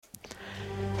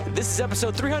This is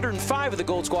episode 305 of the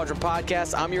Gold Squadron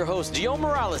podcast. I'm your host, Gio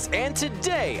Morales, and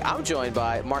today I'm joined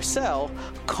by Marcel,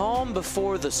 calm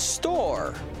before the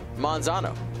store,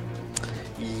 Manzano.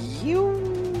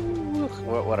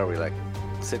 What are we, like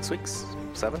 6 weeks?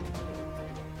 7?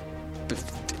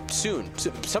 Soon.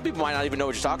 Some people might not even know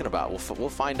what you're talking about. We'll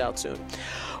find out soon.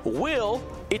 Will,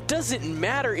 it doesn't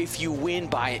matter if you win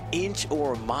by an inch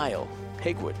or a mile.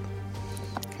 Higwood.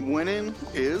 Winning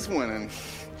is winning.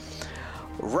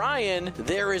 Ryan,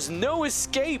 there is no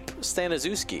escape,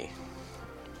 Staniszewski.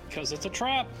 Because it's a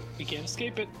trap. We can't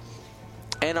escape it.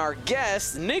 And our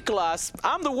guest, Niklas,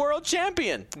 I'm the world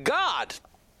champion. God.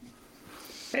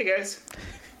 Hey, guys.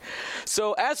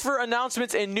 So as for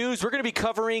announcements and news, we're going to be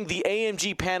covering the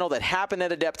AMG panel that happened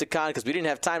at Adepticon because we didn't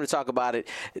have time to talk about it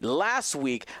last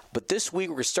week. But this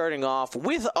week, we're starting off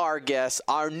with our guest,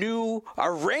 our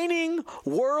reigning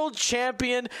world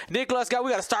champion, Niklas. God,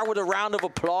 we got to start with a round of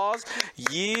applause.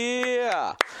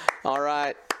 Yeah. All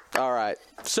right.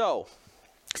 So,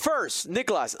 first,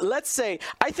 Niklas, let's say,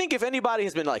 I think if anybody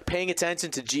has been paying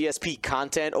attention to GSP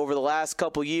content over the last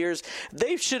couple years,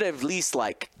 they should at least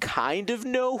kind of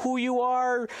know who you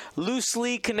are,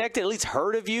 loosely connected, at least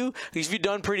heard of you, because you've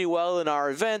done pretty well in our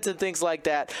events and things like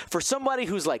that. For somebody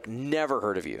who's never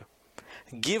heard of you,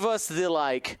 give us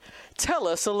tell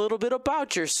us a little bit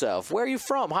about yourself. Where are you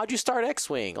from? How'd you start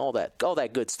X-Wing? All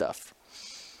that good stuff.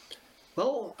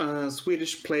 Well, a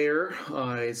Swedish player.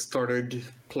 I started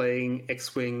playing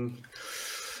X-Wing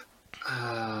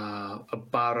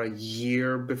about a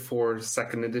year before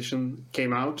 2nd edition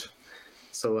came out.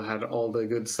 So I had all the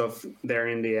good stuff there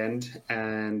in the end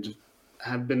and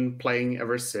have been playing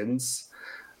ever since.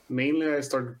 Mainly I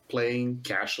started playing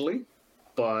casually,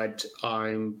 but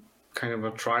I'm kind of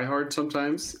a tryhard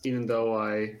sometimes, even though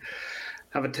I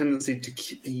have a tendency to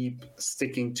keep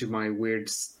sticking to my weird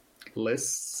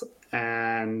lists,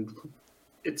 and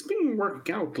it's been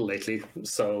working out lately,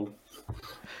 so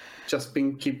just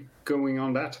keep going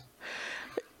on that.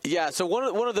 Yeah, so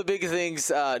one of the big things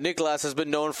Niklas has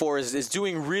been known for is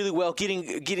doing really well, getting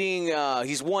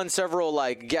he's won several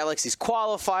Galaxies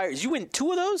qualifiers. You win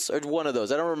 2 of those or 1 of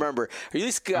those? I don't remember. Or at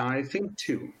least I think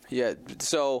 2. Yeah.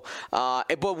 So,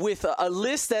 but with a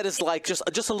list that is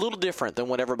just a little different than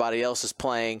what everybody else is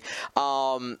playing.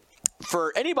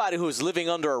 For anybody who's living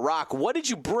under a rock, what did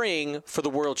you bring for the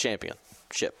World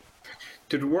Championship?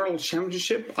 To the World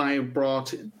Championship, I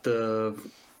brought the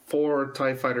 4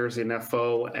 TIE fighters in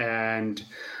FO and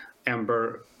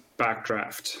Ember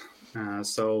backdraft.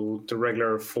 So the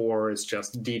regular 4 is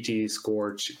just DT,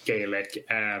 Scorch, Gaelic,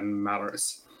 and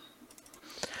Malorus.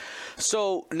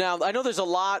 So now I know there's a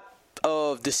lot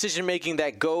of decision making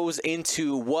that goes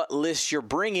into what list you're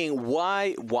bringing.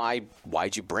 Why'd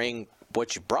you bring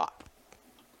what you brought?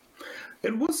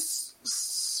 It was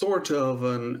sort of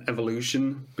an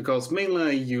evolution, because mainly I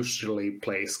usually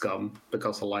play Scum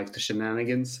because I like the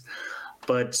shenanigans.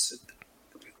 But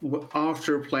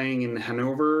after playing in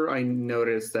Hanover, I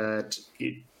noticed that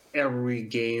every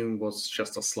game was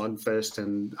just a slugfest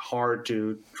and hard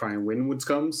to try and win with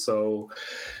Scum. So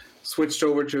switched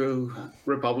over to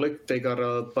Republic. They got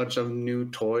a bunch of new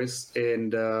toys in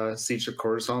the Siege of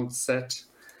Coruscant set,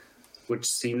 which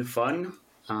seemed fun.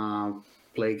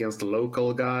 Play against a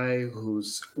local guy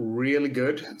who's really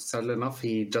good. Sadly enough,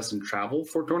 he doesn't travel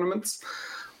for tournaments.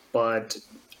 But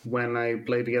when I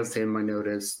played against him, I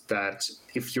noticed that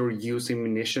if you're using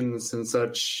munitions and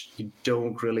such, you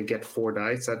don't really get 4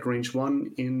 dice at range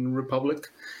 1 in Republic.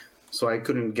 So I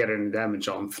couldn't get any damage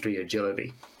on 3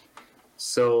 agility.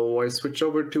 So I switched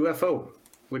over to FO,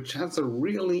 which has a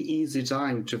really easy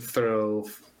time to throw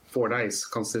 4 dice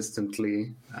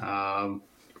consistently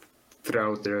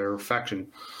throughout their faction.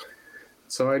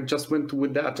 So I just went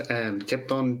with that and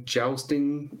kept on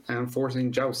jousting and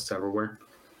forcing jousts everywhere.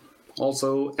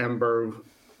 Also, Ember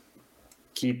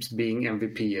keeps being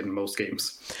MVP in most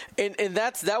games. And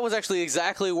that was actually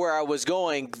exactly where I was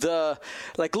going.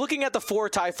 Looking at the 4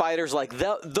 TIE fighters,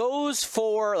 those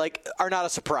 4 are not a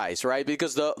surprise, right?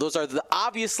 Because those are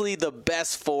obviously the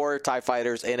best 4 TIE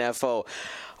fighters in FO.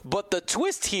 But the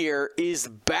twist here is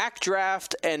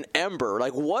Backdraft and Ember.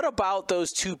 What about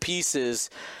those 2 pieces?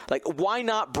 Why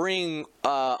not bring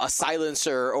a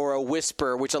Silencer or a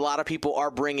Whisper, which a lot of people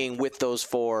are bringing with those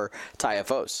 4 TIE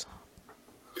FOs?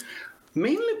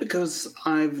 Mainly because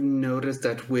I've noticed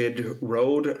that with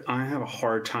Road, I have a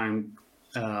hard time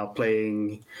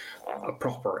playing a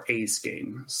proper ace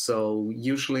game. So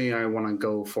usually I want to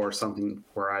go for something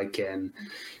where I can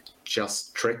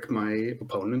just trick my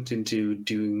opponent into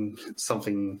doing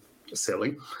something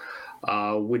silly.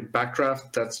 With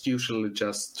Backdraft, that's usually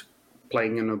just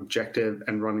playing an objective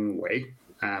and running away.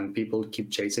 and people keep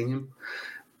chasing him.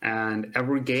 And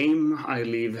every game, I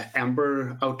leave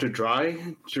Ember out to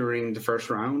dry during the first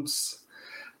rounds.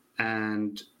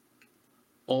 And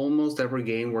almost every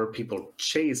game where people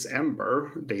chase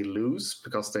Ember, they lose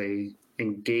because they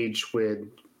engage with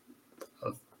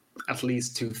at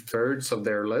least 2/3 of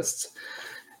their list,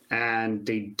 and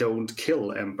they don't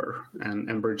kill Ember. And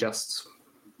Ember just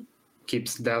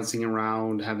keeps dancing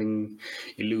around, having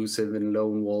elusive and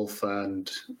lone wolf,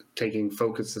 and taking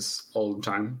focuses all the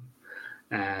time,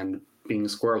 and being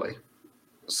squirrely.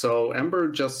 So Ember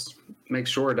just makes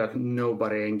sure that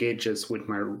nobody engages with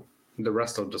the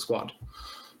rest of the squad,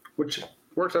 which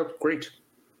worked out great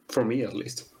for me, at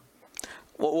least.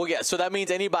 Well, yeah. So that means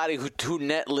anybody who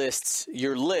net lists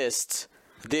your list,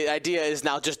 the idea is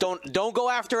now just don't go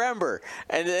after Ember.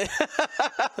 And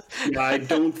Yeah, I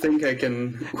don't think I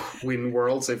can win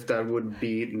Worlds if that would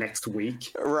be next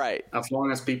week. Right. As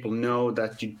long as people know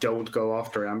that you don't go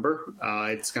after Ember,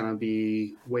 it's gonna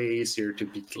be way easier to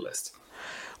beat the list.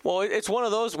 Well, it's one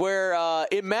of those where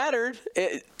it mattered.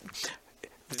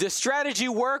 The strategy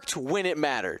worked when it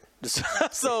mattered.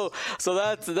 So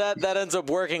that ends up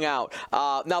working out.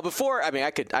 Now, before,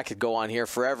 I could go on here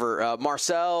forever.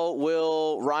 Marcel,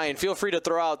 Will, Ryan, feel free to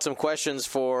throw out some questions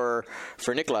for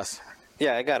Niklas.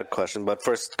 Yeah, I got a question, but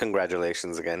first,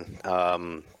 congratulations again.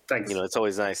 Thanks. It's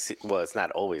always nice. Well, it's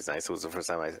not always nice. It was the first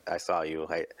time I saw you.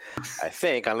 I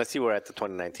think, unless you were at the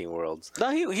 2019 Worlds. No,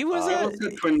 he was. I was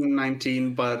at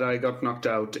 2019, but I got knocked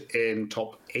out in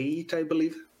top 8, I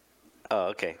believe. Oh,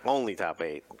 okay. Only top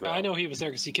 8. Well, I know he was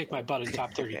there because he kicked my butt in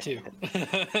top 32.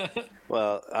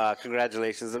 Well,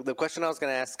 congratulations. The question I was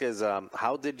going to ask is,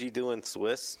 how did you do in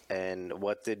Swiss, and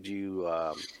what did you?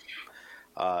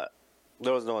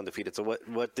 There was no undefeated. So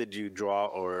what did you draw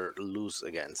or lose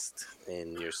against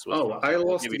in your Swiss? Oh, I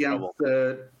lost against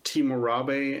Team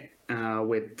Arabe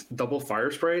with double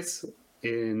fire sprays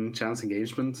in chance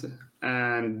engagement,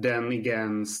 and then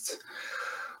against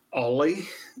Ollie,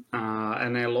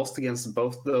 and I lost against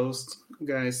both those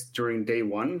guys during day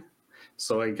 1,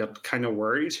 so I got kind of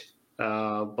worried,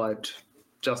 but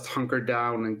just hunkered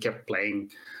down and kept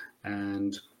playing,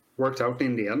 and worked out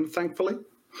in the end, thankfully.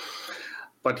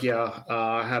 But yeah,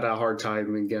 I had a hard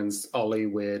time against Ollie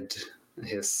with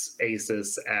his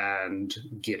aces and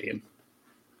Gideon,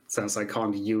 since I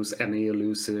can't use any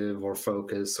elusive or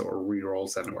focus or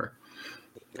rerolls anywhere.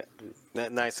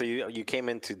 Nice. So you came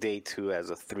into day 2 as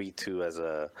a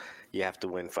 3-2, you have to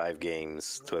win 5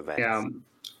 games to advance. Yeah.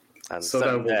 And so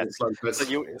that was like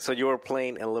this. So you were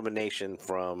playing elimination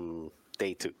from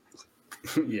day 2.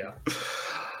 Yeah.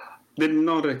 Did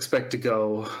not expect to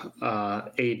go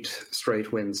 8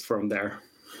 straight wins from there.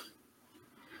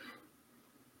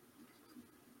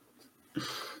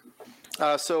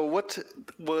 So what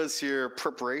was your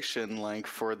preparation like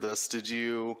for this? Did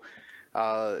you,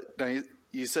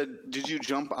 you said, did you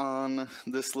jump on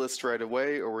this list right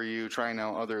away, or were you trying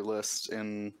out other lists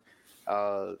in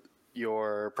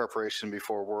your preparation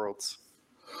before Worlds?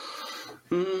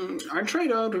 I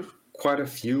tried out quite a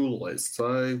few lists.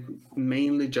 I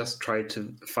mainly just tried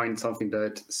to find something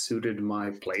that suited my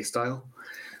playstyle,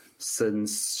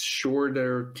 since sure,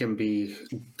 there can be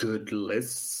good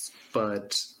lists,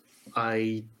 but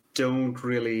I don't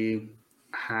really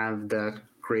have that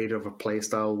great of a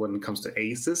playstyle when it comes to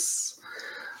aces,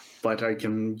 but I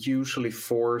can usually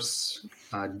force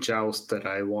a joust that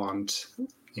I want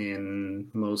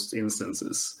in most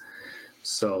instances.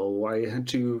 So I had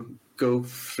to go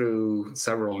through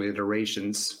several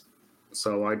iterations.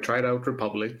 So I tried out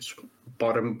Republic,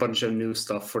 bought a bunch of new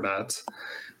stuff for that,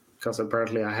 because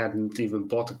apparently I hadn't even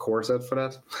bought a core set for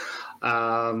that.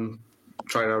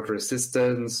 Tried out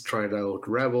Resistance, tried out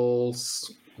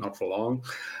Rebels, not for long,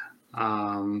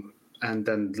 and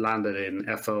then landed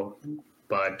in FO.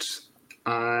 But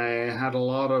I had a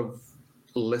lot of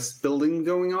list building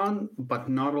going on, but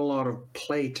not a lot of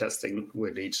play testing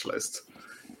with each list.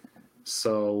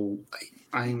 So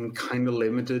I'm kind of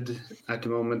limited at the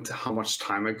moment how much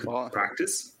time I could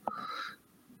practice.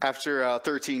 After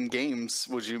 13 games,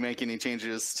 would you make any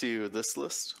changes to this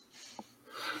list?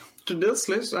 To this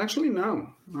list, actually, no.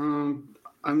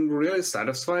 I'm really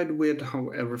satisfied with how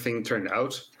everything turned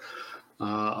out.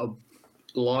 A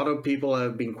lot of people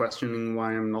have been questioning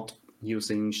why I'm not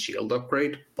using shield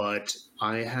upgrade, but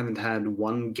I haven't had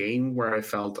one game where I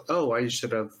felt, oh, I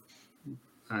should have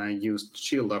used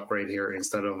shield upgrade here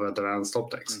instead of advanced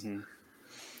optics. Mm-hmm.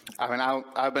 I mean,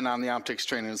 I've been on the optics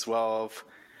train as well.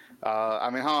 How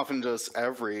often does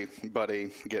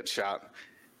everybody get shot?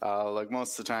 Like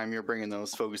most of the time, you're bringing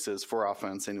those focuses for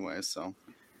offense anyway, so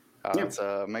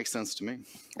it makes sense to me.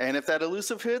 And if that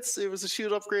elusive hits, it was a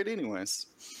shield upgrade anyways.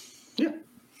 Yeah,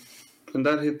 and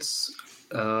that hits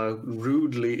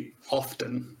rudely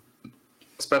often,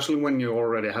 especially when you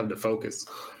already have the focus.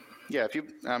 Yeah,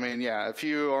 if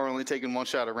you are only taking one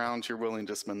shot around, you're willing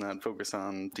to spend that focus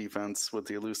on defense with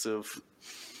the elusive.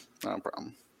 Not a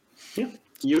problem. Yeah.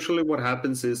 Usually what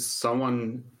happens is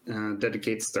someone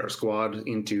dedicates their squad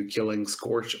into killing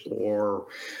Scorch or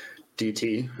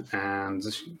DT, and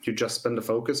you just spend the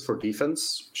focus for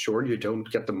defense. Sure, you don't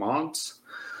get the mods,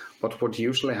 but what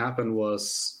usually happened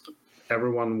was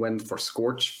everyone went for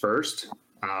Scorch first,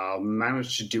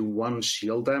 managed to do 1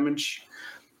 shield damage,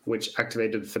 which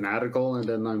activated Fanatical, and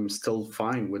then I'm still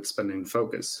fine with spending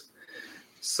focus.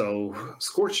 So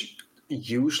Scorch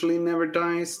usually never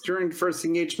dies during the first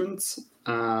engagements,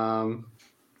 and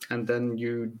then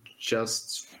you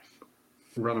just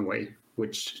run away,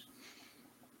 which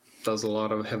does a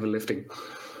lot of heavy lifting.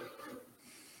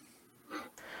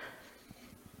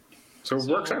 So it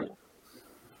works out.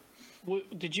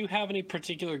 Did you have any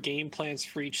particular game plans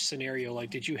for each scenario? Like,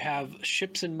 did you have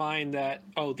ships in mind that,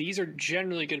 these are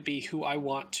generally going to be who I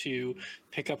want to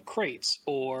pick up crates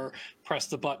or press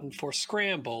the button for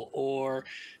scramble, or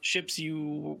ships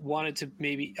you wanted to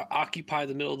maybe occupy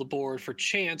the middle of the board for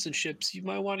chance, and ships you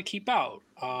might want to keep out?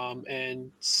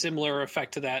 And similar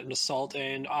effect to that in Assault.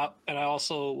 And I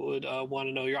also would want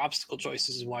to know your obstacle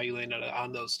choices and why you landed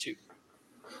on those two.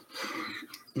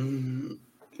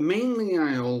 Mainly,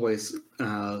 I always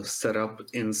set up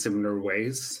in similar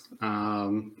ways.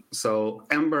 So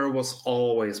Ember was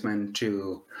always meant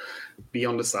to be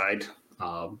on the side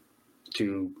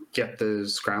to get the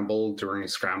scramble during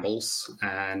scrambles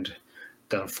and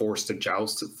then force the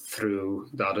joust through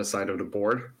the other side of the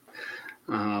board.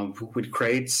 With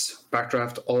crates,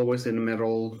 backdraft always in the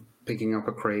middle, picking up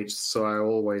a crate. So I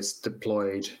always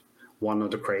deployed one of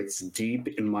the crates deep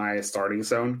in my starting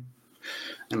zone,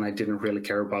 and I didn't really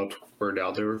care about where the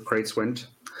other crates went.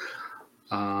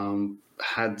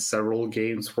 Had several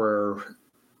games where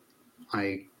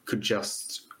I could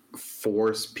just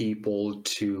force people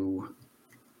to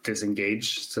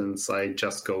disengage, since I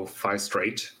just go 5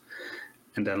 straight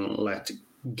and then let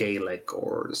Gaelic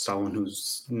or someone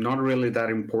who's not really that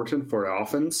important for the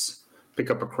offense pick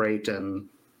up a crate and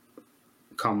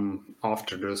come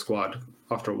after the squad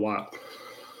after a while.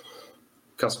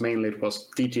 Because mainly it was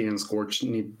DT and Scorch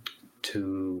need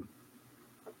to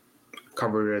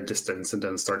cover a distance and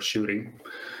then start shooting.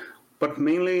 But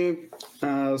mainly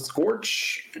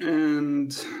Scorch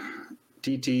and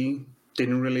DT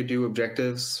didn't really do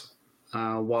objectives,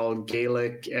 while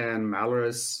Gaelic and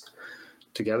Malorus,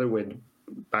 together with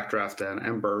Backdraft and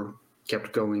Ember,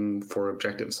 kept going for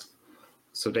objectives.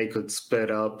 So they could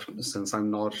split up, since I'm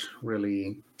not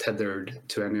really tethered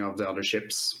to any of the other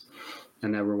ships,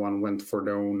 and everyone went for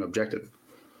their own objective.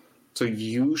 So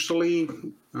usually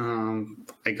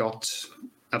I got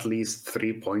at least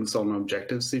 3 points on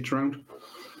objectives each round,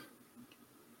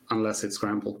 unless it's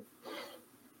scramble.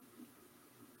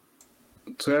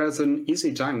 So there's an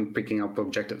easy time picking up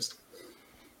objectives.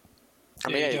 I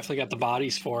mean, you definitely got the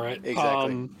bodies for it.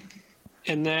 Exactly.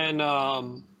 And then,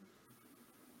 like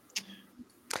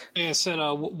I said,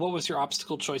 what was your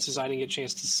obstacle choices? I didn't get a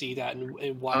chance to see that,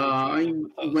 and why.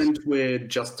 I went with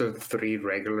just the 3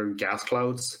 regular gas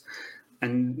clouds,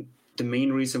 and the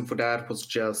main reason for that was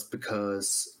just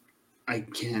because I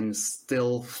can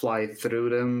still fly through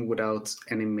them without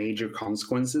any major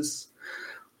consequences.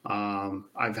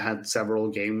 I've had several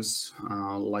games,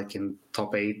 like in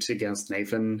top 8 against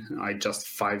Nathan, I just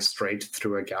 5 straight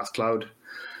through a gas cloud.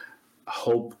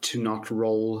 Hope to not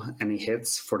roll any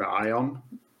hits for the ion,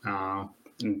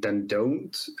 and then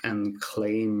don't, and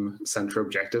claim center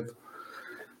objective.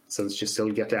 Since you still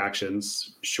get the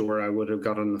actions, sure, I would have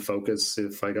gotten the focus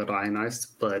if I got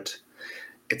ionized, but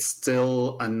it's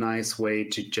still a nice way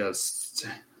to just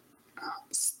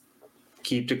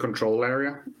keep the control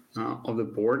area of the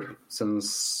board,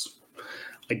 since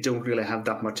I don't really have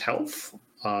that much health,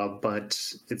 but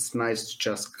it's nice to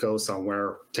just go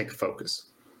somewhere, take a focus,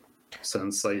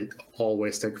 since I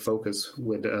always take focus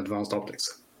with advanced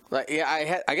optics.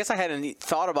 Yeah, I guess I hadn't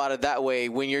thought about it that way.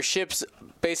 When your ships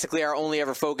basically are only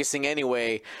ever focusing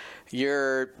anyway,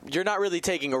 you're not really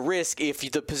taking a risk if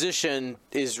the position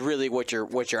is really what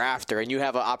you're after, and you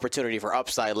have an opportunity for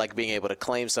upside, like being able to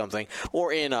claim something.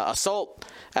 Or in Assault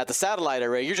at the satellite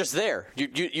array, you're just there. You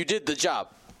did the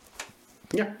job.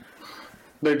 Yeah,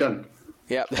 they're done.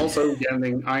 Yeah. Also,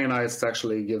 getting ionized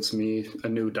actually gives me a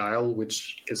new dial,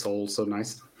 which is also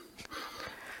nice.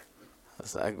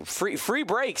 Free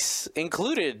breaks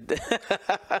included.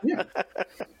 Yeah.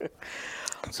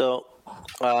 So,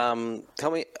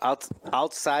 tell me,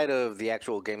 outside of the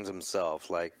actual games themselves,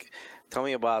 like tell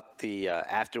me about the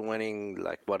after winning.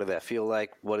 Like, what did that feel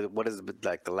like? What has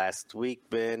like the last week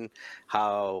been?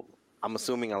 How I'm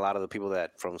assuming a lot of the people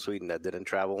that from Sweden that didn't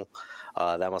travel,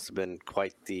 that must have been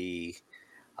quite the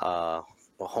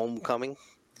homecoming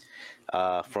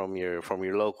from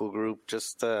your local group.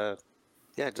 Just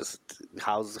just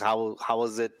how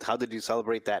was it? How did you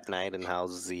celebrate that night? And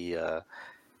how's it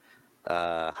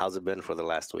been for the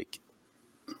last week?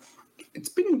 It's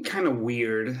been kind of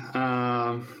weird.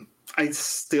 I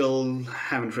still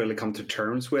haven't really come to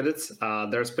terms with it.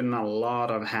 There's been a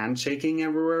lot of handshaking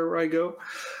everywhere I go,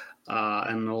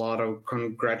 and a lot of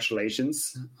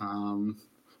congratulations.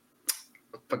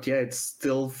 But yeah, it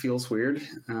still feels weird.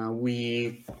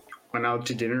 We went out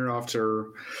to dinner after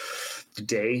the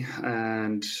day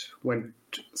and went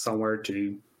somewhere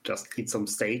to just eat some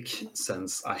steak,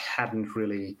 since I hadn't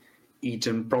really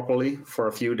eaten properly for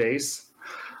a few days.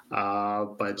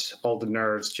 But all the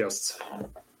nerves just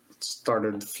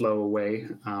started to flow away.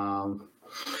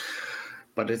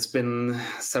 But it's been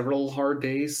several hard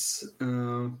days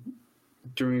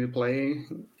during the play,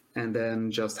 and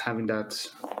then just having that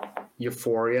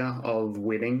euphoria of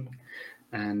winning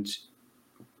and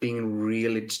being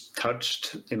really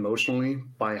touched emotionally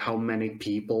by how many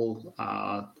people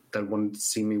that wanted to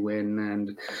see me win,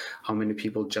 and how many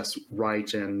people just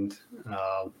write and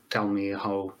tell me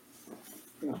how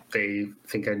they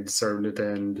think I deserved it,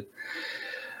 and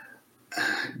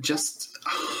just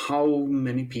how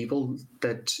many people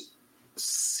that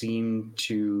seem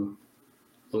to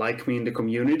like me in the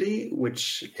community,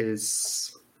 which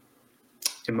is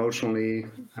emotionally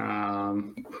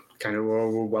kind of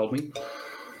overwhelming.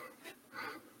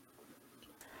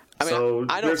 I mean,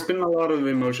 there's been a lot of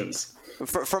emotions.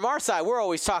 From our side, we're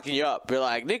always talking you up. We're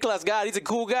like, Niklas, God, he's a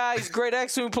cool guy. He's a great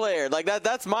X-Wing player. Like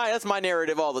that's my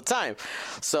narrative all the time.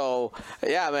 So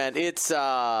yeah, man, it's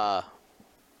that's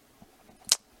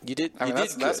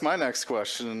my next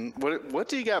question. What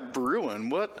do you got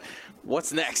brewing?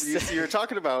 What's next? You're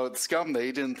talking about scum that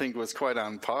you didn't think was quite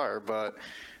on par, but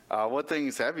what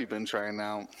things have you been trying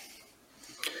out?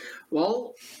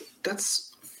 Well, that's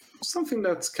something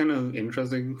that's kind of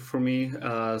interesting for me,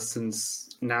 since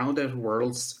now that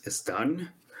Worlds is done,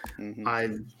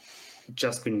 I've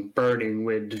just been burning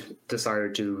with desire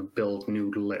to build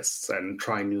new lists and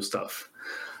try new stuff.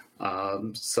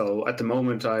 So at the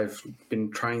moment, I've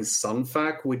been trying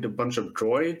Sunfac with a bunch of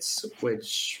droids,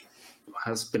 which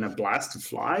has been a blast to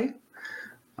fly,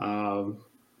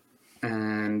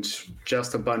 and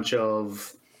just a bunch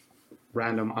of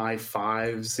random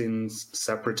I5s in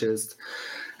Separatist.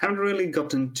 Haven't really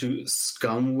gotten to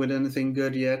scum with anything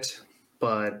good yet,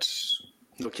 but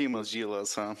no Chemo's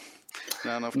Gilas, huh?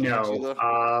 Not enough. No,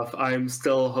 I'm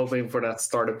still hoping for that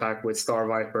starter pack with Star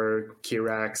Viper,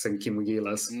 Kirax, and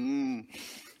Kimogilas.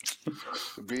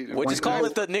 We just call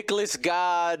it the Nicholas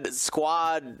God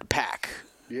Squad Pack,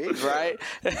 right?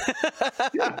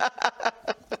 Yeah.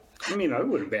 I mean, I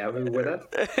wouldn't be happy with that.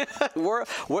 You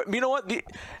know what?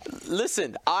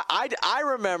 Listen, I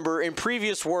remember in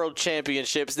previous World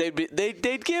Championships,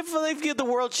 they'd give the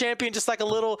World Champion just like a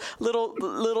little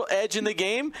edge in the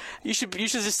game. You should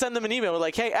just send them an email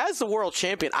like, hey, as the World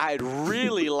Champion, I'd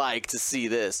really like to see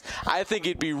this. I think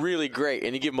it'd be really great,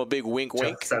 and you give them a big wink.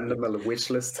 Just send them a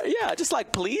wish list. Yeah, just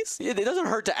like please. It doesn't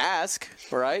hurt to ask,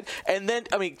 right? And then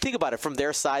I mean, think about it from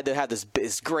their side. They have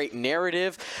this great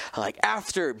narrative, like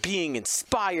after being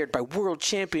inspired by world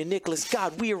champion Nicholas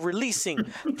God, we are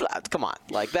releasing. Come on,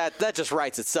 like that just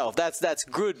writes itself. That's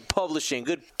good publishing,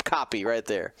 good copy right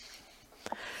there.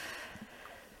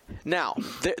 Now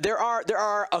there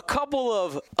are a couple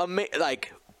of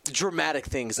dramatic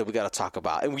things that we got to talk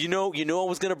about, and you know I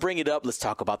was gonna bring it up. Let's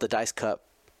talk about the Dice Cup.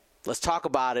 Let's talk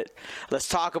about it.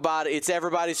 It's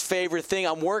everybody's favorite thing.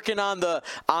 I'm working on the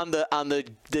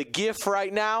GIF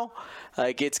right now.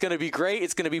 Like, it's going to be great.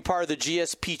 It's going to be part of the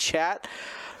GSP chat.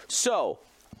 So,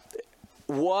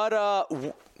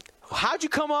 how'd you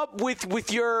come up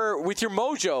with your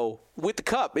mojo with the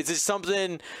cup? Is it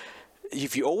something?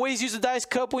 If you always use a Dice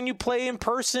Cup when you play in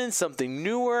person, something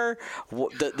newer,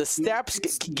 the steps?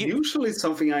 Usually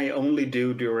something I only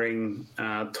do during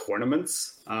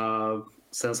tournaments.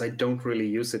 Since I don't really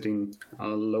use it in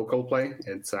local play,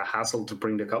 it's a hassle to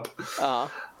bring the cup.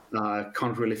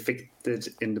 Can't really fit it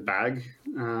in the bag.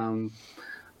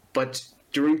 But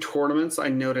during tournaments, I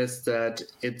noticed that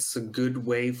it's a good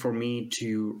way for me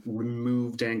to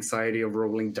remove the anxiety of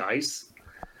rolling dice.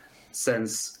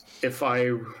 Since if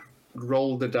I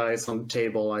roll the dice on the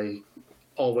table, I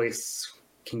always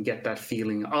can get that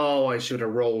feeling, oh, I should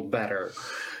have rolled better.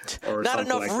 Or Not something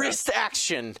enough like wrist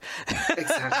action.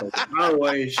 Exactly. Oh,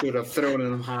 I should have thrown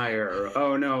them higher.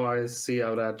 Oh no, I see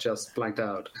how that just blanked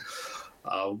out.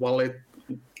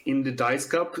 In the dice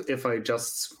cup, if I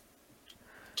just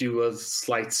do a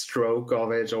slight stroke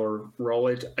of it or roll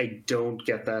it, I don't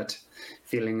get that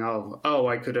feeling of, oh,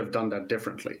 I could have done that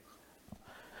differently.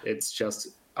 It's just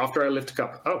after I lift the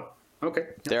cup, oh, okay.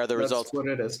 There are the results. That's what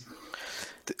it is.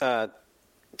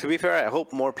 To be fair, I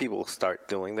hope more people start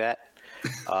doing that.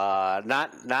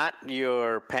 Not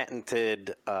your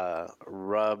patented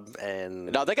rub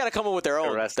and. No, they got to come up with their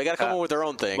own. They got to come up with their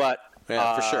own thing. But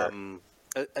yeah, for sure.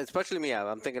 Especially me,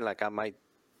 I'm thinking like I might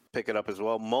pick it up as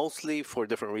well. Mostly for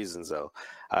different reasons, though.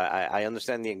 I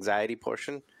understand the anxiety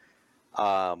portion,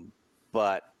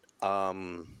 but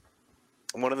one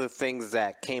of the things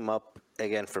that came up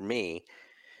again for me,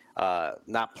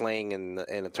 not playing in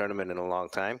a tournament in a long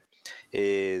time,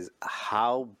 is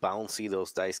how bouncy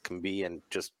those dice can be, and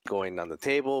just going on the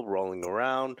table, rolling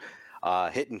around,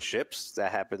 hitting ships.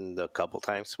 That happened a couple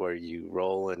times where you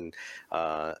roll and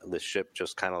the ship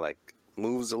just kind of like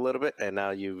moves a little bit, and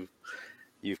now you've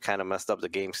kind of messed up the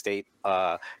game state.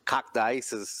 Cocked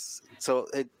dice so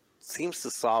it seems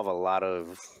to solve a lot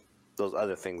of those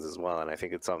other things as well, and I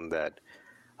think it's something that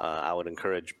I would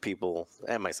encourage people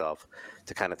and myself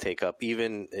to kind of take up,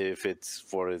 even if it's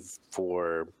for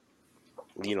the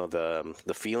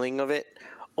feeling of it,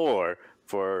 or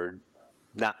for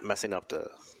not messing up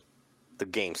the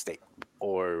game state,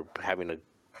 or having a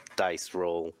dice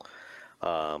roll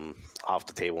off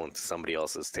the table into somebody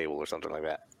else's table or something like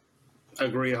that.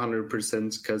 Agree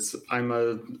 100% because I'm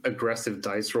a aggressive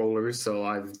dice roller, so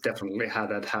I've definitely had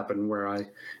that happen where I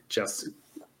just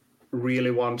really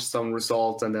want some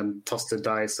result and then toss the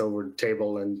dice over the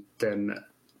table and then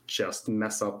just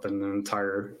mess up an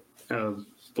entire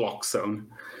block zone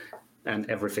and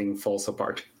everything falls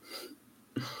apart.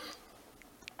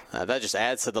 That just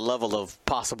adds to the level of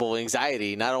possible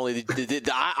anxiety. Not only did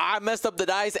I messed up the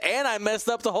dice, and I messed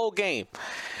up the whole game.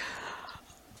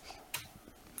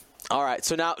 All right,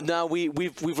 so now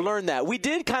we've learned that. We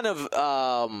did kind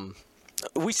of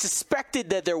we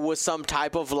suspected that there was some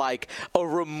type of like a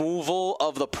removal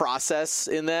of the process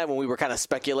in that when we were kind of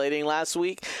speculating last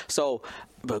week. So,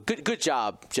 but good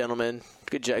job, gentlemen.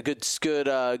 Good job. Good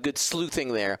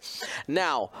sleuthing there.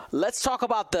 Now let's talk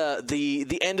about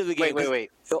the end of the game.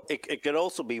 Wait. It could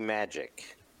also be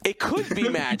magic. It could be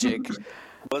magic.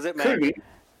 Was it magic?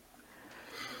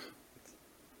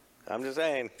 I'm just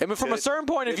saying. I mean, from a certain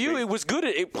point of view, it was good.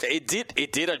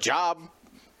 It did a job.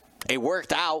 It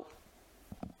worked out.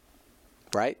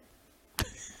 Right?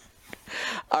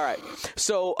 All right.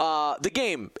 So the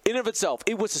game, in and of itself,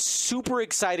 it was a super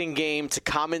exciting game to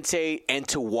commentate and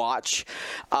to watch.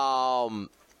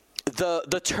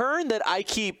 The turn that I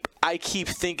keep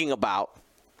thinking about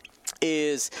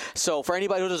is, so for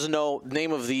anybody who doesn't know, the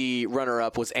name of the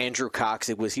runner-up was Andrew Cox.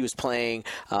 He was playing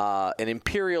an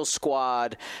Imperial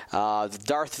squad,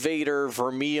 Darth Vader,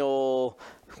 Vermeil,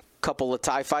 couple of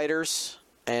TIE fighters.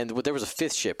 And there was a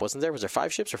fifth ship, wasn't there? Was there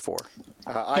 5 ships or 4?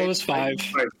 It was 5.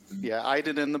 Yeah,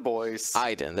 Iden and the boys.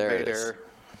 Iden, there Vader, it is.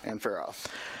 and Farrell.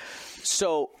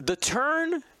 So the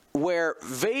turn where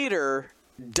Vader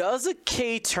does a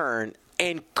K turn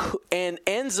and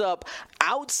ends up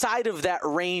outside of that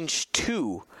range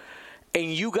 2, and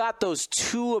you got those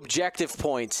 2 objective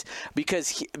points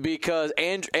because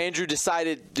Andrew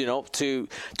decided, to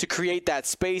create that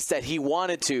space that he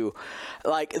wanted to.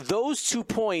 Like, those 2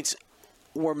 points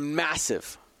were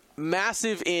massive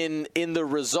in the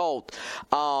result.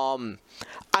 And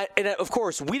of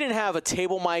course, we didn't have a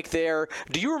table mic there.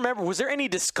 Do you remember? Was there any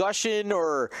discussion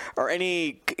or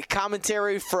any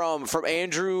commentary from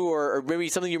Andrew or maybe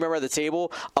something you remember at the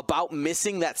table about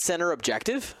missing that center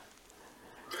objective?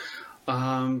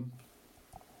 Not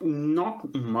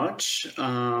much.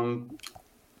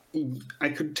 I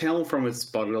could tell from his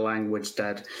body language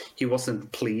that he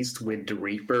wasn't pleased with the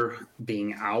Reaper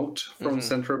being out from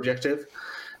center objective,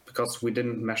 because we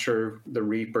didn't measure the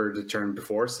Reaper the turn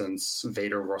before since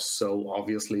Vader was so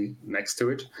obviously next to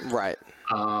it. Right.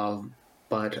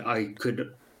 But I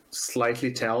could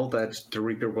slightly tell that the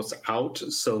Reaper was out,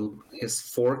 so his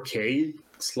 4K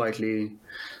slightly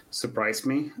surprised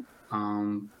me.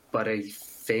 But I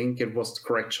think it was the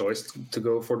correct choice to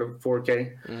go for the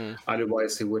 4K.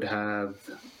 Otherwise, he would have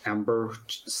Amber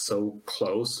so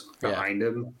close behind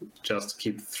him, just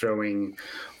keep throwing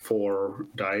 4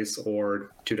 dice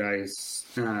or 2 dice,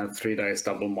 3 dice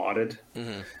double modded.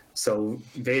 So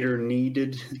Vader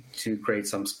needed to create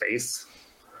some space.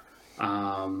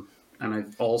 And I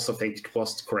also think it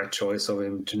was the correct choice of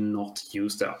him to not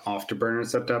use the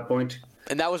afterburners at that point.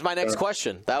 And that was my next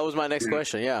question.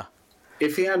 Yeah.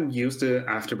 If he hadn't used the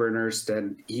afterburners,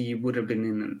 then he would have been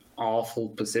in an awful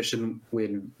position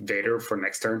with Vader for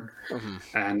next turn.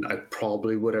 And I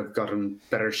probably would have gotten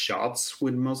better shots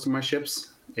with most of my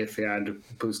ships if he had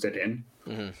boosted in.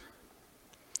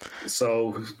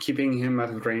 So keeping him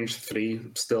at range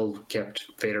 3 still kept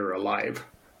Vader alive,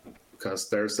 because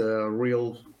there's a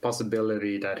real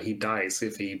possibility that he dies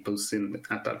if he boosts in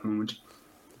at that moment.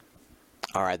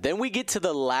 All right, then we get to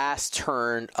the last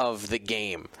turn of the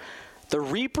game. The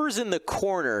Reaper's in the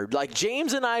corner. Like,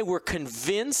 James and I were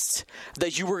convinced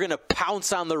that you were going to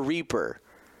pounce on the Reaper.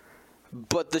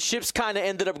 But the ships kind of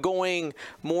ended up going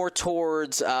more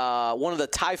towards one of the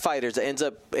TIE fighters that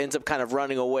ends up kind of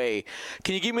running away.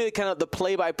 Can you give me the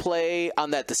play-by-play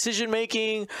on that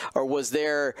decision-making? Or was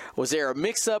there a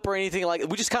mix-up or anything like that?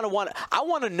 We just kind of I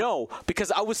want to know,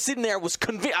 because I was sitting there, was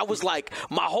convinced. I was like,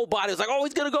 my whole body was like, oh,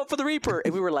 he's going to go for the Reaper.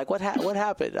 And we were like, what happened? What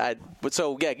happened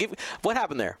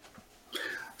there?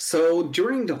 So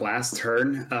during the last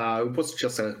turn, it was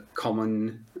just a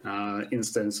common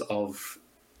instance of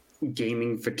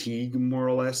gaming fatigue, more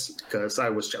or less, because I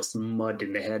was just mud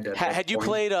in the head. Had you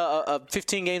played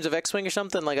 15 games of X-Wing or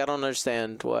something? Like, I don't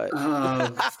understand what.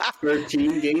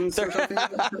 13 games or something like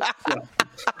that? Yeah.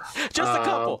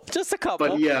 Just a couple.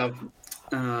 But yeah,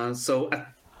 so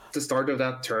at the start of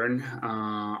that turn,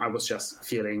 I was just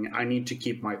feeling I need to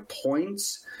keep my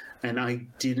points, and I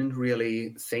didn't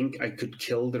really think I could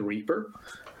kill the Reaper,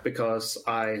 because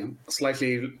I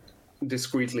slightly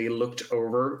discreetly looked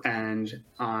over and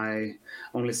I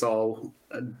only saw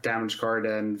a damage card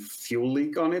and fuel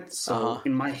leak on it. So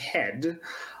in my head,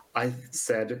 I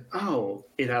said, oh,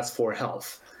 it has 4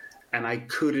 health. And I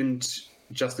couldn't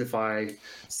justify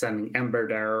sending Ember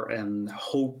there and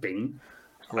hoping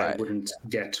I wouldn't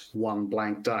get 1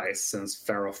 blank dice, since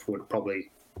Feroth would probably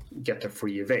get a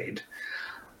free evade.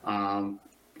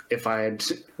 If I had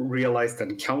realized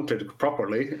and counted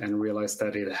properly and realized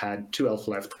that it had 2 elf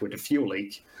left with a fuel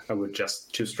leak, I would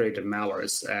just 2 straight at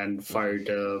Malors and fire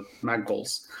the mag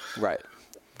bolts. Right.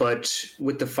 But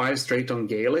with the 5 straight on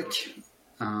Gaelic,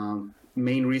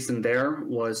 main reason there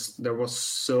was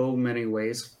so many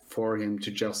ways for him to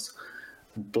just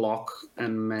block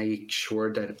and make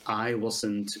sure that I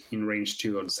wasn't in range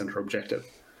 2 on the center objective.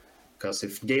 Because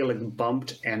if Gaelic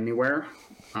bumped anywhere,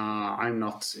 I'm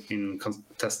not in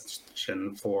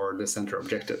contestation for the center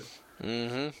objective.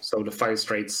 So the 5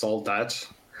 straight solved that.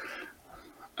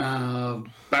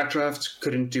 Backdraft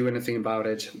couldn't do anything about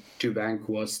it. 2 bank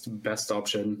was the best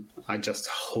option. I just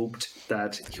hoped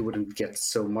that he wouldn't get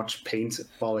so much paint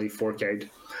while he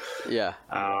 4K'd. Yeah.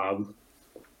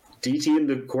 DT in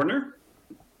the corner,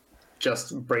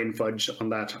 just brain fudge on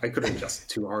that. I couldn't just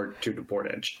too hard to the board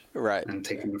edge and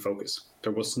taking the focus.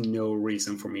 There was no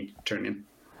reason for me to turn in.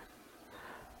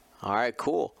 All right,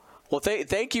 cool. Well,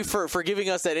 thank you for giving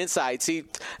us that insight. See,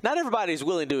 not everybody's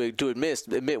willing to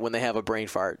admit when they have a brain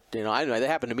fart. You know, I know that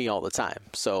happened to me all the time.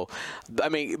 So, I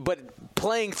mean, but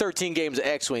playing 13 games of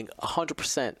X-Wing,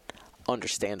 100%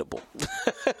 understandable.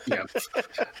 Yeah.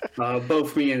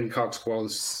 Both me and Cox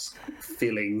was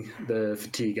feeling the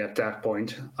fatigue at that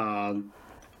point.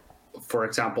 For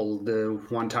example, the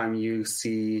one time you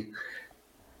see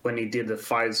when he did the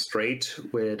 5 straight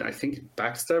with, I think,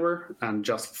 Backstabber, and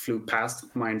just flew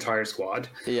past my entire squad.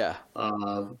 Yeah.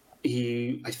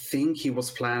 I think he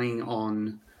was planning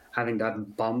on having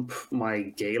that bump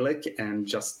my Gaelic and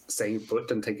just staying put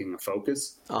and taking a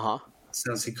focus.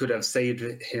 Since he could have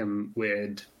saved him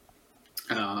with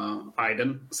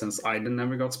Iden, since Iden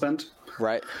never got spent.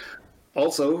 Right.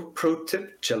 Also, pro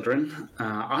tip, children,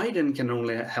 Iden can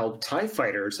only help TIE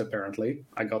fighters, apparently.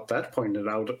 I got that pointed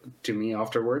out to me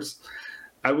afterwards.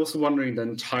 I was wondering the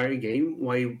entire game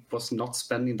why he was not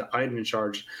spending the Iden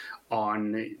charge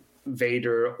on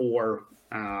Vader or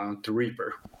the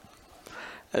Reaper.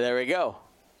 There we go.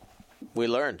 We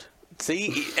learned.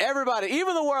 See, everybody,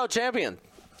 even the world champion,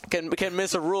 can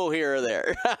miss a rule here or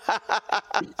there.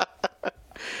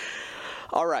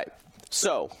 All right,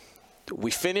 so we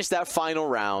finish that final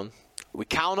round. We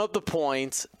count up the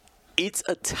points. It's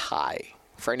a tie.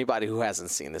 For anybody who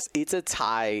hasn't seen this, it's a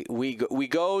tie. We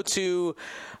go to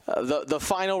the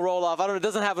final roll off. I don't know. It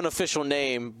doesn't have an official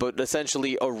name, but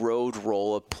essentially a road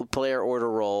roll, a player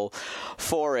order roll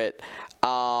for it.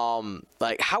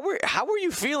 Like how were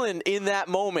you feeling in that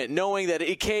moment, knowing that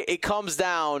it comes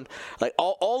down, like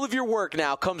all of your work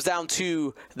now comes down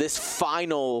to this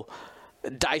final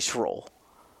dice roll?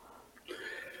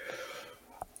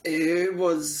 It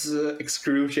was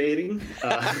excruciating.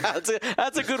 That's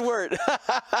a good word.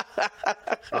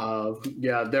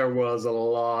 Yeah, there was a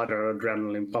lot of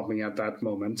adrenaline pumping at that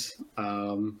moment.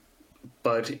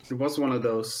 But it was one of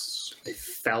those, I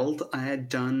felt I had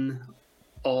done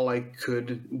all I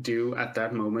could do at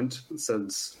that moment,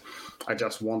 since I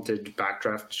just wanted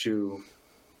Backdraft to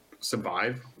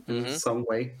survive in some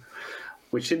way,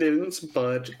 which it didn't,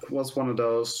 but it was one of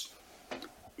those,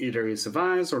 either he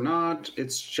survives or not.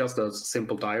 It's just a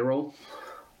simple die roll.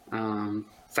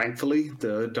 Thankfully,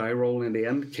 the die roll in the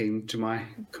end came to my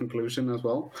conclusion as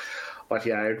well. But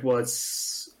yeah, it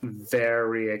was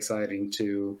very exciting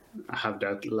to have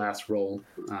that last roll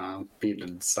be the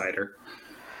decider.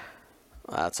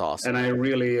 That's awesome. And I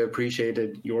really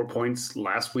appreciated your points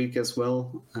last week as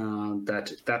well,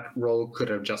 that roll could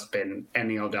have just been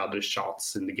any of the other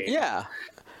shots in the game. Yeah.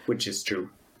 Which is true.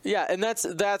 Yeah, and that's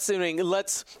I mean,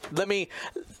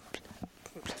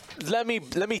 let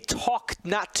me talk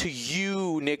not to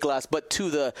you, Niklas, but to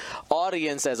the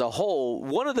audience as a whole.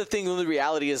 One of the things in the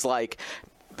reality is, like,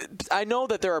 I know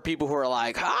that there are people who are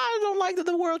like, I don't like that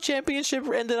the World Championship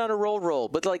ended on a roll,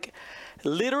 but like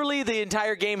literally the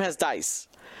entire game has dice.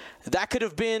 That could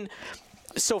have been,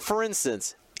 so for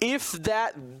instance, if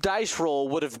that dice roll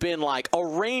would have been like a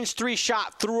range 3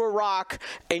 shot through a rock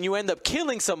and you end up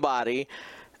killing somebody,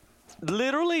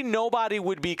 literally nobody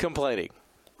would be complaining,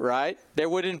 right? There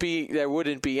wouldn't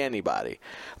be anybody.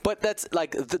 But that's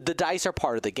like the dice are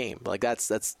part of the game. Like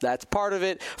that's part of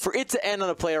it. For it to end on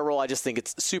a player roll, I just think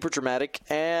it's super dramatic,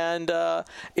 and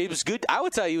it was good. I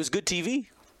would tell you it was good TV.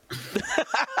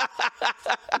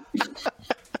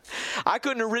 I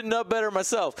couldn't have written up better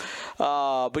myself.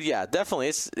 But yeah, definitely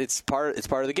it's part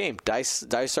of the game.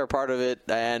 Dice are part of it,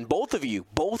 and both of you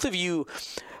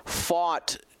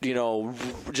fought, you know,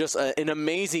 just an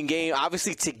amazing game.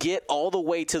 Obviously, to get all the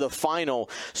way to the final,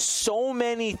 so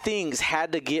many things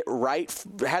had to go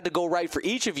right for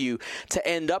each of you to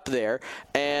end up there.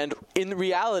 And in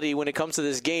reality, when it comes to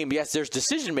this game, yes, there's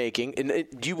decision making, and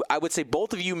I would say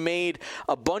both of you made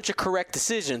a bunch of correct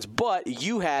decisions, but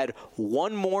you had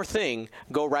one more thing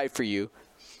go right for you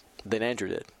than Andrew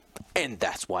did, and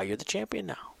that's why you're the champion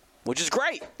now, which is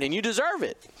great, and you deserve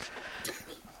it.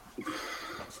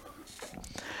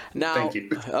 Now, thank you.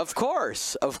 Of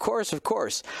course.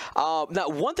 Now,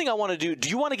 one thing I want to do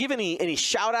you want to give any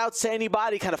shout-outs to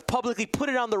anybody, kind of publicly put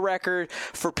it on the record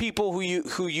for people who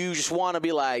you just want to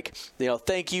be like, you know,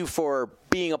 thank you for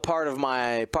being a part of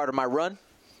my run?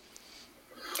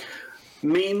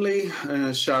 Mainly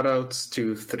shout-outs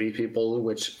to 3 people,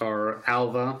 which are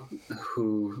Alva,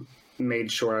 who made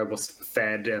sure I was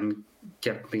fed and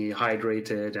kept me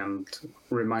hydrated and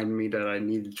reminded me that I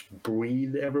needed to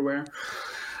breathe everywhere.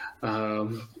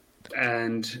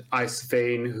 And Ice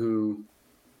Vane, who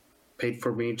paid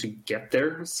for me to get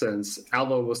there, since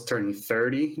Alva was turning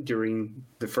 30 during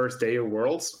the first day of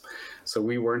Worlds, so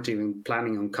we weren't even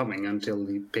planning on coming until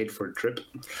he paid for a trip.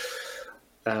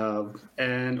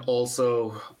 And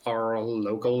also our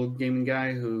local gaming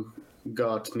guy who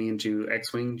got me into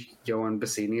X-Wing, Johan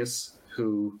Besenius,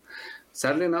 who,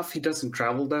 sadly enough, he doesn't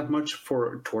travel that much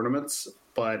for tournaments,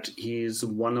 but he's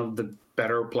one of the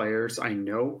better players I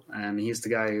know, and he's the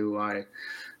guy who I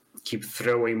keep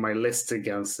throwing my list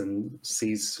against and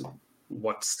sees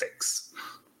what sticks.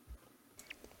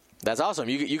 That's awesome.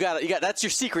 You got that's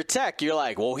your secret tech. You're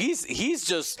like, well, he's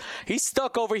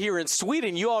stuck over here in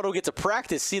Sweden. You all don't get to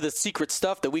practice, see the secret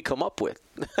stuff that we come up with.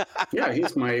 Yeah,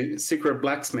 he's my secret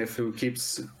blacksmith who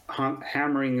keeps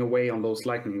hammering away on those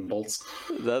lightning bolts.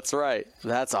 That's right.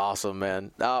 That's awesome, man.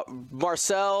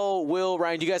 Marcel, Will,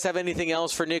 Ryan, do you guys have anything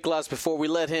else for Niklas before we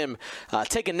let him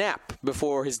take a nap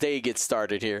before his day gets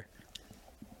started here?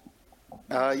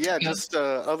 Yeah, just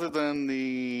other than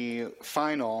the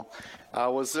final,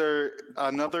 was there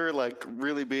another like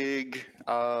really big,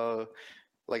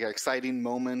 like exciting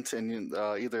moment in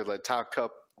either the top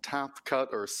cut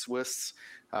or Swiss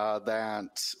that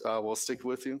will stick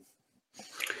with you?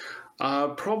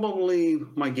 Probably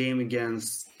my game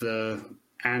against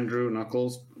Andrew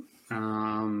Knuckles,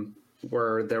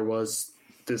 where there was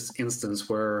this instance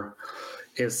where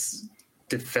his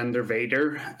Defender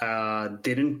Vader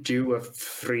didn't do a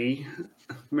free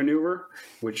maneuver,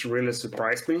 which really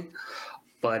surprised me.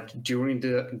 But during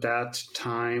that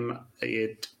time,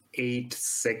 it ate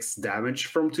 6 damage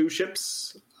from 2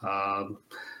 ships.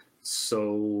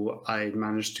 So I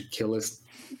managed to kill his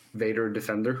Vader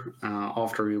Defender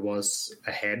after he was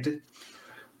ahead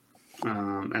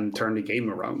and turn the game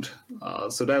around.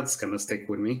 So that's going to stick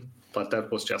with me. But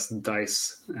that was just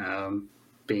dice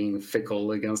being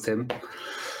fickle against him.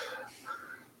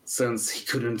 since he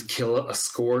couldn't kill a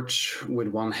Scorch with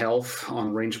 1 health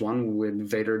on range 1 with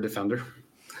Vader Defender.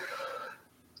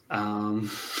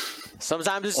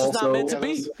 Sometimes it's just not meant to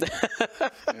be.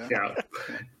 Yeah,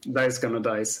 dice gonna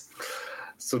dice.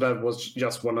 So that was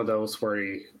just one of those where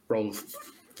he rolled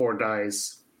 4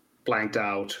 dice, blanked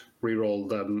out, re-rolled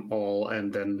them all,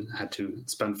 and then had to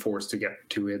spend force to get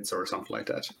 2 hits or something like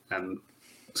that, and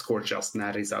scored just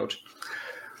natties out.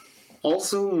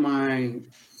 Also, my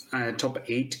top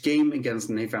 8 game against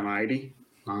Nathan Idy,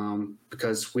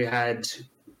 because we had,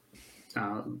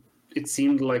 it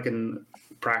seemed like an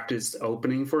practiced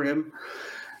opening for him,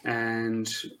 and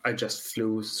I just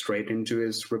flew straight into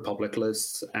his Republic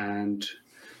list, and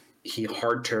he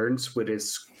hard turns with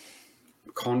his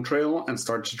contrail and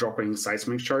starts dropping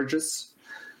seismic charges.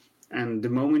 And the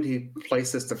moment he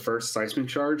places the first seismic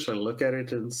charge, I look at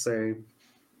it and say,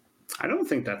 I don't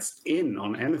think that's in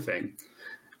on anything.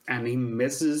 And he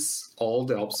misses all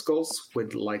the obstacles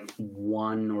with like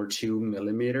 1 or 2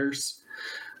 millimeters.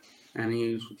 And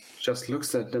he just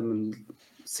looks at them and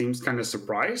seems kind of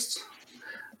surprised.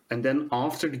 And then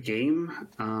after the game,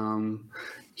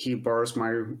 he borrows my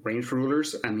range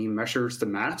rulers and he measures the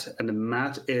mat. And the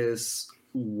mat is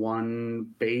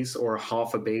 1 base or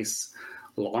half a base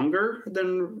longer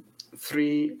than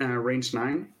range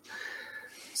 9.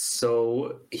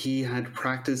 So he had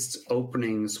practiced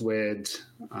openings with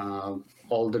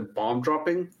all the bomb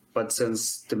dropping, but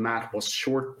since the mat was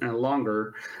short and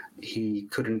longer, he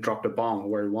couldn't drop the bomb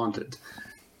where he wanted.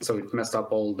 So it messed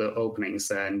up all the openings,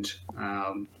 and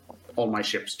all my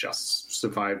ships just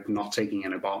survived not taking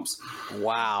any bombs.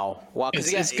 Wow.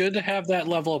 It's good to have that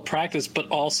level of practice, but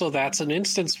also that's an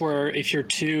instance where if you're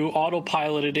too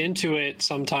autopiloted into it,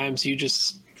 sometimes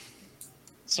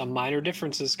some minor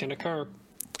differences can occur.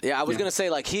 Yeah, I was going to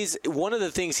say, like, he's one of the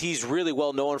things he's really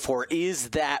well known for is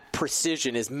that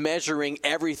precision, is measuring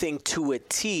everything to a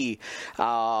T.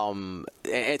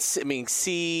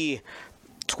 See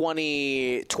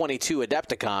 2022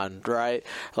 Adepticon, right?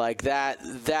 Like that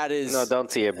is... No,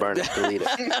 don't see it, burn it, delete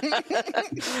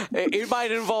it. It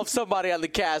might involve somebody on the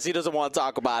cast. He doesn't want to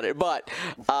talk about it, but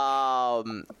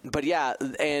yeah,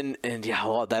 and yeah,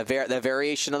 well, that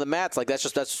variation on the mats, like that's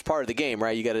just part of the game,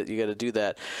 right? You got to do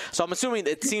that. So I'm assuming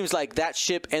it seems like that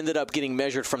ship ended up getting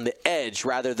measured from the edge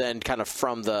rather than kind of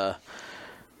from the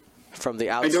outside.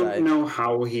 I don't know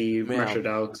how he measured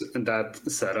out that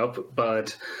setup,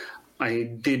 but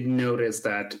I did notice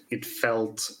that it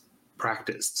felt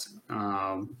practiced,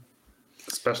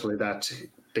 especially that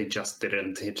they just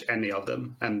didn't hit any of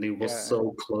them, and it was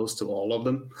so close to all of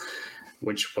them,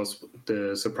 which was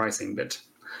the surprising bit.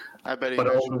 I bet.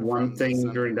 But also one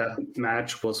thing during that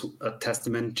match was a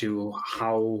testament to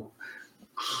how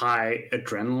high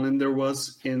adrenaline there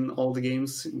was in all the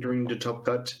games during the Top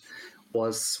Cut.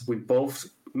 Was we both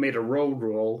made a road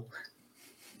roll.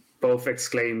 Both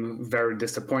exclaim very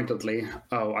disappointedly,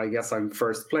 "Oh, I guess I'm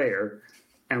first player,"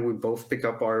 and we both pick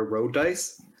up our road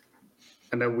dice,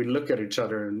 and then we look at each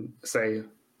other and say,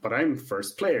 "But I'm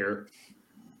first player,"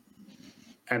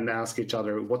 and ask each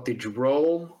other, "What did you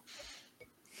roll?"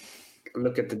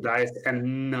 Look at the dice,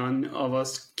 and none of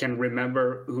us can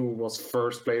remember who was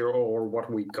first player or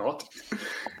what we got.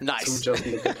 Nice. So we just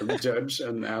look at the judge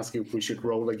and ask if we should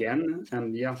roll again,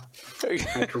 and had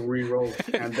to re-roll,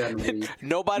 and then we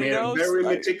Nobody made knows. a very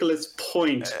meticulous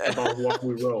point about what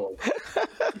we rolled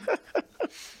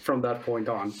from that point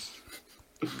on.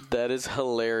 That is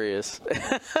hilarious.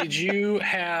 Did you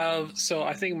have, so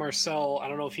I think Marcel, I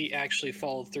don't know if he actually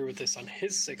followed through with this on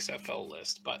his 6FO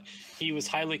list, but he was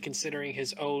highly considering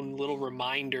his own little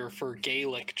reminder for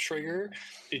Gaelic trigger.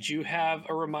 Did you have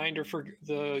a reminder for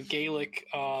the Gaelic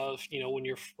of,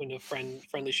 when a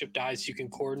friendly ship dies, you can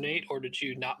coordinate, or did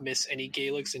you not miss any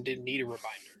Gaelics and didn't need a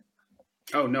reminder?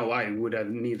 Oh, no, I would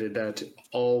have needed that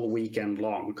all weekend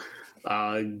long.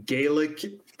 Gaelic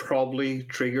probably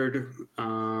triggered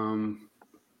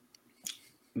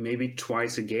maybe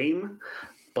twice a game,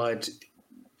 but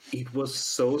it was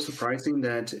so surprising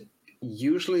that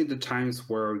usually the times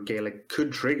where Gaelic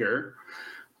could trigger,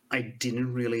 I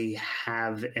didn't really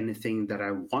have anything that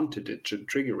I wanted it to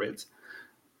trigger it,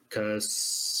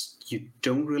 because you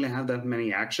don't really have that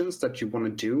many actions that you want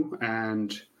to do,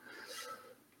 and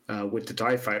with the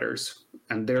TIE fighters,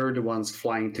 and they're the ones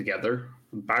flying together.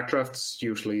 Backdraft's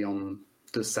usually on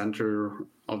the center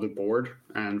of the board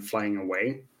and flying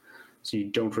away, so you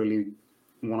don't really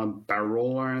want to barrel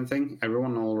roll or anything.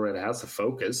 Everyone already has a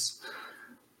focus.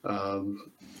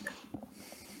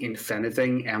 If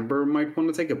anything, Ember might want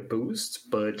to take a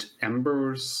boost, but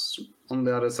Ember's on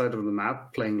the other side of the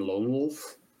map playing Lone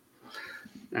Wolf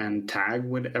and tag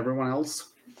with everyone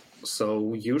else.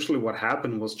 So usually what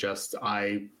happened was just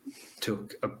I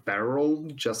took a barrel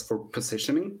just for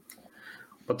positioning,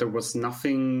 but there was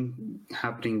nothing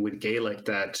happening with Gaelic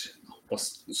that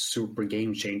was super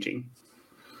game changing.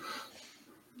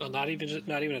 Well, not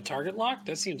even a target lock.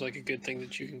 That seems like a good thing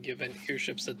that you can give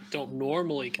airships that don't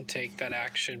normally can take that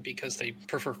action because they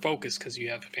prefer focus because you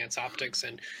have advanced optics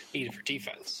and need it for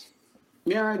defense.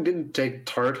 Yeah, I did take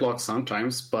target lock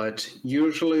sometimes, but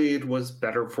usually it was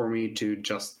better for me to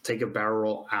just take a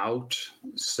barrel out.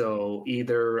 So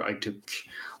either I took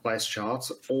less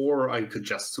shots or I could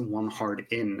just one hard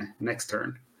in next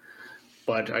turn.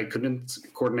 But I couldn't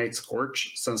coordinate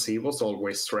Scorch since he was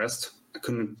always stressed. I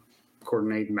couldn't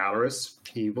coordinate Malorus.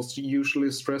 He was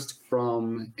usually stressed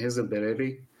from his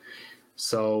ability.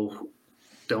 So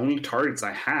the only targets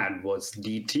I had was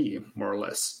DT, more or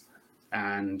less.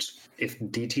 And if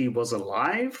DT was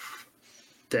alive,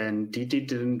 then DT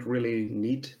didn't really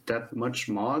need that much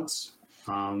mods.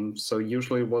 So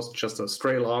usually it was just a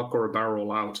stray lock or a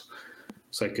barrel out.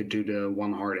 So I could do the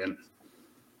one hard in.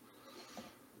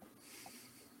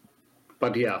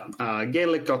 But yeah,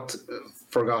 Gaelic got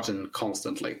forgotten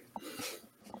constantly.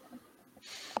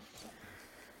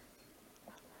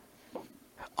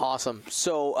 Awesome.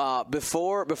 So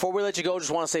before we let you go,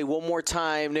 just want to say one more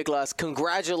time, Niklas,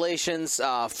 congratulations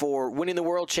for winning the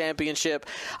World Championship.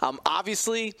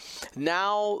 Obviously,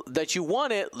 now that you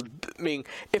won it, I mean,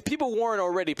 if people weren't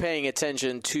already paying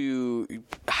attention to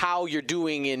how you're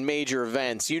doing in major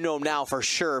events, you know now for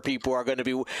sure people are going to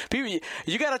be –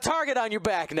 you got a target on your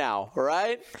back now,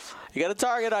 right? You got a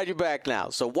target on your back now.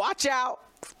 So watch out.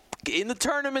 In the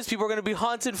tournaments, people are going to be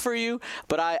hunting for you,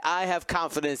 but I have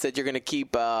confidence that you're going to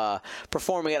keep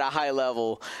performing at a high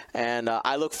level, and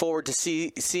I look forward to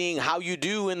seeing how you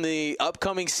do in the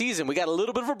upcoming season. We got a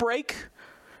little bit of a break,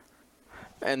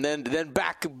 and then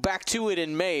back to it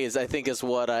in May, I think is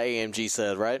what AMG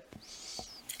said, right?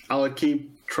 I'll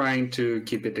keep trying to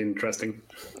keep it interesting.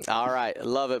 All right.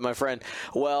 Love it, my friend.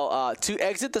 Well, to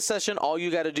exit the session, all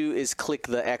you got to do is click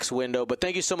the X window, but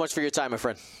thank you so much for your time, my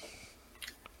friend.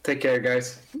 Take care,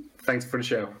 guys. Thanks for the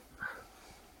show.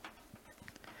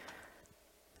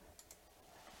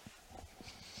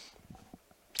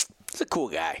 He's a cool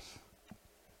guy.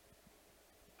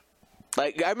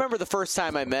 Like, I remember the first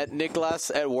time I met Niklas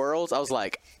at Worlds, I was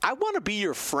like, I want to be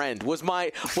your friend, was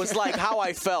like how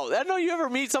I felt. I don't know, you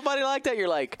ever meet somebody like that, you're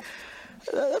like,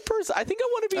 that person, I think I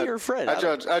want to be your friend.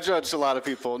 I judge a lot of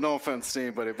people. No offense to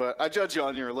anybody, but I judge you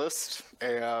on your list.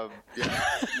 And yeah,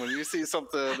 when you see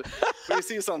something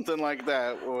like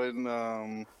that, when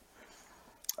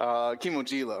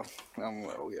Championshiion, I'm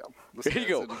like, oh yeah. There you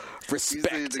go.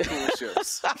 Respect. These are the cool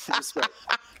ships. Respect.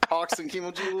 Hawks and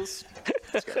Championshiions.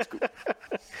 This guy's cool.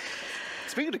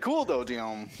 Speaking of cool though,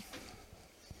 Dion,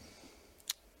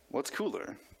 what's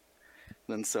cooler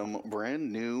than some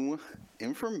brand new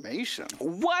information?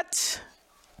 What?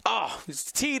 Oh,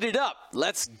 it's teed it up.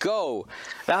 Let's go.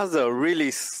 That was a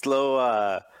really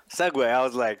slow segue. I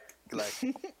was like,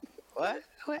 what?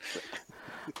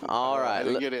 All right. I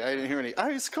didn't get it. I didn't hear any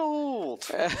ice cold.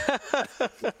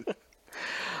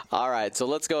 All right, so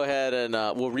let's go ahead and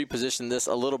we'll reposition this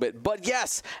a little bit. But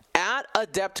yes, at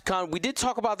AdeptCon, we did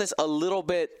talk about this a little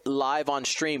bit live on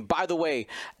stream. By the way,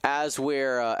 as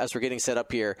we're getting set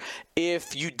up here,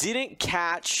 if you didn't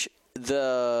catch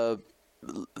the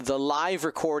live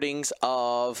recordings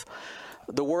of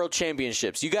the World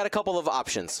Championships, you got a couple of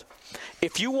options.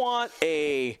 If you want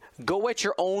a go at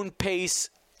your own pace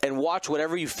and watch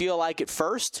whatever you feel like at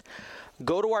first,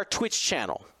 go to our Twitch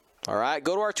channel. All right,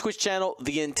 go to our Twitch channel.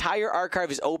 The entire archive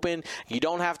is open. You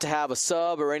don't have to have a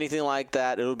sub or anything like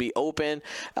that. It'll be open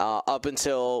up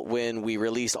until when we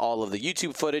release all of the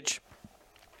YouTube footage.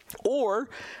 Or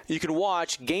you can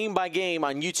watch game by game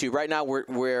on YouTube. Right now,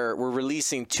 we're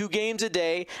releasing 2 games a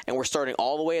day, and we're starting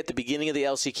all the way at the beginning of the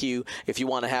LCQ. If you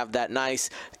want to have that nice,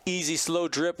 easy, slow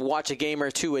drip, watch a game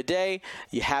or 2 a day,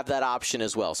 you have that option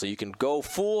as well. So you can go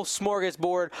full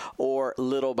smorgasbord or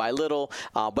little by little.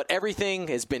 But everything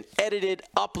has been edited,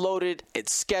 uploaded,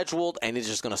 it's scheduled, and it's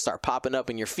just going to start popping up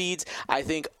in your feeds. I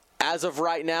think as of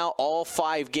right now, all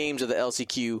 5 games of the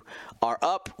LCQ are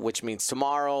up, which means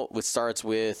tomorrow, which starts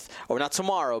with, or not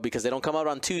tomorrow because they don't come out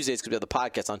on Tuesdays because we have the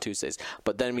podcast on Tuesdays,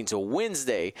 but then it means a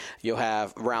Wednesday, you'll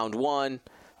have round 1,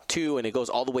 2, and it goes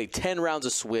all the way 10 rounds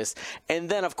of Swiss. And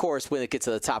then, of course, when it gets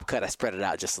to the top cut, I spread it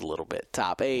out just a little bit.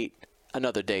 Top 8,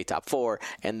 another day, top 4,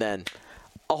 and then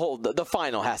the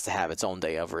final has to have its own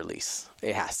day of release.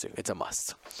 It has to. It's a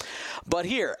must. But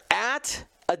here at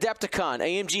Adepticon.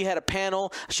 AMG had a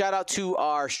panel. Shout out to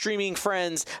our streaming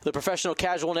friends, the Professional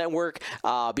Casual Network,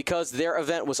 because their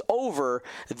event was over.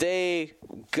 They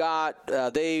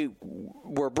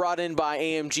were brought in by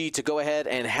AMG to go ahead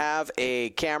and have a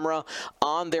camera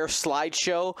on their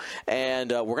slideshow,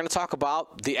 and we're going to talk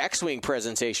about the X-Wing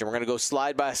presentation. We're going to go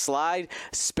slide by slide,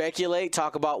 speculate,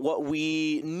 talk about what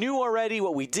we knew already,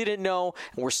 what we didn't know,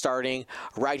 and we're starting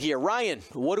right here. Ryan,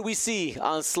 what do we see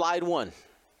on slide 1?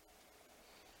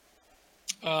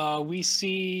 We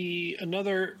see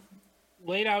another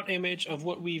laid out image of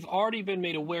what we've already been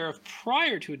made aware of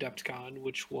prior to Adepticon,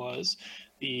 which was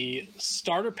the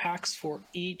starter packs for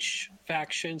each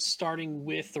faction, starting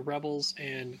with the Rebels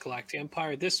and Galactic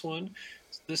Empire. This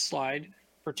slide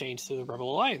pertains to the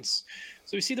Rebel Alliance.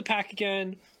 So we see the pack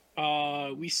again.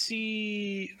 We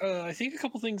see, I think, a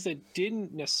couple things that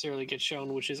didn't necessarily get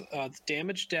shown, which is the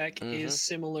damage deck is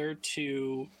similar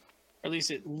to, or at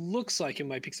least it looks like it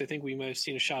might be, because I think we might have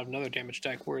seen a shot of another damage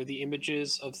deck where the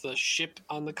images of the ship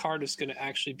on the card is going to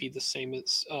actually be the same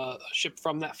as a ship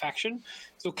from that faction.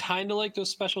 So kind of like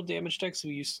those special damage decks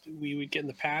we would get in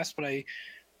the past, but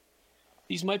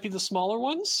these might be the smaller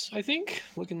ones, I think,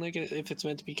 looking like if it's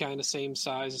meant to be kind of same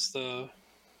size as the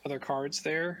other cards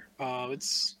there.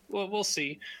 We'll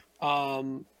see.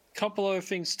 Couple other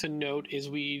things to note is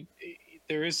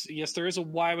there is a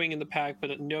Y-Wing in the pack,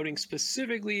 but noting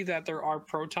specifically that there are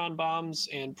proton bombs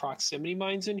and proximity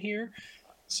mines in here.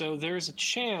 So there's a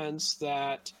chance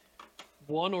that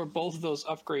one or both of those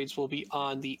upgrades will be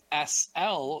on the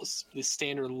SL, the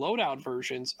standard loadout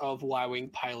versions of Y-Wing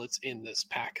pilots in this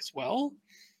pack as well.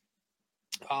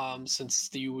 Since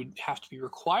you would have to be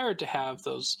required to have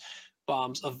those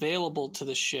bombs available to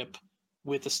the ship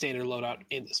with the standard loadout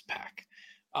in this pack.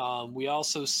 We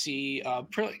also see,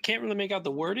 can't really make out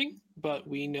the wording, but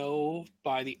we know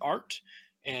by the art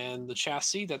and the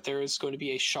chassis that there is going to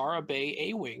be a Shara Bay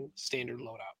A-Wing standard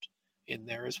loadout in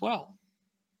there as well.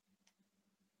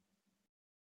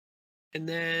 And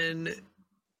then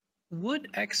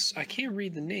I can't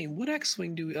read the name. What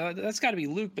X-Wing that's got to be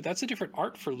Luke, but that's a different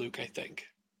art for Luke, I think.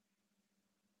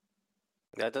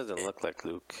 That doesn't look like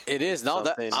Luke. It is. No,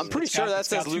 I'm pretty sure that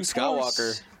says Luke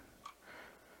Skywalker.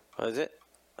 What is it?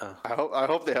 I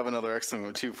hope they have another X-Wing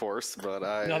with 2 Force, but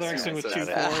another X-Wing with 2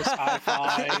 Force,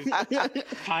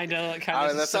 I-5, kind of.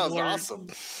 That sounds similar. awesome.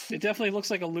 It definitely looks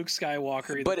like a Luke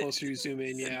Skywalker. The closer you zoom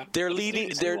in, yeah. They're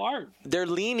leaning into, they're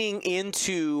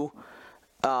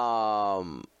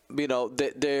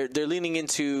leaning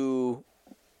into,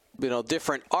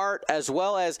 different art as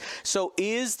well as. So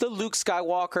is the Luke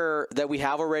Skywalker that we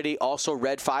have already also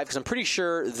Red 5? Because I'm pretty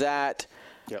sure that.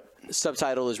 Yep.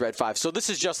 Subtitle is Red 5. So this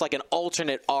is just like an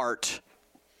alternate art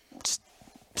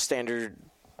standard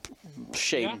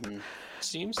shape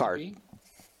Seems card. to be.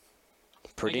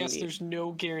 Pretty I guess neat. there's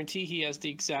no guarantee he has the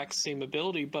exact same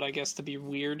ability, but I guess to be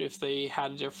weird if they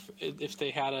had a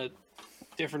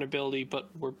different ability but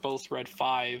were both Red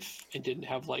 5 and didn't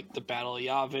have like the Battle of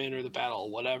Yavin or the Battle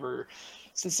of whatever.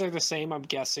 Since they're the same, I'm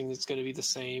guessing it's going to be the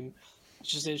same.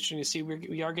 It's just interesting to see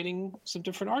we are getting some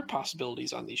different art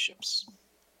possibilities on these ships.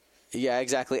 Yeah,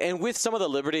 exactly. And with some of the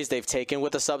liberties they've taken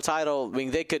with the subtitle, I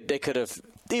mean, they could have.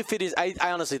 If it is, I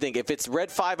honestly think if it's Red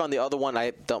 5 on the other one,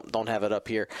 I don't have it up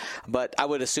here, but I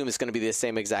would assume it's going to be the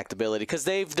same exact ability because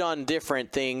they've done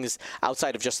different things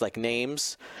outside of just like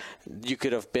names. You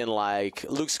could have been like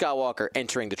Luke Skywalker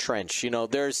entering the trench.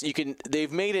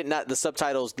 They've made it not the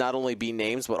subtitles not only be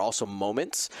names but also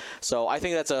moments. So I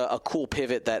think that's a cool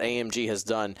pivot that AMG has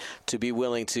done to be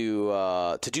willing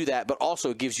to do that, but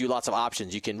also it gives you lots of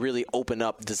options. You can really open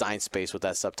up design space with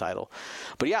that subtitle.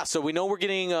 But yeah, so we know we're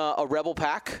getting a Rebel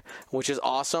pack, which is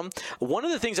awesome. One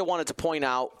of the things I wanted to point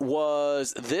out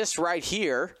was this right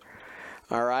here.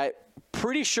 All right.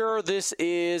 Pretty sure this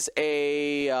is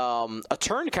a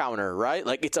turn counter, right?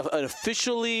 Like it's an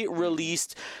officially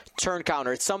released turn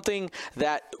counter. It's something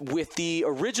that with the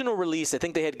original release, I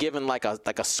think they had given like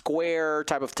a square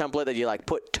type of template that you like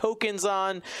put tokens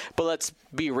on. But let's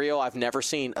be real, I've never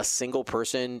seen a single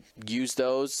person use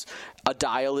those. A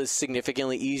dial is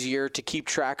significantly easier to keep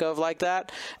track of like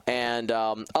that. And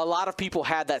a lot of people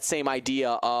had that same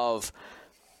idea of.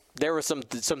 There were some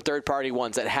third-party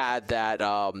ones that had that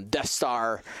Death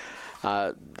Star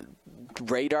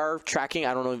radar tracking.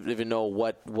 I don't even know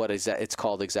what is that it's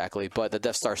called exactly, but the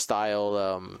Death Star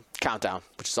style countdown,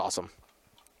 which is awesome.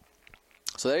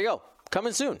 So there you go,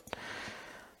 coming soon.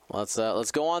 Let's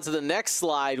go on to the next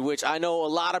slide, which I know a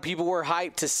lot of people were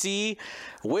hyped to see.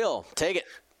 Will, take it.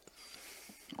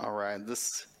 All right,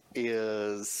 this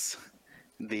is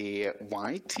the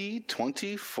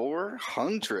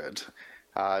YT-2400.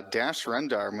 Dash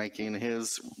Rendar making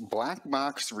his black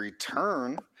box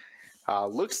return.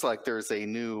 Looks like there's a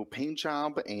new paint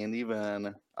job and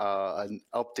even an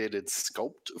updated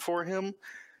sculpt for him.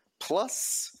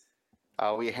 Plus,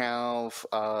 we have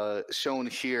shown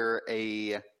here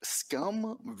a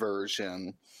Scum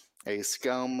version, a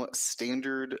Scum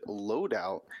standard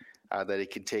loadout that he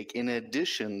can take in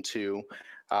addition to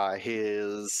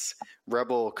his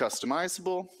Rebel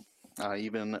customizable,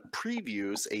 even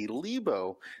previews a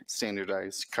Lebo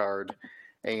standardized card.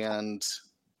 And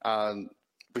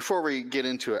before we get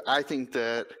into it, I think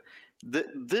that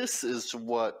this is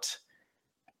what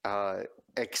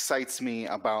excites me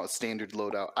about standard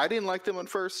loadout. I didn't like them at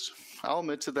first, I'll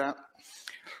admit to that,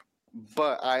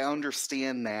 but I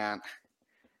understand that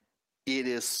it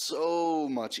is so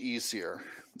much easier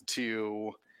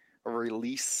to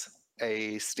release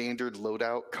a standard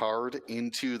loadout card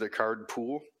into the card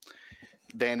pool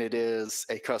than it is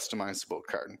a customizable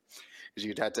card.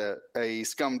 Because a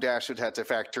Scum Dash would have to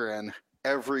factor in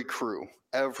every crew,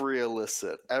 every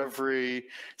illicit, every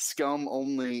Scum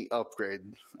only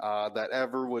upgrade that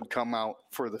ever would come out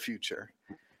for the future.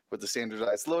 With the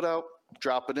standardized loadout,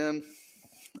 drop it in,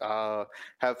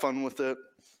 have fun with it.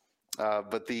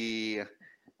 But the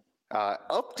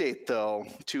update, though,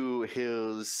 to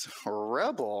his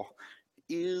Rebel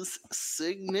is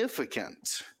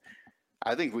significant.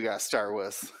 I think we got to start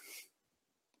with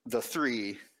the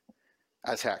 3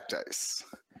 attack dice.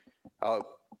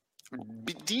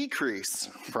 Decrease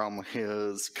from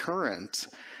his current,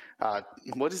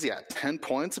 what is he at, 10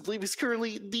 points? I believe he's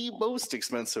currently the most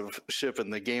expensive ship in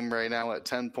the game right now at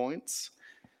 10 points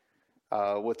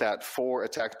with that 4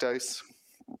 attack dice.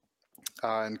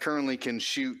 And currently can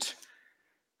shoot,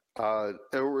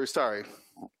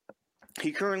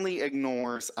 he currently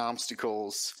ignores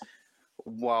obstacles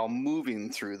while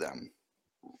moving through them.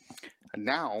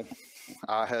 Now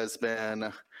has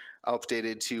been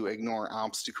updated to ignore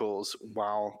obstacles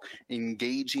while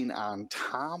engaging on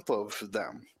top of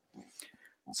them.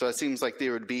 So it seems like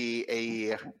there would be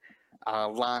a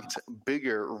lot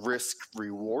bigger risk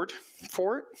reward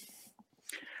for it.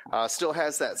 Still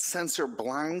has that sensor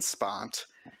blind spot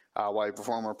while you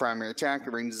perform a primary attack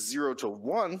at range 0 to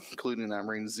 1, including that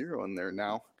range 0 in there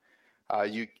now.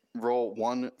 You roll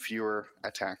 1 fewer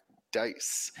attack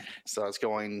dice. So it's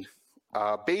going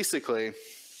basically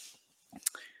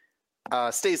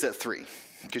stays at 3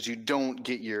 because you don't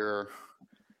get your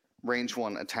range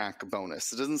 1 attack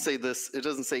bonus. It doesn't say this. It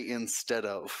doesn't say instead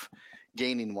of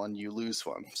gaining 1, you lose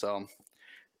 1. So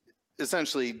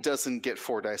essentially doesn't get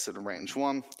 4 dice at a range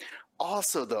 1.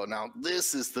 Also, though, now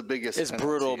this is the biggest. It's penalty.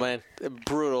 brutal, man.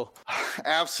 Brutal.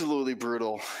 Absolutely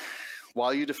brutal.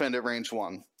 While you defend at range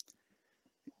 1,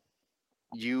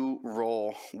 you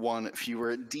roll 1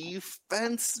 fewer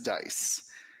defense dice.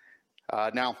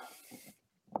 Now,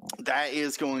 that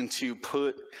is going to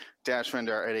put Dash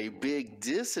Rendar at a big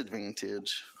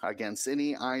disadvantage against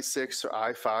any I6 or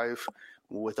I5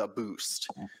 with a boost,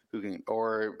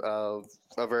 or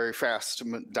a very fast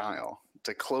dial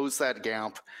to close that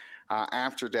gap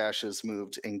after Dash is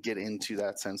moved and get into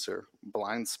that sensor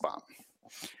blind spot.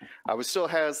 We still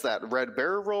has that red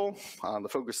barrel roll, the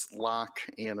focus lock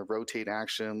and the rotate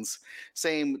actions.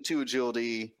 Same 2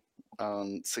 agility,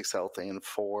 6 health, and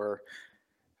 4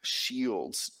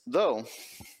 shields. Though,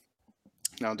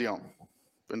 now Dion,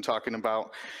 been talking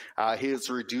about his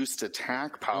reduced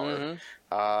attack power. Mm-hmm.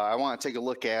 I want to take a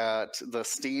look at the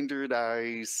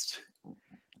standardized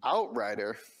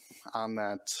Outrider on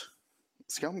that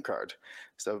Scum card.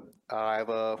 So I have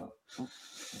a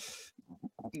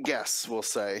guess, we'll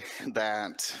say,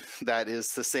 that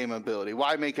is the same ability.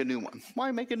 Why make a new one?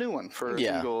 Why make a new one for a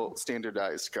single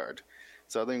standardized card?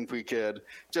 So I think we could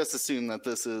just assume that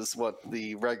this is what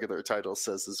the regular title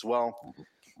says as well.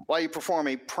 While you perform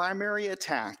a primary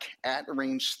attack at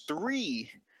range 3,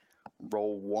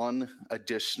 roll 1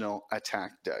 additional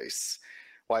attack dice.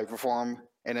 While you perform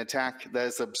an attack that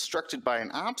is obstructed by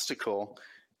an obstacle,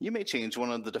 you may change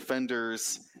one of the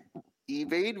defender's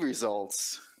evade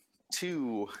results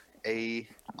to a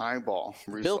eyeball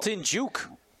result. Built-in juke.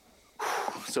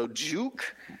 So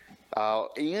juke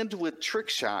and with trick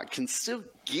shot can still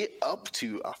get up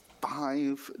to a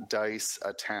 5 dice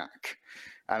attack.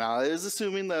 And it is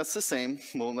assuming that's the same.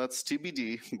 Well, that's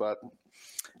TBD, but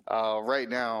right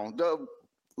now,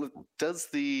 does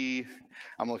the,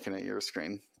 I'm looking at your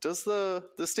screen, does the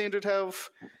standard have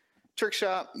trick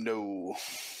shot? No.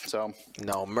 So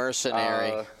no,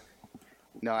 mercenary.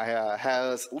 No, it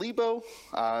has Lebo,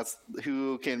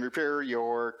 who can repair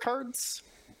your cards.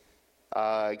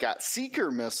 Got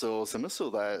Seeker missiles, a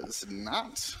missile that is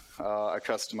not a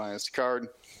customized card.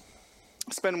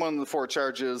 Spend one of the 4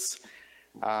 charges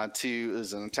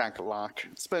is an attack lock.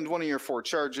 Spend one of your 4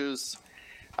 charges.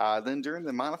 Then during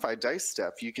the modified dice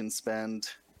step, you can spend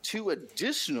 2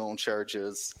 additional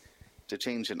charges to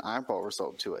change an eyeball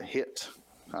result to a hit.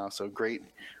 So great,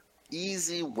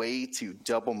 easy way to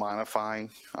double modify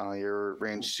your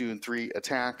range 2 and 3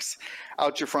 attacks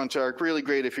out your front arc. Really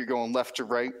great if you're going left to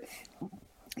right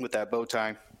with that bow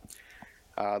tie.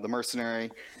 The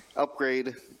mercenary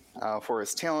upgrade for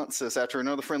his talent says after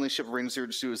another friendly ship of range 0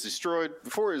 to 2 is destroyed,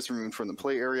 before it is removed from the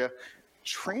play area,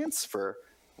 transfer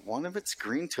one of its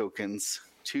green tokens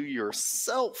to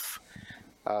yourself.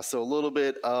 So a little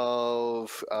bit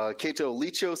of Kato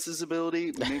Lichos'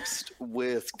 ability mixed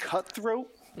with Cutthroat.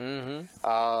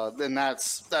 Mm-hmm. Then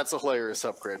that's a hilarious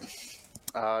upgrade.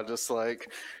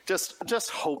 Just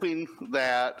hoping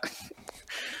that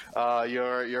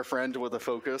your friend with a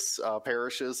focus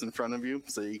perishes in front of you,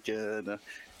 so you can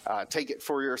take it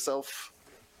for yourself.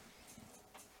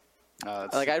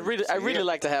 I'd really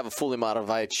like to have a fully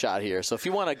modified shot here. So if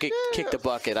you want to kick the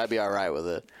bucket, I'd be all right with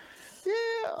it.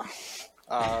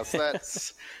 Yeah. So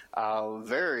that's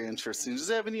very interesting. Does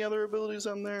it have any other abilities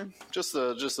on there? Just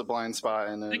the blind spot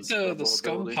and I think the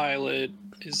scum pilot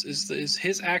is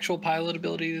his actual pilot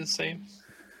ability the same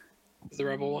as the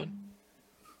rebel one?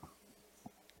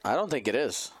 I don't think it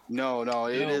is. No,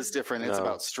 it is different. It's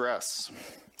about stress.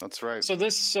 That's right.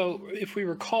 So if we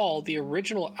recall, the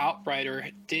original Outrider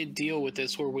did deal with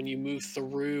this, where when you move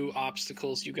through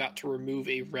obstacles, you got to remove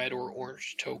a red or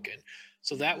orange token.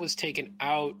 So that was taken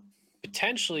out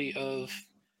potentially of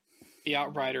the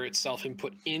Outrider itself and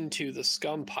put into the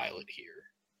scum pilot here.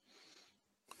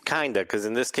 Kinda, because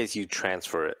in this case you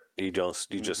transfer it. You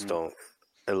just don't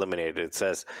eliminate it. It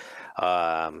says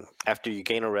after you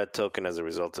gain a red token as a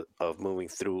result of moving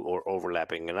through or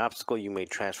overlapping an obstacle, you may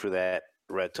transfer that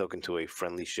red token to a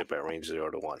friendly ship at range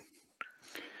 0 to 1.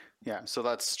 Yeah, so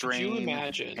that's strain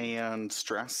and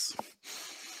stress.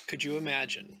 Could you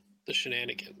imagine the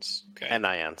shenanigans? Okay. And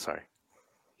Ion, sorry.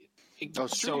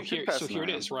 So here it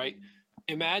is, right?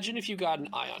 Imagine if you got an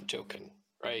Ion token,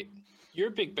 right? You're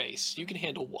a big base. You can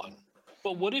handle 1.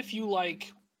 But what if you,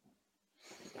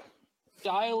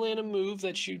 dial in a move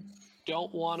that you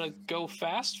don't want to go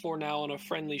fast for now on a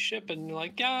friendly ship, and you're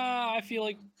like, I feel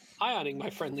like ioning my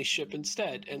friendly ship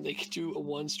instead, and they could do a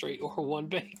 1 straight or a 1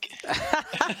 bank.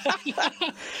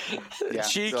 Yeah,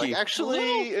 cheeky. So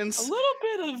actually, a little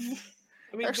bit of...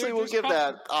 we'll give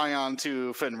that ion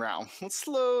to Finn Rao. Let's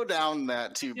slow down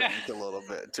that 2 bank a little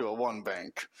bit to a 1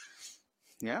 bank.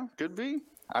 Yeah, could be.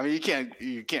 I mean,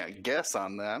 you can't guess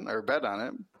on that or bet on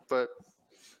it, but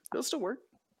it'll still work.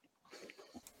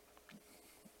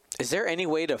 Is there any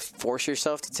way to force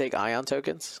yourself to take ion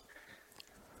tokens?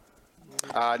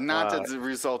 Not as a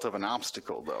result of an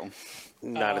obstacle, though.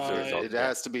 Not as a result. It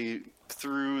has to be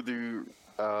through the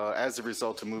as a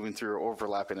result of moving through or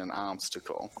overlapping an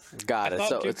obstacle. Got it. I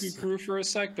thought Dooku Crew for a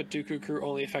sec, but Dooku Crew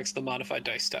only affects the modified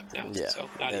dice step now. Yeah, so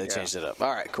they changed it up.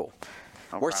 All right, cool.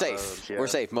 We're safe. We're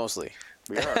safe mostly.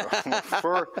 We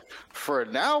are. For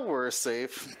now, we're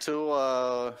safe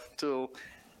till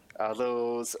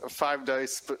those 5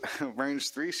 dice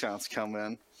range 3 shots come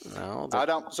in. No,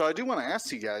 so I do want to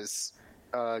ask you guys.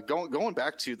 Going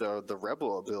back to the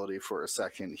rebel ability for a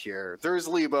second here. There's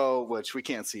Lebo, which we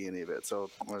can't see any of it, so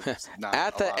it's not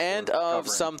at the end of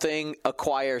something,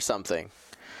 acquire something.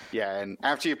 Yeah, and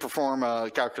after you perform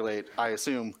a calculate, I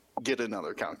assume get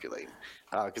another calculate,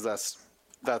 because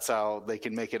that's how they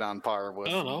can make it on par with.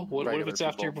 I don't know. What if it's people.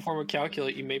 After you perform a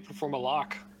calculate, you may perform a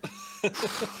lock?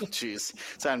 Jeez,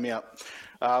 sign me up.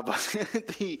 But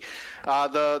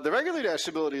the regular dash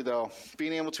ability, though,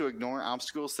 being able to ignore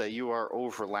obstacles that you are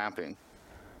overlapping.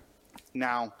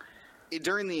 Now,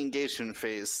 during the engagement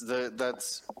phase, it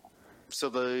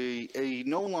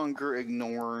no longer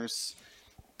ignores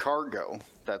cargo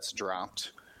that's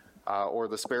dropped or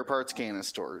the spare parts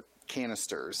canisters,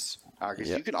 because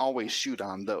you can always shoot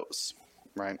on those,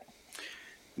 right?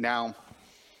 Now,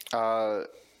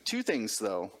 2 things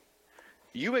though.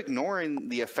 You ignoring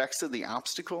the effects of the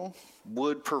obstacle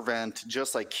would prevent,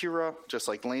 just like Kira, just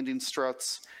like landing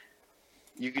struts,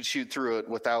 you could shoot through it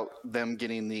without them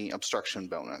getting the obstruction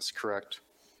bonus, correct?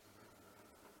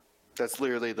 That's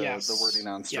literally the wording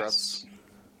on struts.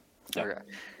 Yes. Yep. Okay.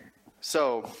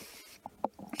 So,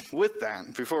 with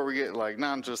that, before we get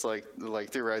not just like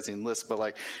theorizing lists,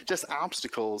 but just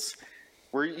obstacles,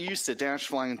 we're used to dash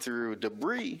flying through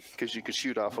debris because you could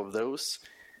shoot off of those.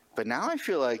 But now I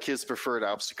feel like his preferred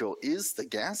obstacle is the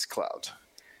gas cloud.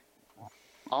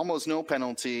 Almost no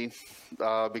penalty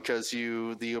because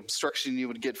the obstruction you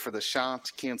would get for the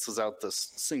shot cancels out the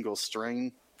single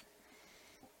strain.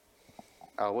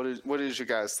 What is your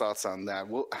guys' thoughts on that?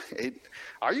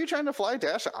 Are you trying to fly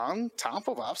dash on top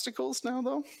of obstacles now,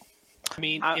 though? I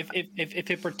mean, if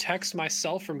it protects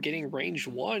myself from getting range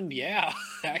 1, yeah,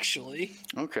 actually.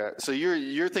 Okay, so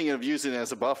you're thinking of using it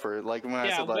as a buffer, like when I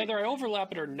said, like, whether I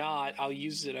overlap it or not, I'll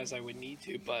use it as I would need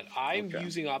to. But I'm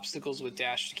using obstacles with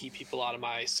dash to keep people out of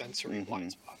my sensory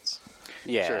blind spots.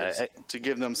 Yeah, sure, to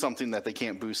give them something that they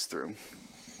can't boost through.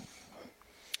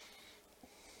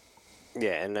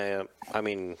 Yeah, and I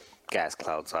mean, gas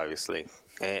clouds, obviously.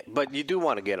 But you do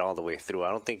want to get all the way through. I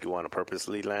don't think you want to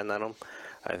purposely land on them.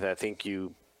 I think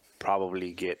you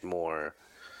probably get more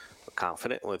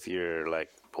confident with your, like,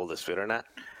 pull this fit or not.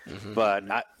 But,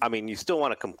 I mean, you still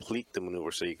want to complete the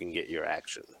maneuver so you can get your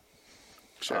action.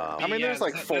 Sure. I mean, there's,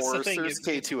 like, force, there's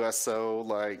K2SO,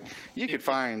 like, you could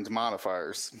find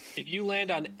modifiers. If you land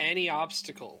on any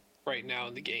obstacle right now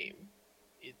in the game,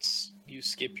 you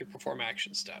skip your perform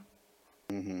action step.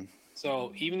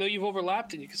 So even though you've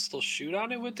overlapped and you can still shoot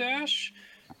on it with dash,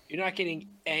 you're not getting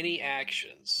any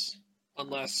actions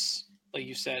unless, like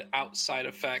you said, outside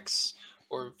effects,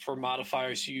 or for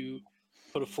modifiers you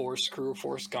put a force crew or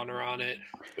force gunner on it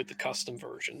with the custom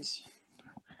versions.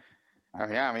 Oh,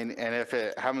 yeah, I mean, and if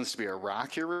it happens to be a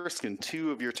rock, you're risking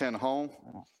 2 of your 10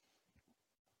 hull.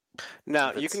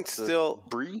 Now, you can still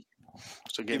Bree,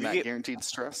 so getting that guaranteed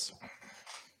stress.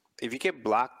 If you get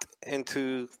blocked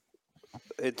into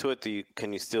it,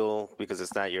 can you still, because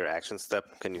it's not your action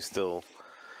step, can you still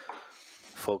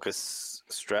focus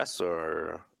stress,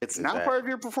 or it's not part of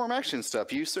your perform action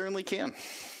step? You certainly can.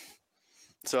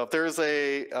 So if there's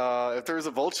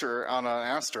a vulture on an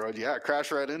asteroid,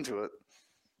 crash right into it.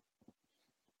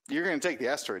 You're going to take the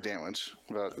asteroid damage,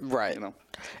 but right.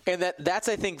 And that's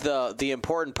I think the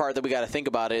important part that we got to think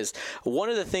about is one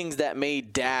of the things that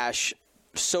made dash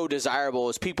so desirable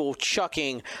is people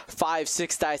chucking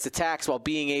 5-6 dice attacks while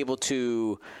being able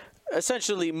to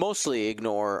essentially mostly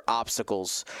ignore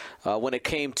obstacles when it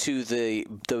came to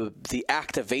the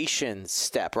activation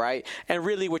step, right? And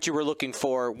really what you were looking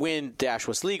for when dash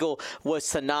was legal was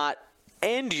to not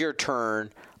end your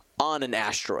turn on an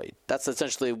asteroid. That's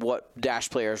essentially what dash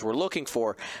players were looking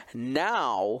for.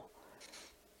 Now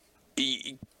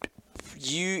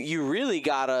you really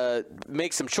gotta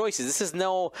make some choices.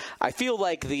 I feel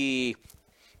like the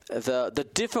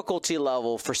difficulty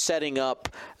level for setting up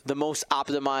the most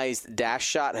optimized dash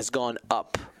shot has gone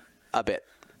up a bit.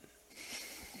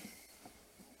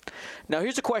 Now,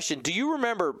 here's a question. Do you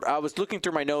remember, I was looking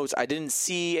through my notes, I didn't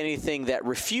see anything that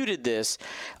refuted this.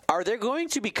 Are they going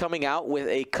to be coming out with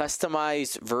a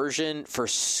customized version for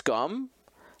Scum?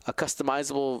 A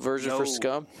customizable version for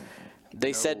Scum?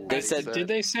 They said. Did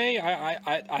they say?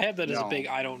 I have that as a big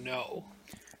I don't know.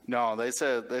 No, they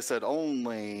said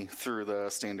only through the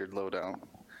standard loadout.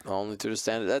 Only through the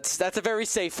standard. That's a very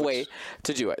safe way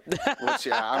to do it. Which,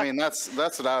 I mean, that's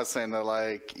what I was saying. That,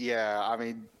 like, I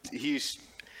mean, he's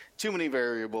too many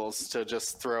variables to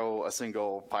just throw a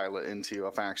single pilot into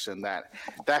a faction that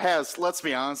has, let's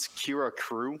be honest, Kira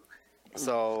crew.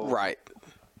 So right.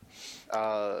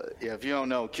 If you don't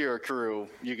know Kira crew,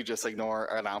 you could just ignore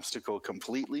an obstacle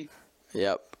completely.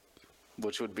 Yep.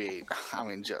 Which would be, I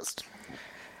mean, just,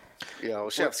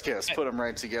 chef's kiss, put them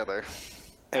right together.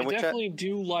 I definitely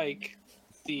do like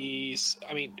these.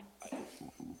 I mean,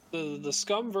 the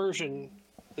Scum version,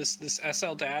 this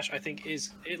SL Dash, I think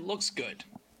it looks good.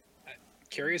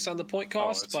 Curious on the point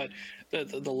cost, but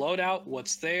the loadout,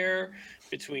 what's there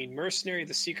between Mercenary,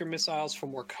 the Seeker missiles for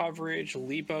more coverage,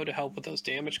 Lebo to help with those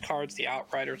damage cards, the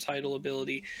Outrider title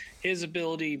ability, his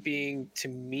ability being, to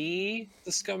me,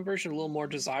 the Scum version a little more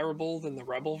desirable than the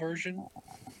Rebel version.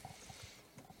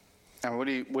 And what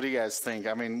do you guys think?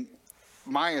 I mean,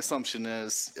 my assumption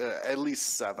is at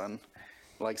least 7.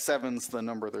 Like 7's the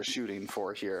number they're shooting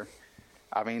for here.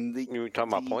 I mean, you were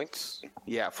talking about points?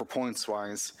 Yeah, for points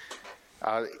wise.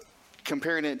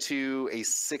 Comparing it to a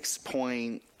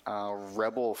 6-point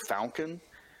Rebel Falcon.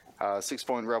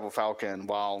 6-point Rebel Falcon,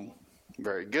 while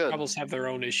very good. Rebels have their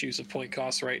own issues of point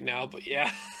costs right now, but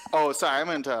yeah. Oh, sorry,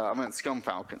 I meant Scum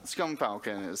Falcon. Scum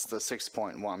Falcon is the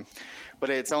 6-point one. But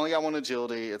it's only got 1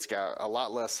 agility. It's got a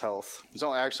lot less health.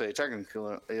 Actually,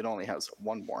 technically, it only has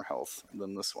 1 more health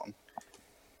than this one.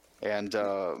 And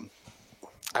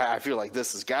I feel like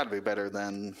this has got to be better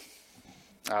than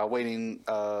waiting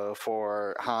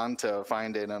for Han to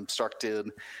find an obstructed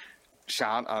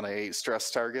shot on a stress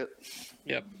target.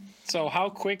 Yep. So how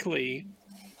quickly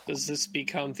does this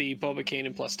become the Boba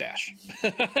Kanan plus dash?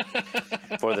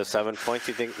 For the 7 points,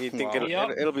 you think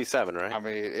it'll be 7, right? I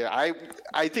mean,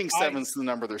 I think 7's the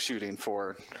number they're shooting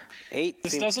for. 8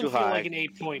 this seems doesn't too feel high. like an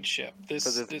 8-point ship. This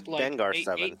it's like Dengar 8,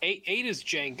 7. 8 is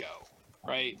Django,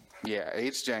 right? Yeah,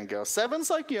 8's Django. 7's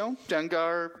like,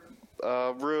 Dengar,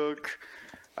 Rook,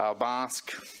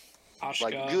 Bosk. Ashka.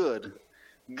 Like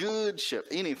good ship.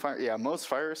 Any fire, most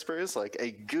fire sprays, like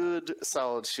a good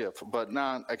solid ship, but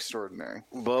not extraordinary.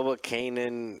 Boba,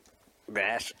 Kanan,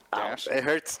 Dash. Dash. It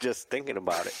hurts just thinking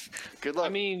about it. Good luck. I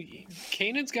mean,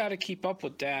 Kanan's got to keep up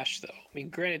with Dash, though. I mean,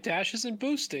 granted, Dash isn't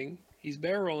boosting. He's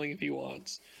barrel rolling if he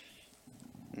wants.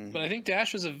 But I think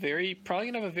Dash was probably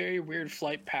going to have a very weird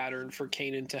flight pattern for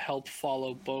Kanan to help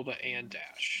follow Boba and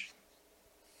Dash.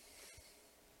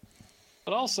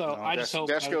 But also, I just hope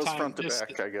Dash by the goes time front to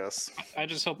back, I guess. I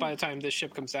just hope by the time this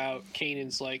ship comes out,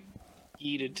 Kanan's like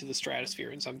yeeted to the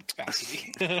stratosphere in some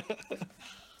capacity.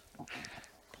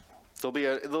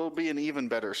 There'll be an even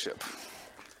better ship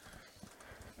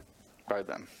by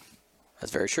then.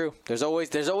 That's very true. There's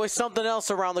always something else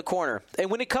around the corner.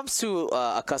 And when it comes to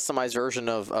a customized version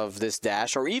of this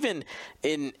Dash, or even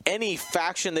in any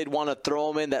faction they'd want to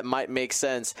throw them in that might make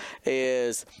sense,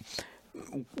 is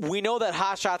we know that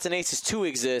Hot Shots and Aces 2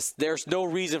 exist. There's no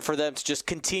reason for them to just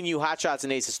continue Hot Shots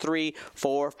and Aces 3,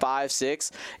 4, 5,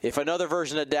 6. If another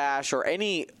version of Dash or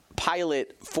any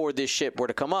pilot for this ship were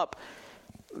to come up,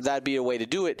 that'd be a way to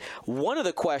do it. One of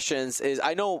the questions is,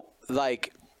 I know,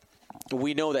 like,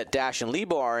 we know that Dash and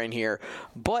Lebo are in here,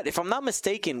 but if I'm not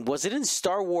mistaken, was it in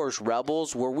Star Wars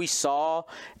Rebels where we saw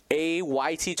a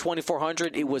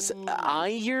YT-2400? It was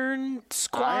Iron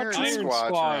Squadron? Iron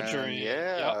Squadron.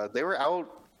 Yeah, Yep. they were out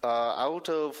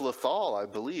of Lethal, I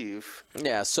believe.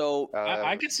 Yeah, so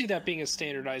I could see that being a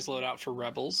standardized loadout for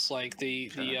Rebels. Like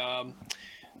I'm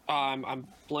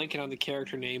blanking on the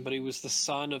character name, but he was the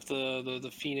son of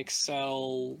the Phoenix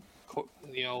Cell,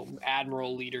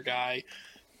 Admiral leader guy.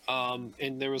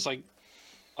 And there was like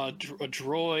a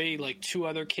droid, like 2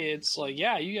 other kids. Like,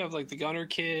 yeah, you have like the gunner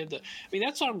kid. I mean,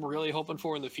 that's what I'm really hoping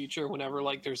for in the future. Whenever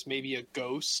like there's maybe a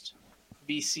Ghost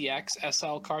VCX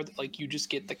SL card, that like you just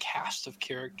get the cast of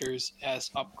characters as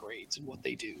upgrades and what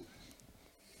they do.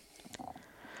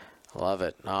 love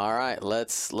it. All right,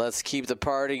 let's keep the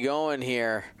party going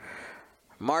here.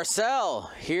 Marcel,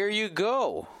 here you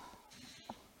go.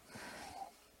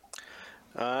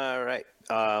 All right.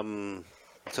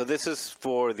 So this is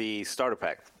for the starter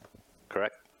pack,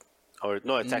 correct? Or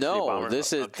no, it's actually a bomber.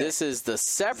 This is the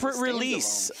separate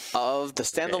release of the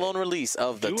standalone release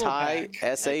of the Dual TIE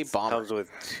pack. SA bomber. Comes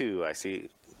with 2, I see.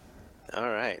 All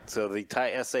right. So the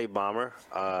TIE SA bomber,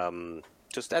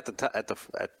 just at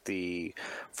the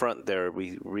front there,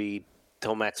 we read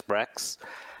Tomax Brex.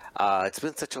 It's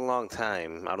been such a long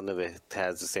time. I don't know if it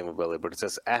has the same ability, but it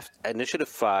says Initiative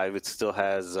 5. It still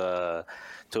has to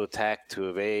attack, to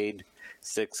evade,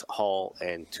 6 hull,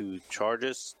 and 2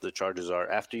 charges. The charges are,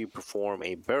 after you perform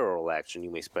a barrel roll action,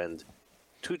 you may spend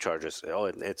 2 charges. Oh,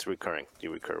 it's recurring.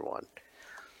 You recur 1.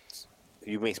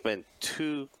 You may spend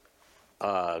 2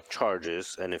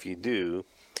 charges, and if you do,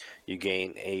 you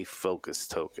gain a focus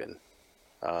token.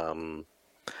 And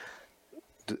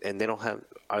they don't have...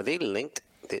 Are they linked?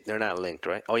 They're not linked,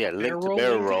 right? Oh, yeah, linked to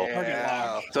barrel roll.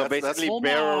 Yeah. So basically,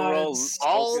 barrel roll...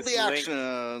 All focus the link.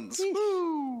 actions.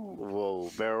 Woo! Whoa,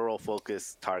 barrel roll,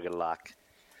 focus, target lock,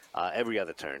 every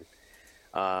other turn.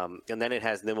 And then it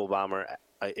has Nimble Bomber.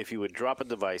 If you would drop a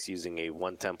device using a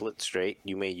 1 template straight,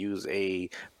 you may use a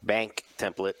bank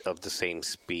template of the same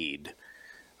speed.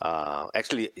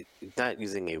 Actually, not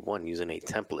using a 1, using a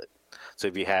template. So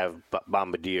if you have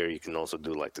Bombardier, you can also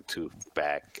do like the 2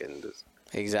 back and the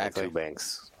Exactly. 2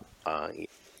 banks.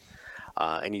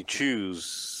 And you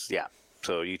choose,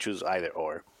 so you choose either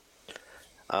or.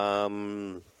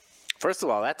 First of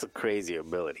all, that's a crazy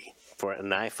ability for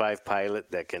an I-5 pilot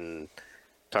that can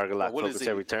target lock focus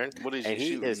every turn. What is and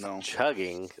he is shooting,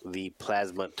 chugging the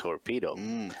plasma torpedo.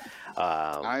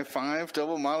 I-5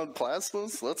 double mounted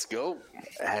plasmas. Let's go.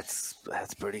 That's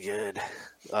pretty good.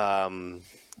 And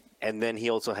then he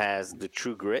also has the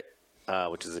True Grit,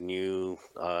 which is a new,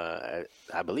 I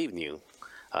believe new,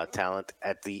 talent.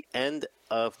 At the end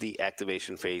of the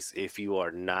activation phase, if you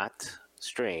are not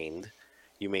strained,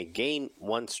 you may gain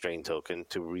 1 strain token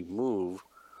to remove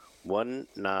 1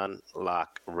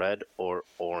 non-lock red or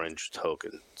orange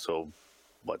token. So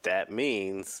what that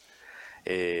means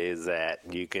is that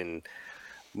you can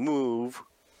move,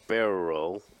 barrel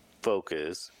roll,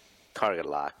 focus, target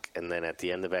lock, and then at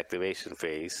the end of activation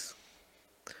phase,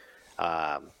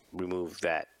 remove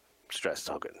that stress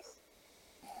token.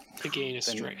 To gain a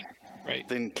strain, right?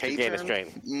 Then K Gain a turn.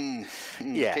 strain.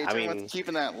 Yeah, I mean, with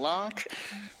keeping that lock.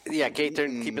 Yeah,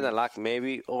 K-turn, keeping that lock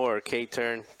maybe, or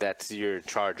K-turn, that's your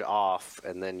charge off,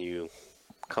 and then you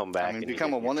come back. I mean, and you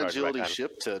become get a your 1 charge agility back on.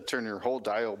 ship to turn your whole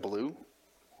dial blue.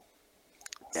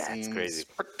 That's Seems crazy.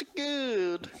 pretty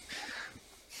good.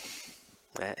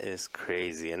 That is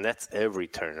crazy, and that's every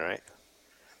turn, right?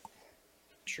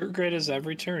 True grit is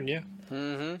every turn, yeah.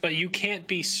 Mm-hmm. But you can't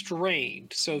be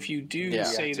strained. So if you do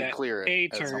say that a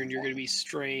turn, you're going to be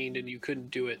strained, and you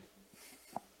couldn't do it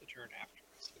the turn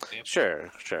after.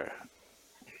 Sure.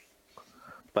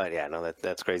 But yeah, no,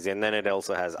 that's crazy. And then it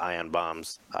also has ion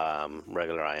bombs,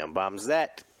 regular ion bombs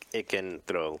that it can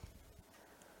throw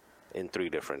in 3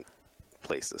 different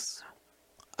places.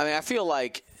 I mean, I feel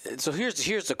like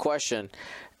here's the question: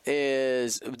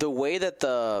 is the way that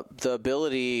the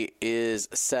ability is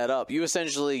set up?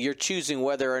 You're choosing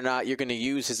whether or not you're going to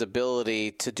use his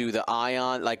ability to do the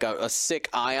ion, like a sick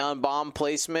ion bomb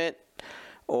placement,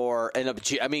 or an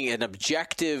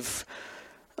objective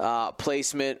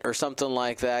placement or something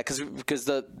like that. Because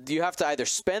you have to either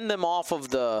spend them off of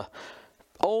the.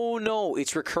 Oh no,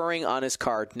 it's recurring on his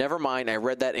card. Never mind, I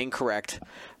read that incorrect.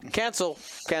 Cancel.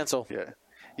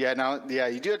 Yeah,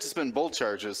 you do have to spend bolt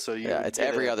charges, so it's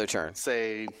every other turn.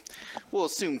 Say, we'll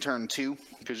assume turn 2,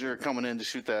 because you're coming in to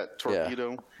shoot that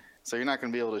torpedo. So you're not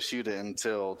going to be able to shoot it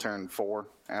until turn 4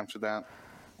 after that.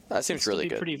 That seems really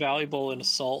good. Pretty valuable in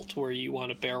assault, where you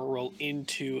want to barrel roll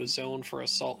into a zone for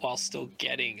assault while still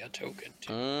getting a token.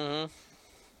 Mm-hmm.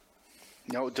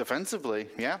 No, defensively,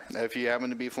 yeah. If you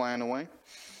happen to be flying away.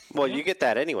 Well, you get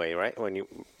that anyway, right? When you.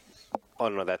 Oh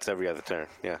no, that's every other turn.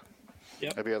 Yeah.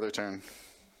 Yep. Every other turn.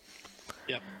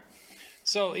 Yep.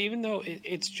 So even though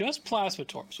it's just plasma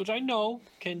torps, which I know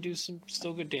can do some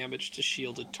still good damage to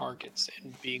shielded targets,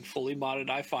 and being fully modded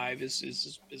I-5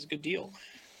 is a good deal.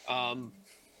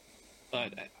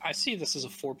 But I see this as a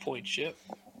 4-point ship.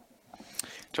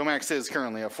 Tomax is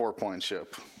currently a 4-point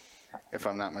ship, if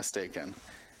I'm not mistaken.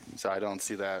 So I don't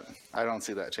see that.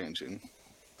 Changing.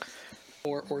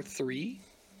 Or 3.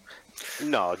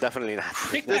 No, definitely not.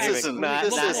 This isn't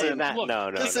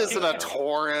a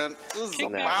torrent. This is a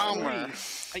bomber.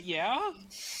 Yeah,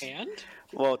 and?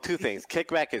 Well, 2 things.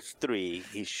 Kickback is 3.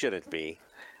 He shouldn't be.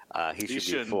 He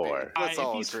should be 4. Let's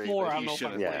all if he's agree. 4, I don't know if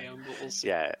I play him, but we'll see.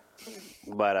 Yeah,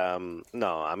 but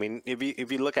no. I mean,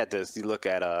 if you look at this, you look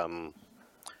at the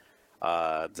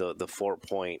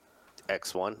 4-point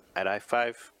X1 at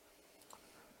I-5.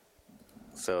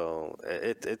 So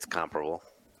it's comparable.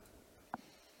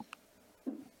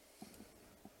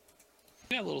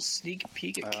 Yeah, a little sneak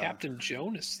peek at Captain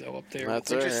Jonas, though, up there.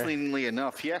 That's Interestingly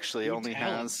enough, he actually only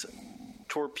talent. has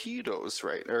torpedoes,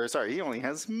 right? Or sorry, he only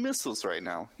has missiles right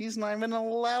now. He's not even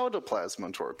allowed a plasma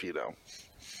torpedo.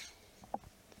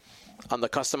 On the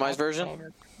customized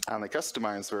version? On the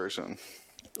customized version.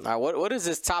 What is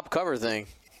this top cover thing?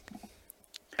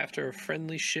 After a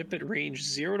friendly ship at range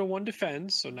 0 to 1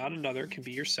 defends, so not another, can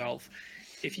be yourself.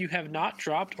 If you have not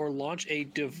dropped or launched a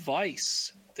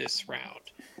device this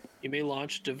round, you may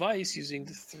launch a device using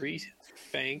the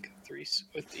 3-bank,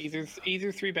 with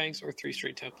either 3 banks or 3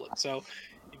 straight template. So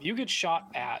if you get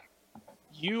shot at,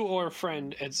 you or a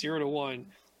friend at 0 to 1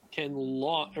 can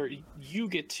launch, or you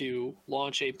get to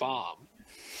launch a bomb.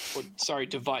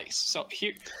 Device. So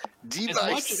here,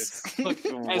 device.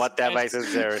 What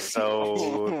devices there are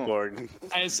so important.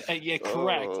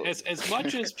 Correct. As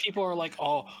much as people are like,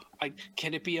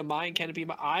 can it be a mine? Can it be?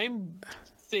 I'm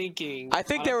thinking. I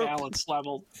think on a balance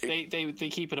level, they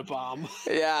keep it a bomb.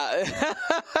 Yeah.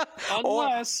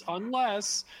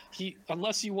 unless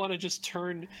you want to just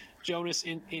turn Jonas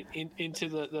into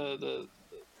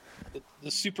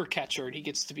the super catcher, and he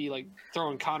gets to be like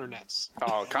throwing Connor nets.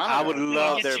 Oh, Connor! I would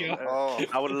love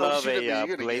I would love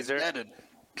a blazer,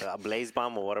 a blaze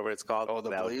bomb or whatever it's called. Oh, the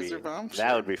blazer bomb.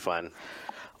 That would be fun.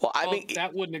 Well, I mean,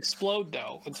 that wouldn't explode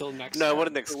though until next. No, time. it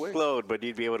wouldn't explode, but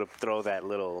you'd be able to throw that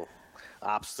little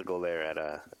obstacle there at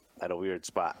a weird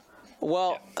spot.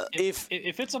 Well, if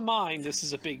it's a mine, this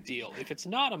is a big deal. If it's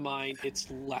not a mine,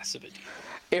 it's less of a deal.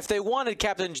 If they wanted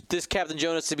Captain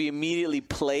Jonas to be immediately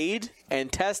played and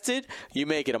tested, you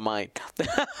make it a mine.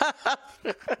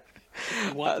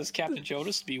 You want this Captain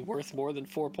Jonas to be worth more than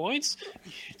 4 points?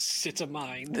 It's a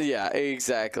mine. Yeah,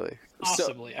 exactly.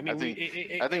 Possibly. I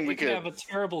think we could have a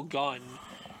terrible gun,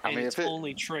 and its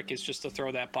only trick is just to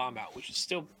throw that bomb out, which is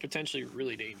still potentially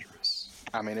really dangerous.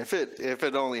 I mean, if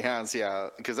it only has,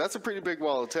 because that's a pretty big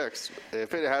wall of text.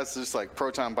 If it has just like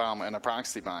proton bomb and a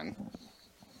proxy mine,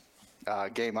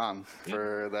 game on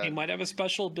for that. You might have a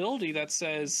special ability that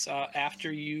says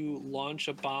after you launch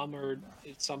a bomb or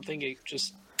something, it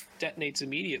just detonates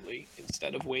immediately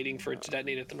instead of waiting for it to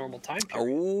detonate at the normal time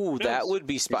period. Oh, that would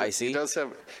be spicy. He does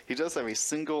have a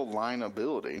single line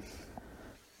ability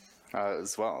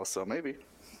as well, so maybe.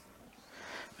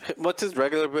 What's his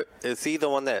regular? Is he the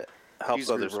one that helps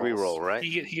others reroll, right?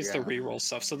 He gets the reroll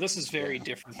stuff, so this is very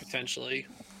different potentially.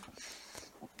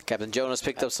 Captain Jonas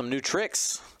picked up some new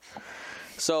tricks.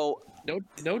 So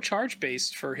No charge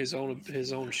based for his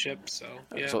own ship. So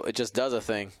yeah. So it just does a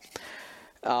thing.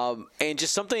 And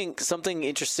just something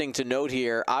interesting to note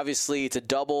here. Obviously, it's a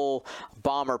double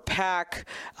bomber pack.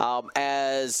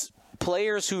 As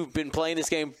players who've been playing this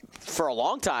game for a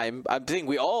long time, I think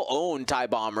we all own TIE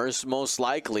bombers, most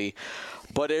likely.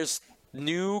 But there's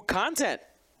new content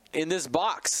in this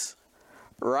box.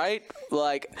 Right?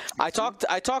 Like I talked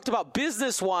about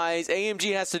business-wise,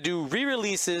 AMG has to do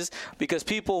re-releases because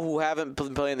people who haven't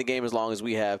been playing the game as long as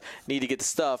we have need to get the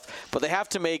stuff, but they have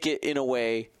to make it in a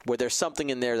way where there's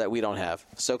something in there that we don't have.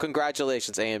 So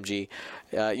congratulations, AMG.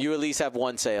 You at least have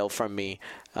one sale from me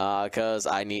because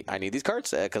I need these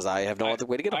cards because I have no other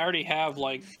way to get them. I already have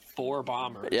like 4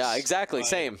 bombers. Yeah, exactly.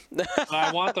 Same.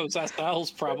 I want those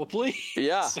SLs probably.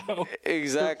 Yeah, so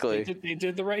exactly. They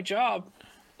did the right job.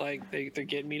 Like they're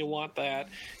getting me to want that.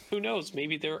 Who knows?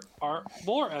 Maybe there are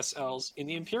more SLs in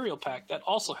the Imperial pack that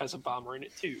also has a bomber in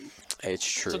it too. It's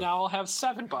true. So now I'll have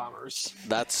 7 bombers.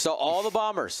 That's so all the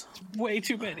bombers. Way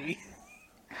too many.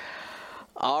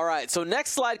 All right, so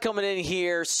next slide coming in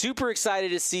here. Super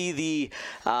excited to see the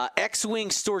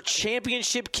X-Wing Store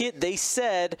Championship kit. They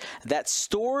said that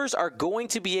stores are going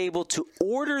to be able to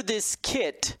order this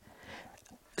kit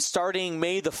starting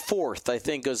May the 4th, I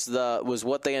think was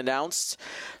what they announced.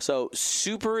 So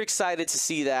super excited to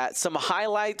see that. Some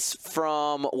highlights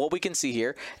from what we can see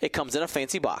here. It comes in a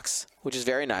fancy box, which is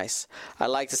very nice. I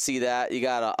like to see that. You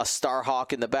got a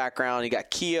Starhawk in the background. You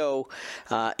got Keo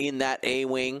in that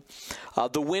A-Wing.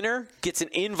 The winner gets an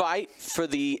invite for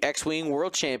the X-Wing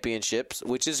World Championships,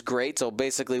 which is great. So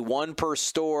basically one per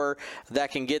store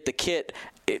that can get the kit.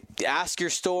 Ask your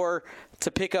store to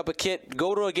pick up a kit.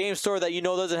 Go to a game store that you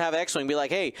know doesn't have X-Wing. Be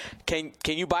like, hey, can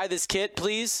you buy this kit,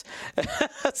 please?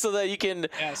 So that you can...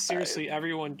 Yeah, seriously,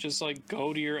 everyone just like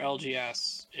go to your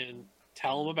LGS and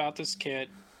tell them about this kit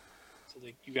so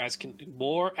that you guys can do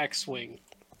more X-Wing,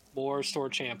 more store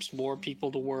champs, more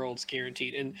people to worlds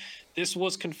guaranteed. And this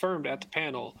was confirmed at the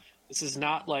panel. This is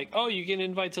not like, oh, you get an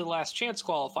invite to the last chance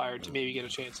qualifier to maybe get a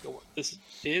chance to go. This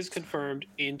is confirmed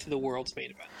into the world's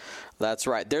main event. That's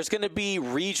right. There's going to be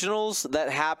regionals that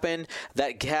happen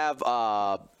that have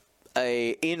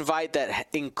a invite that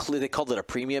they called it a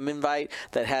premium invite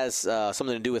that has something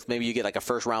to do with maybe you get like a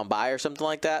first round buy or something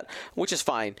like that, which is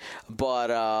fine. But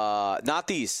not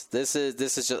these. This is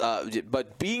just.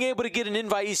 But being able to get an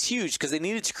invite is huge because they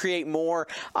needed to create more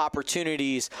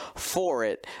opportunities for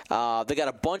it. They got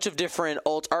a bunch of different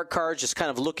alt art cards. Just kind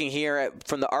of looking here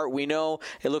from the art we know,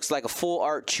 it looks like a full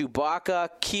art Chewbacca,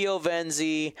 Keo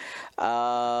Venzi,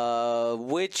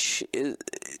 which is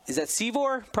that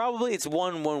Seevor? Probably it's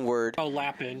one word. Oh,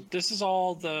 Lapin. These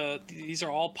are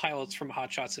all pilots from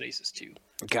Hot Shots and Aces 2.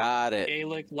 Got it.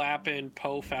 Gaelic, Lapin,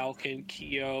 Poe Falcon,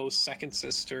 Keo, Second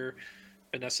Sister,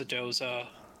 Vanessa Doza.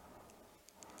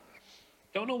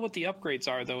 Don't know what the upgrades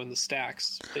are though in the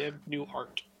stacks. They have new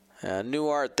art. New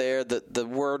art there. The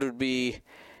word would be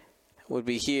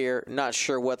here. Not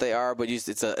sure what they are, but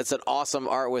it's an awesome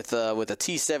art with a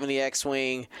T-70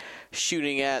 X-Wing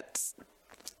shooting at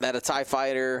a TIE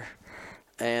fighter.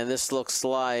 And this looks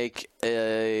like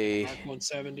a Arc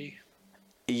 170.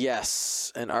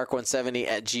 Yes, an Arc 170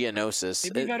 at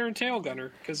Geonosis. Maybe veteran tail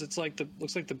gunner because it's like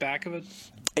looks like the back of it.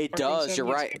 It does. You're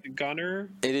right. Like a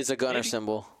gunner. It is a gunner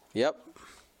symbol. Yep.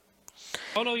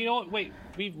 Oh no! You know what? Wait,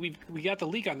 we got the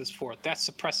leak on this before. That's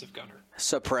suppressive gunner.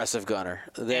 Suppressive gunner.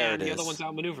 There and it is. The other one's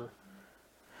outmaneuver.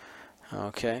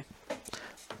 Okay.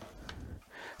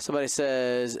 Somebody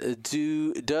says,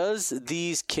 does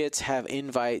these kits have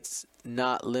invites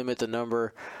not limit the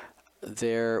number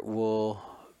there will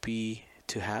be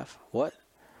to have? What?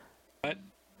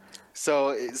 So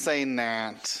it's saying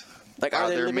that like are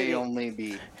there limiting? may only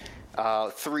be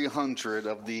 300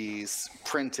 of these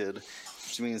printed,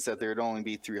 which means that there'd only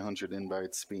be 300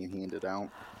 invites being handed out.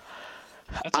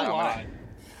 That's a lot.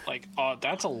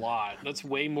 That's a lot. That's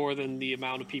way more than the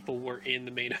amount of people were in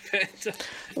the main event.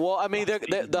 Well, I mean,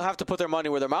 they'll have to put their money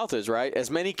where their mouth is, right? As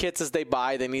many kits as they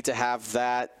buy, they need to have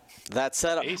that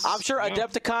set up. Space, I'm sure yeah.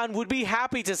 Adepticon would be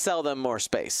happy to sell them more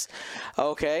space.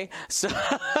 Okay, so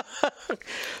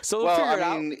we'll figure it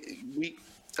out. We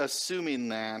assuming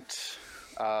that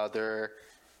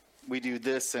we do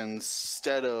this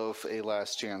instead of a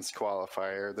last chance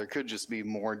qualifier, there could just be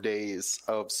more days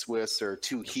of Swiss or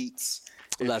 2 heats.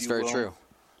 That's very true.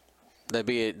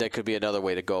 That could be another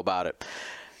way to go about it.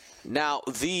 Now,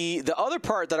 the other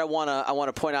part that I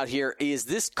wanna point out here is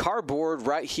this cardboard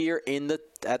right here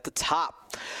at the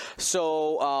top.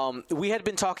 So we had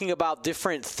been talking about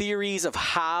different theories of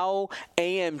how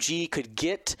AMG could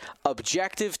get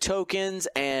objective tokens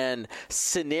and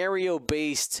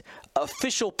scenario-based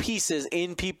official pieces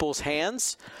in people's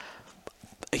hands.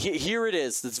 Here it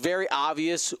is. It's very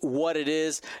obvious what it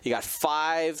is. You got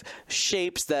 5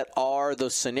 shapes that are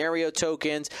those scenario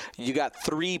tokens. You got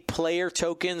 3 player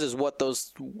tokens is what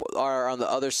those are on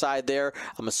the other side there.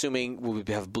 I'm assuming we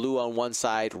have blue on one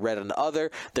side, red on the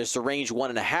other. There's the range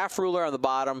 1.5 ruler on the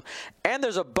bottom. And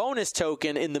there's a bonus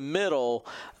token in the middle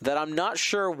that I'm not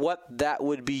sure what that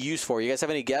would be used for. You guys have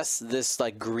any guess? This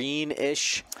like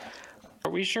greenish. Are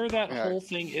we sure that whole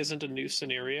thing isn't a new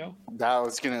scenario? I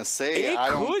was gonna say, It I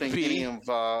don't could think be.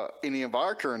 any of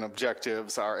our current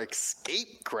objectives are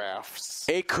escape crafts.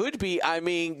 It could be. I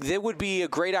mean, there would be a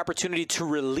great opportunity to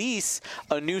release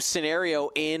a new scenario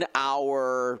in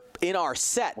our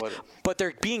set, but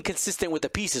they're being consistent with the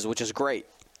pieces, which is great.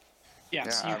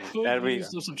 Yes, Yeah, you that'd could be-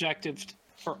 use those objectives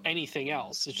for anything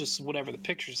else. It's just whatever the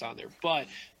picture's on there. But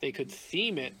they could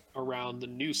theme it around the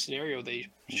new scenario they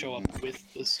show up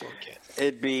with the store kit.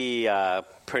 It'd be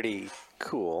pretty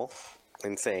cool,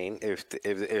 insane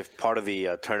if part of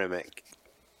the tournament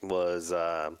was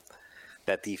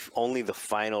that only the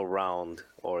final round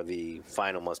or the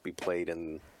final must be played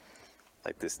in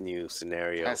like this new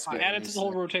scenario. Has to be Add it to the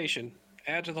whole rotation.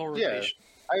 Add to the whole Yeah, rotation.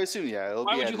 I assume. Yeah. It'll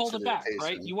Why be would you added hold to it the back, rotation.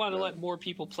 right? You want to let more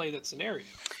people play that scenario.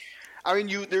 I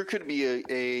mean, there could be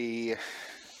a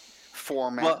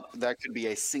format that could be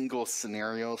a single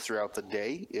scenario throughout the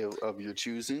day of your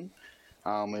choosing.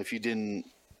 If you didn't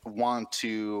want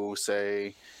to,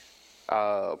 say,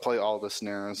 play all the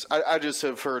scenarios. I just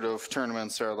have heard of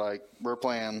tournaments that are like, we're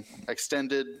playing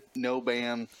extended, no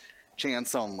ban,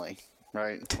 chance only,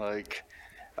 right?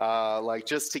 Like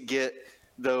just to get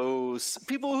those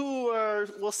people who are,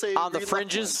 we'll say, On the reluctant.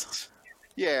 fringes?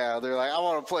 Yeah, they're like, I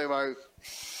want to play my.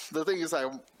 The thing is, I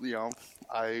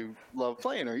love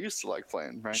playing or used to like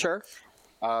playing, right? Sure.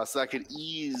 So that could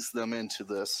ease them into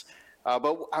this.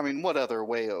 But I mean, what other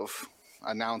way of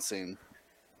announcing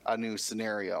a new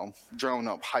scenario, drawing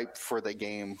up hype for the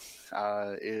game,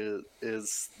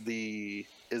 is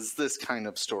this kind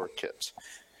of store kit?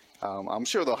 I'm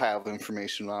sure they'll have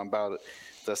information about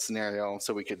the scenario,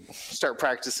 so we could start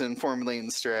practicing, formulating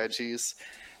strategies.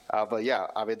 But yeah,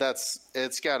 I mean,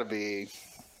 it's got to be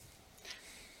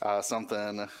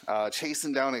something.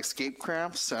 Chasing down escape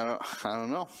crafts. I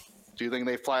don't know. Do you think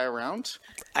they fly around?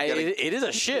 It is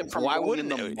a ship. from Why going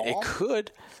wouldn't in the it? mall? It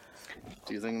could.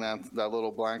 Do you think that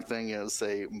little black thing is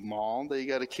a mall that you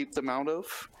got to keep them out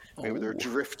of? Maybe they're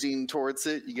drifting towards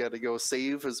it. You got to go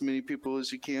save as many people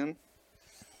as you can.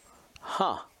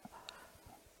 Huh.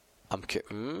 I'm Could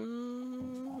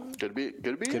be.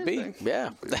 Could be. anything.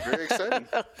 Yeah. Very exciting.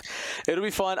 It'll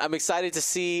be fun. I'm excited to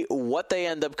see what they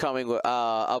end up coming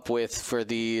up with for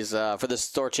these for the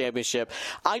store championship.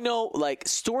 I know, like,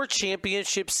 store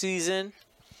championship season,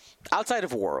 outside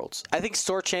of Worlds, I think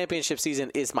store championship season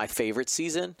is my favorite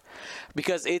season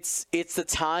because it's the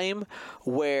time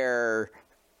where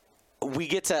we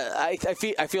get to. I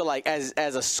feel like as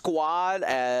a squad,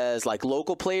 as like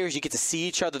local players, you get to see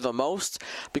each other the most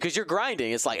because you're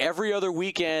grinding. It's like every other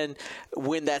weekend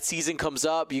when that season comes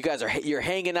up, you guys you're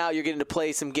hanging out, you're getting to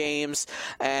play some games,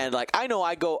 and like I know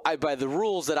by the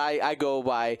rules that I go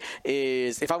by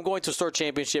is if I'm going to a store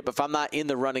championship, if I'm not in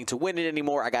the running to win it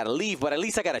anymore, I gotta leave. But at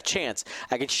least I got a chance.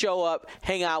 I can show up,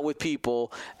 hang out with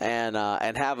people, and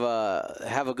have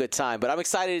a good time. But I'm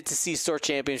excited to see store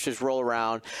championships roll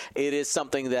around. It is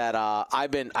something that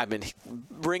I've been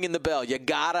ringing the bell. You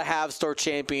gotta have store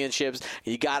championships.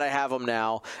 You gotta have them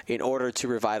now in order to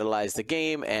revitalize the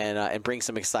game and bring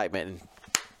some excitement. And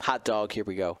hot dog, here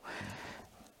we go.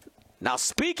 Now,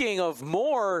 speaking of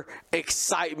more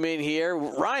excitement here,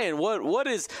 Ryan, what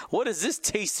is this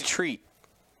tasty treat?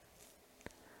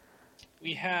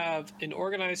 We have an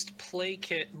organized play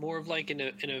kit, more of like an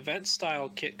event style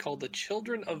kit called the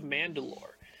Children of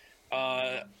Mandalore.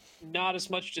 Not as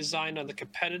much designed on the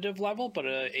competitive level, but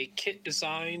a kit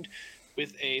designed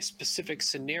with a specific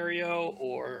scenario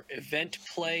or event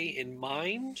play in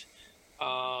mind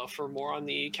for more on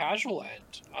the casual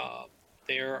end.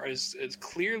 There is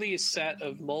clearly a set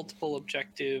of multiple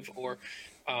objective or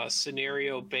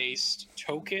scenario-based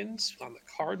tokens on the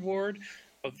cardboard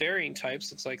of varying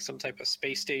types. Looks like some type of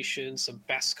space station, some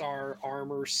Beskar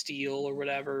armor, steel or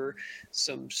whatever,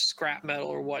 some scrap metal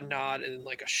or whatnot, and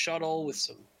like a shuttle with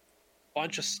some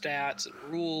bunch of stats and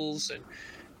rules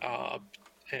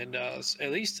and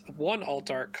at least one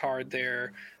alt art card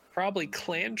there Probably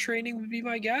clan training would be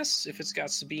my guess. If it's got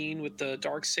Sabine with the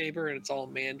Darksaber and it's all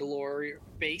Mandalore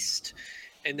based,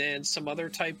 and then some other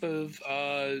type of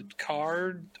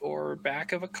card or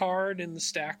back of a card in the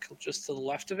stack just to the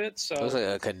left of it. So Looks like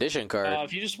a condition card.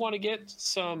 if you just want to get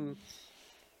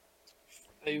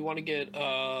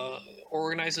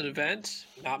organize an event,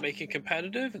 not make it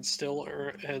competitive, and still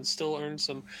earn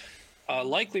some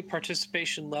likely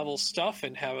participation level stuff,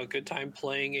 and have a good time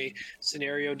playing a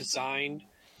scenario designed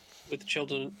with the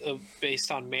children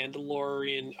based on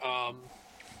Mandalorian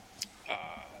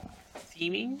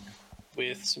theming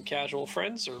with some casual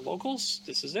friends or locals,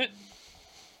 this is it.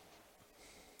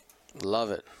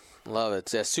 Love it.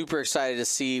 Yeah, super excited to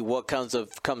see what comes of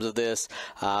this.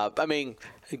 I mean,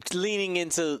 leaning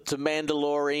into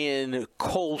Mandalorian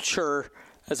culture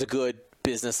as a good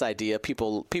business idea.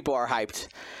 People are hyped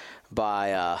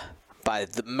by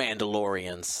the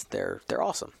Mandalorians. They're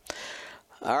awesome.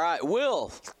 All right,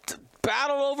 Will,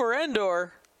 battle over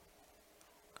Endor.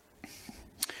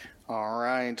 All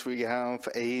right, we have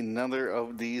another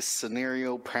of these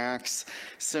scenario packs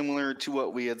similar to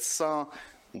what we had saw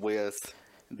with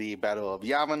the Battle of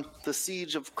Yavin, the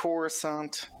Siege of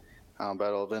Coruscant,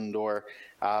 Battle of Endor.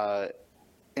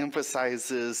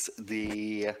 Emphasizes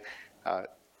the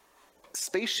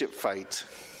spaceship fight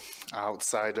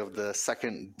outside of the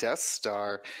second Death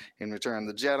Star in Return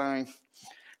of the Jedi.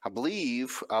 I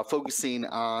believe focusing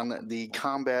on the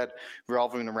combat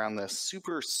revolving around the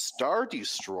Super Star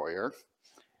Destroyer,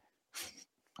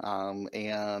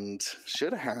 and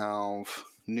should have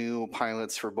new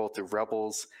pilots for both the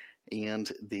Rebels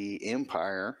and the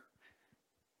Empire.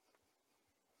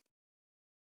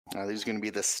 These are going to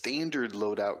be the standard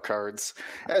loadout cards,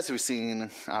 as we've seen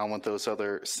with those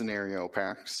other scenario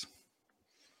packs.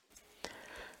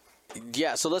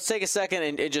 Yeah, so let's take a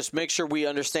second and just make sure we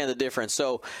understand the difference.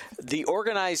 So the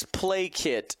organized play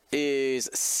kit is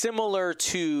similar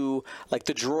to like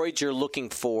the droids you're looking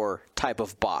for type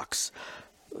of box.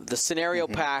 The scenario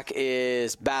pack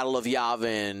is Battle of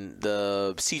Yavin,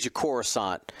 the Siege of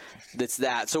Coruscant. That's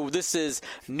that. So this is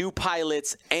new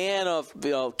pilots and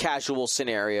a casual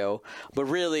scenario. But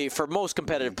really, for most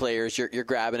competitive players, you're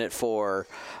grabbing it for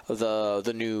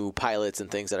the new pilots and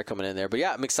things that are coming in there. But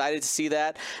yeah, I'm excited to see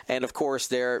that. And of course,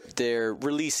 they're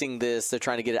releasing this. They're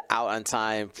trying to get it out on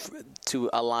time to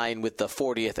align with the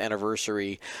 40th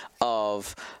anniversary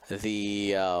of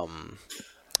the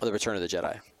Return of the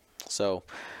Jedi. So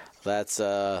that's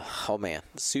oh man,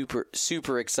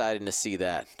 super exciting to see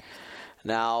that.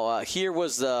 Now here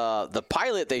was the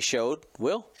pilot they showed.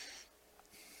 Will?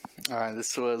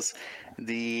 This was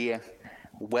the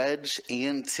Wedge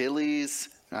Antilles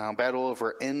battle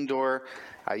over Endor.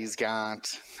 He's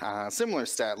got a similar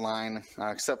stat line,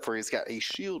 except for he's got a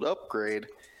shield upgrade.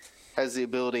 Has the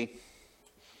ability,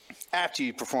 after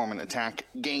you perform an attack,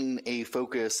 gain a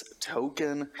focus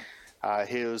token.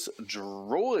 His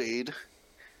droid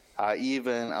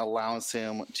even allows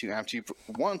him to, after you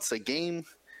once a game,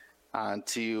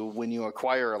 to when you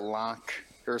acquire a lock,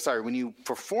 when you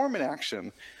perform an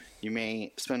action, you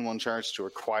may spend one charge to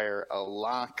acquire a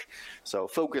lock. So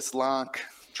focus lock,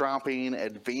 dropping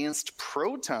advanced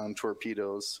proton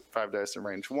torpedoes, 5 dice in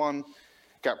range 1.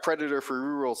 Got Predator for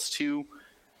rerolls 2,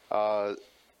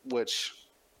 which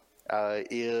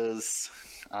is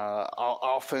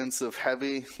offensive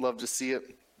heavy. Love to see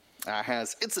it.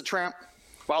 Has It's a Trap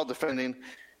while defending.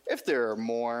 If there are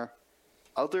more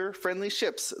other friendly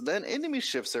ships than enemy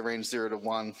ships at range 0 to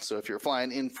 1. So if you're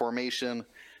flying in formation,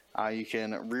 you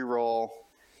can reroll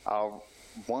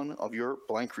one of your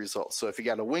blank results. So if you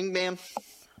got a wingman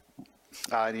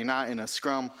and you're not in a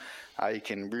scrum, you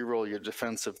can reroll your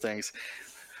defensive things.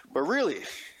 But really,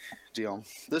 Dion,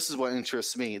 this is what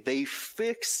interests me. They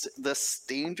fixed the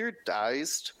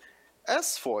standardized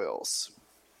S-foils.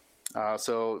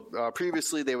 So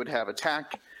previously they would have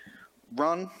attack,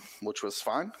 run, which was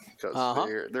fine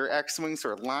because their X-wings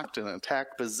are locked in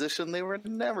attack position. They were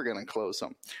never going to close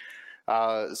them.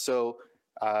 So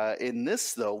in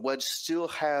this, though, Wedge still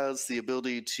has the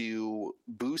ability to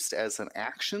boost as an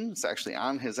action. It's actually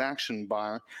on his action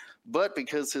bar. But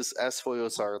because his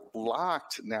S-foils are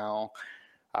locked now,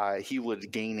 he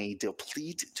would gain a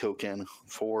deplete token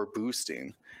for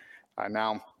boosting.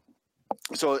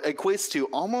 So it equates to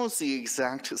almost the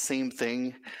exact same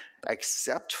thing,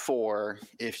 except for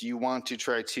if you want to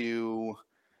try to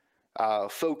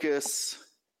focus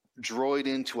droid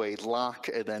into a lock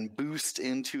and then boost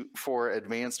into for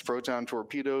advanced proton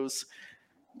torpedoes,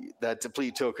 that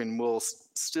deplete token will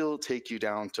still take you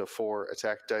down to 4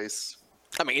 attack dice.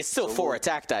 I mean, it's still 4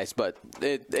 attack dice, but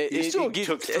he still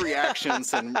took 3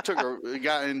 actions and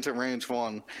got into range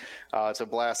 1 to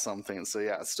blast something. So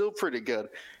yeah, it's still pretty good.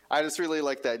 I just really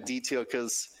like that detail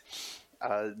because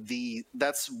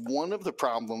that's one of the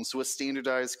problems with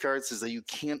standardized cards is that you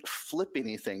can't flip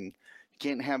anything. You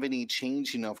can't have any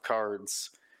changing of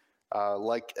cards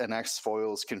like an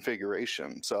X-Foils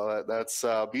configuration. So that's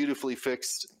beautifully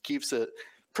fixed, keeps it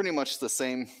pretty much the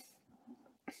same.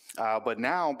 But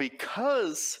now,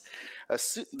 because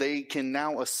they can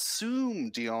now assume,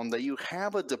 Dion, that you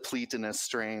have a deplete and a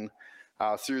strain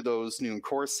through those new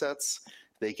core sets,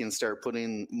 they can start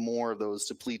putting more of those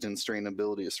deplete and strain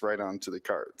abilities right onto the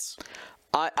cards.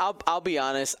 I'll be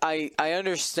honest. I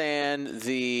understand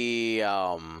the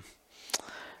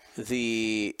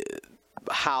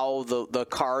how the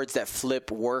cards that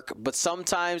flip work, but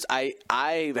sometimes I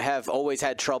have always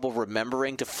had trouble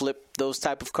remembering to flip those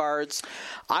type of cards.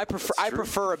 I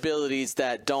prefer abilities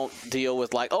that don't deal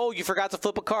with like, oh, you forgot to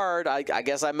flip a card. I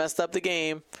guess I messed up the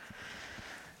game.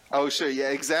 Oh, sure.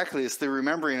 Yeah, exactly. It's the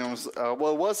remembering. It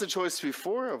was a choice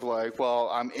before of like, well,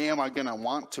 am I going to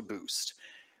want to boost?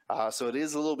 So it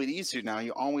is a little bit easier now.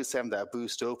 You always have that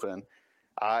boost open.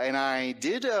 And I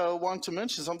did want to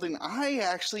mention something I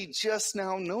actually just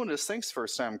now noticed. Thanks,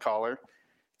 first-time caller.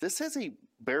 This has a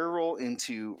barrel roll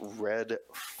into red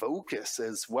focus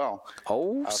as well.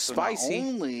 Oh, spicy. So not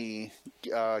only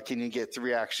can you get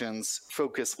 3 actions,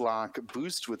 focus, lock,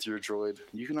 boost with your droid,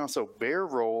 you can also barrel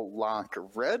roll, lock,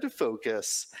 red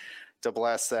focus to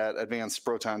blast that advanced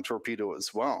proton torpedo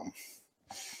as well.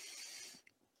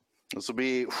 This will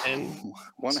be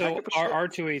one heck of a shot. Our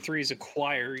R2A3s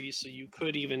acquire, so you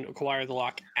could even acquire the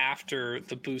lock after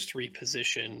the boost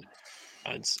reposition.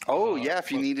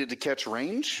 If you needed to catch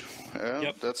range.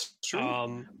 Yep. That's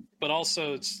true. But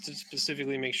also, to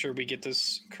specifically make sure we get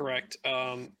this correct,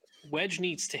 Wedge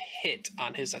needs to hit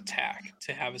on his attack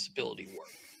to have his ability work.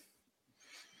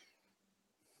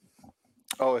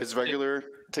 Oh, his regular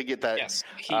to get that. Yes,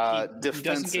 he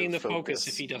doesn't gain the focus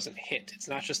if he doesn't hit. It's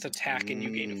not just attack and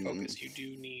you gain a focus. You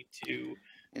do need to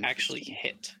actually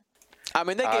hit. I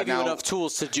mean, they gave you enough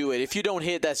tools to do it. If you don't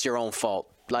hit, that's your own fault.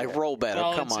 Roll better.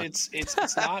 Well, come on. It's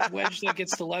not Wedge that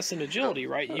gets the lesson agility,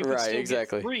 right? You could still get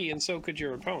 3, and so could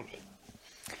your opponent.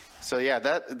 So yeah,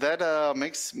 that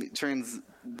makes me transitions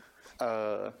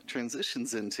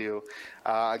into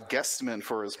a guesstimate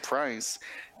for his price.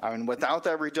 I mean, without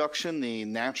that reduction, the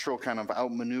natural kind of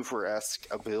outmaneuver-esque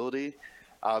ability,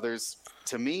 there's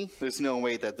no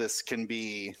way that this can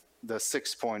be the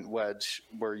 6-point Wedge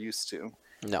we're used to.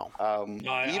 No.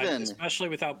 Especially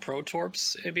without Pro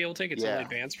Torps, it'd be able to take its own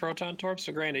advanced Proton Torps.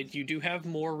 So granted, you do have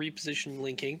more reposition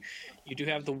linking. You do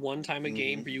have the one time a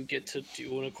game where you get to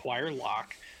do an acquire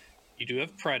lock. You do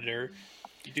have Predator.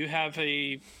 You do have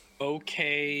a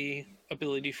okay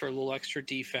ability for a little extra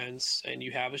defense, and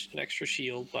you have an extra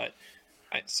shield. But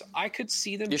I could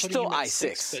see them. You're putting still him at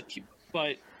I6, 6,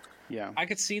 but yeah, I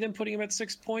could see them putting him at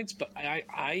 6 points. But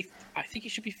I think he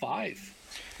should be 5.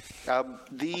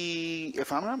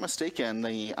 If I'm not mistaken,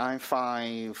 the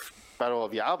I-5 Battle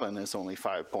of Yavin is only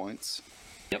 5 points.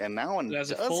 Yep. And that one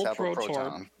does have a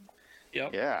proton.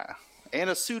 Yep. Yeah. And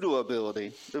a pseudo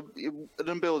ability. An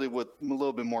ability with a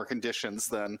little bit more conditions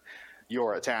than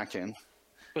you're attacking.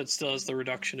 But still has the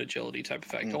reduction agility type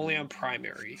effect. Only on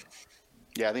primary.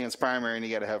 Yeah, I think it's primary, and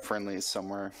you got to have friendlies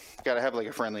somewhere. You got to have like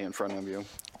a friendly in front of you.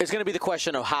 It's going to be the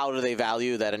question of how do they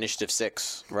value that initiative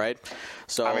 6, right?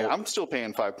 So I mean, I'm still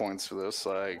paying 5 points for this.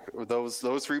 Like those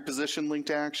reposition linked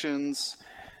actions,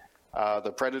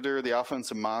 the Predator, the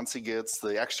offensive mods he gets,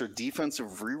 the extra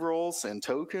defensive rerolls and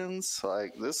tokens.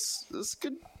 Like this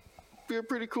could be a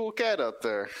pretty cool cat out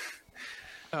there.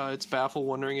 It's Baffle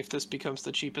wondering if this becomes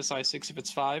the cheapest I6 if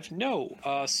it's 5. No,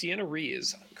 Sienna Ree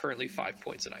is currently 5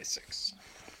 points at I6.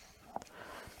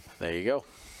 There you go.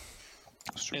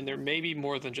 And there may be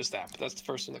more than just that, but that's the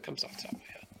first one that comes off the top of my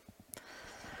head.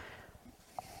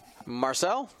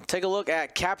 Marcel, take a look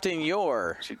at Captain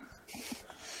Yor.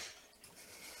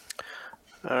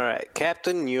 All right,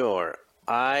 Captain Yor,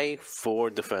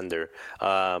 I4 Defender.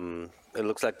 It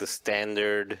looks like the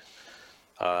standard,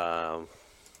 3,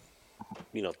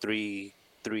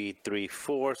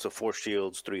 4, so 4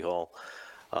 shields, 3 hull,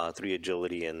 3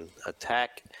 agility, and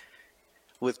attack,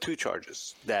 with 2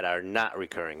 charges that are not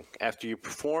recurring. After you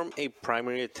perform a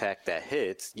primary attack that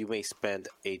hits, you may spend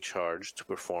a charge to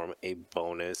perform a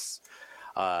bonus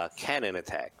cannon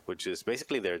attack, which is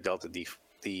basically their Delta D,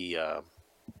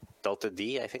 Delta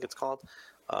D, I think it's called.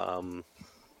 And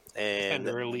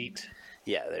Defender Elite.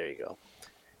 Yeah, there you go.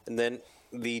 And then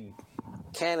the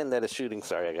cannon that is shooting,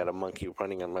 sorry, I got a monkey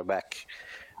running on my back.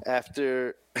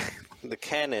 After the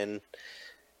cannon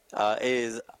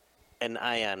is an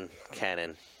ion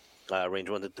cannon, range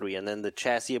 1 to 3, and then the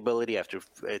chassis ability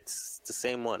it's the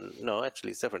same one. No,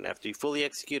 actually, it's different. After you fully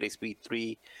execute a speed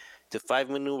 3 to 5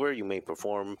 maneuver, you may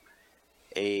perform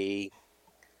a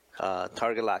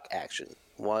target lock action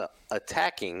while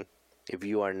attacking. If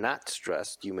you are not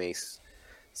stressed, you may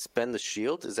spend the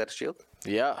shield. Is that a shield?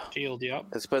 Yeah. Shield, yep.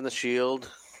 And spend the shield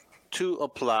to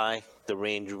apply the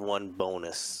range 1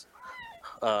 bonus.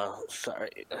 Sorry,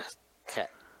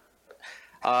 cat.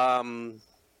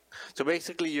 So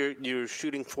basically, you're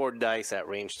shooting 4 dice at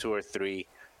range 2 or 3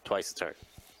 twice a turn.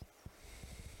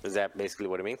 Is that basically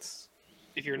what it means?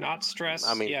 If you're not stressed,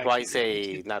 I mean, yeah, twice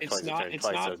it's twice not, a turn, it's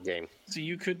twice not, a game. So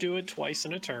you could do it twice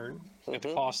in a turn at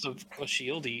the cost of a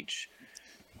shield each.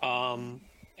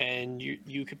 And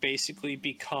you could basically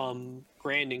become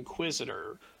Grand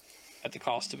Inquisitor at the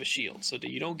cost of a shield. So that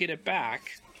you don't get it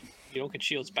back. You don't get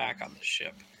shields back on the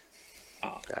ship.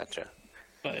 Gotcha.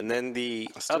 But And then the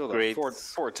Still, upgrade,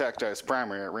 four attack dice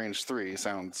primary at range 3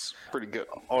 sounds pretty good.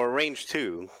 or range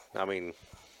 2. I mean,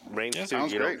 range Yeah, 2,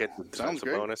 sounds you great. don't get the Sounds defensive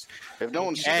great. bonus. If no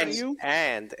one's shooting at you,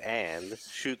 And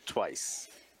shoot twice.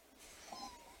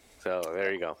 So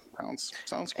there you go.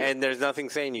 sounds good. And there's nothing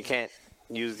saying you can't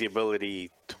use the ability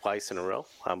twice in a row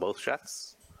on both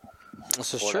shots.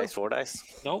 This is 4 true. dice, 4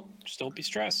 dice. nope, just don't be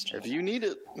stressed. If you need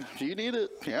it,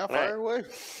 yeah, fire away.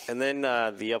 And then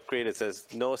the upgrade, it says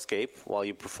no escape while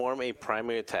you perform a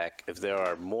primary attack. If there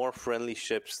are more friendly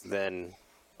ships than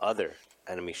other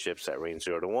enemy ships at range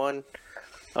 0 to 1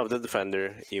 of the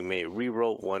defender, you may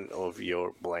reroll one of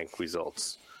your blank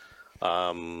results.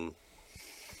 I'm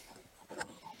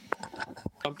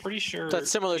pretty sure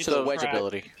That's similar to it's the a wedge trap.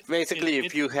 ability. Basically, It-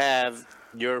 if you have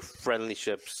your friendly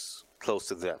ships close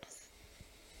to them.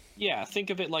 Yeah, think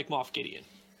of it like Moff Gideon.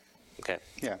 Okay.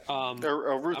 Yeah, Um,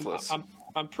 or ruthless.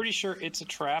 I'm pretty sure it's a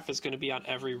trap is going to be on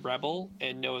every rebel,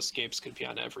 and no escapes could be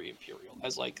on every Imperial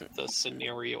as like the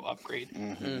scenario upgrade.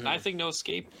 And I think no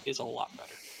escape is a lot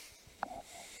better.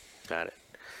 Got it.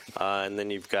 And then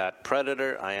you've got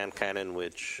Predator, Ion Cannon,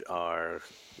 which are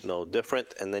no different.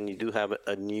 And then you do have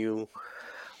a new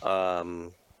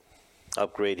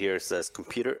upgrade here. It says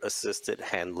Computer Assisted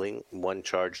Handling, 1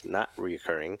 charge not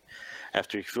reoccurring.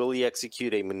 After you fully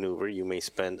execute a maneuver, you may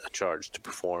spend a charge to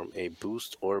perform a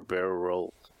boost or barrel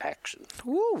roll action.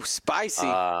 Woo, spicy.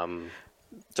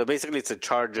 So basically, it's a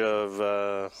charge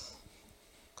of.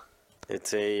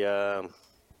 It's a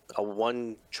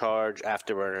 1 charge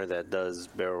afterburner that does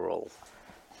barrel roll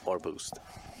or boost.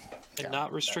 And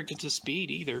not restricted to speed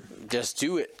either. Just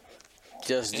do it.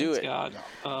 Just do It's it. got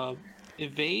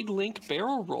evade link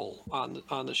barrel roll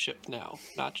on the ship now,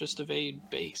 not just evade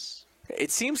base. It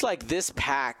seems like this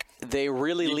pack, they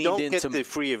really You leaned don't into. get the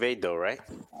free evade though, right?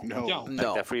 No.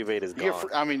 No. That free evade is You gone.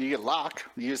 get, I mean, you get lock.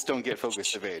 You just don't get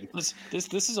focused evade. This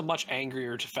is a much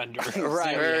angrier defender.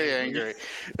 Right. Very angry.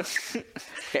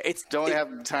 It's Don't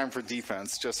have time for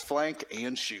defense. Just flank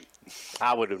and shoot.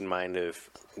 I wouldn't mind if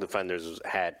defenders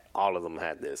had all of them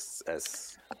had this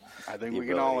as. I think The we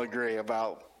can all ability. agree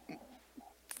about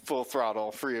full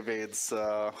throttle free evades.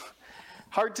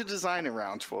 Hard to design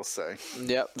around, we'll say.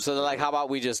 Yep. So they're like, how about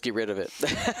we just get rid of it?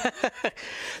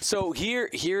 So here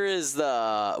is what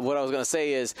I was gonna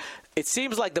say is, it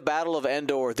seems like the Battle of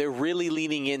Endor, they're really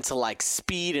leaning into like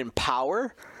speed and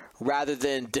power rather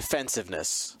than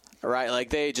defensiveness. Right? Like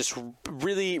they just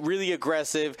really, really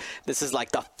aggressive. This is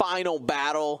like the final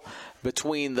battle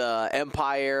between the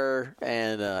Empire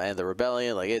and the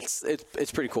Rebellion. Like it's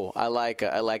pretty cool. I like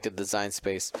the design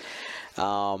space.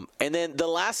 And then the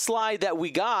last slide that we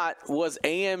got was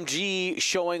AMG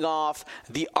showing off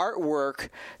the artwork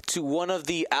to one of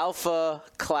the Alpha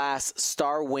class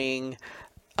Star Wing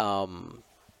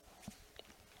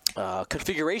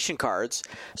configuration cards.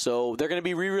 So they're going to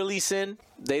be re-releasing.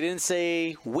 They didn't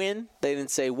say when, they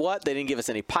didn't say what, they didn't give us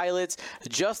any pilots,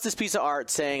 just this piece of art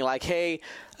saying like, hey,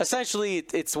 essentially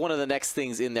it's one of the next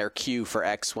things in their queue for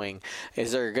X-Wing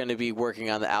is they're going to be working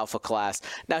on the Alpha class.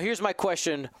 Now here's my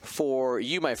question for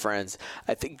you, my friends.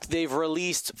 I think they've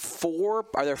released 4,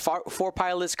 are there 4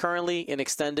 pilots currently in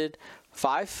extended?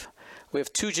 5? We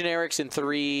have 2 generics and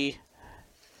 3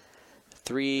 It's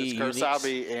uniques.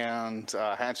 Karsabi and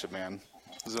Hatchet Man.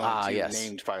 Those are the two yes.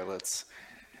 named pilots.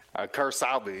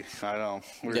 Karsabi, I don't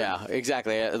know. Yeah,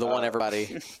 exactly. The one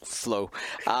everybody flew.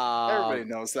 Everybody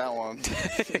knows that one.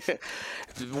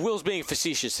 Will's being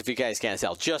facetious, if you guys can't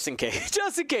tell. Just in case.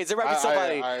 Just in case. There might be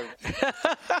somebody.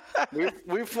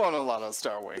 We've flown a lot of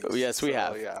Star Wings. Yes, we so,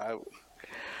 have. Yeah.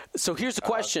 So here's the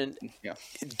question. Yeah.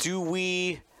 Do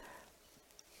we...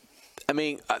 I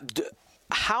mean,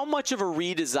 how much of a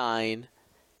redesign...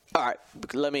 All right,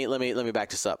 let me back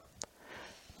this up.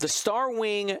 the Star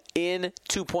Wing in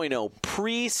 2.0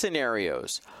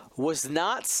 pre-scenarios was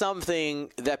not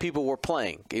something that people were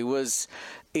playing. It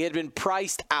had been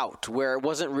priced out where it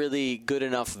wasn't really good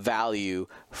enough value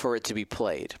for it to be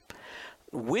played.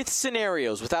 With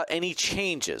scenarios, without any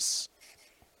changes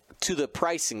to the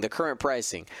pricing, the current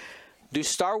pricing, do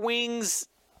Star Wings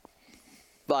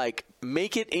like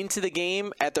make it into the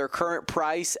game at their current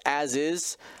price as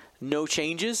is, no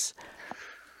changes?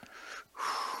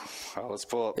 Let's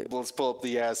pull up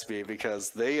the SB because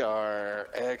they are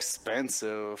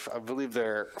expensive. I believe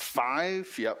they're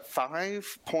 5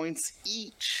 points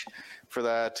each for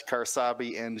that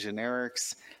Karsabi and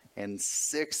generics, and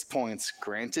 6 points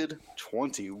granted,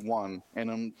 21. An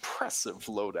impressive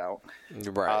loadout.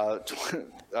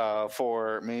 Right.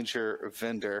 For Major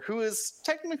Vendor, who is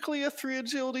technically a 3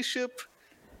 agility ship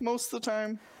most of the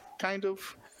time, kind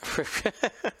of.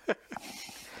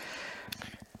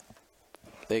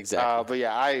 Exactly. But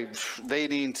yeah, they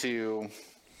need to.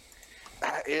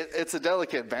 It's a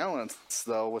delicate balance,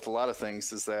 though, with a lot of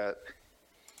things. Is that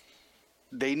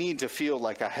they need to feel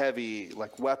like a heavy,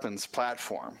 like weapons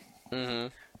platform. Mm-hmm.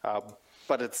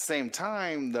 But at the same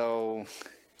time, though,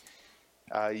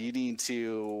 you need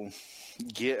to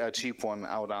get a cheap one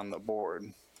out on the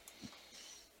board.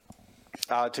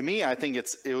 To me, I think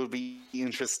it would be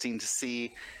interesting to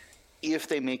see if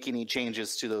they make any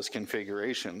changes to those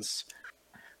configurations.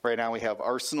 Right now we have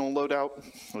Arsenal loadout,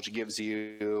 which gives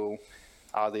you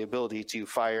the ability to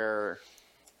fire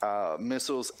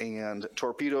missiles and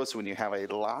torpedoes when you have a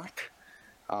lock.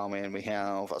 And we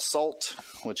have Assault,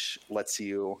 which lets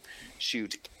you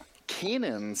shoot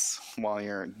cannons while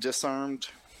you're disarmed.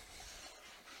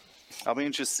 I'll be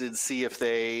interested to see if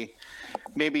they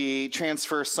maybe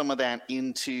transfer some of that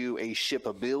into a ship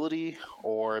ability,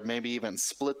 or maybe even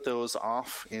split those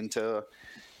off into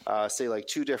say like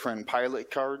 2 different pilot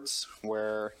cards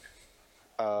where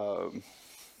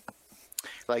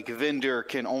like Vendor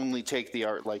can only take the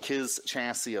art, like his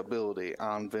chassis ability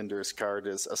on Vendor's card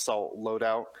is Assault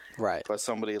loadout. Right. But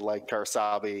somebody like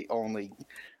Karsabi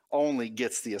only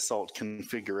gets the Assault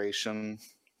configuration.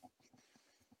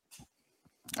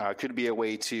 Could be a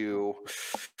way to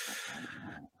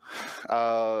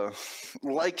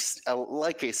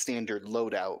like a standard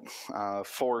loadout,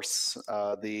 force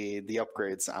the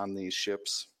upgrades on these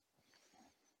ships.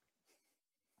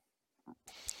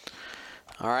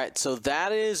 All right, so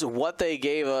that is what they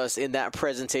gave us in that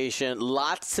presentation.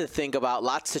 Lots to think about,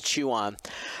 lots to chew on.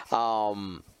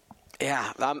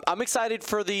 Yeah, I'm excited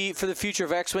for the future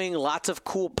of X-Wing. Lots of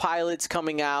cool pilots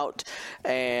coming out,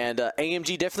 and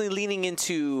AMG definitely leaning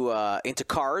into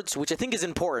cards, which I think is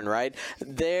important, right?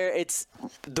 It's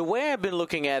the way I've been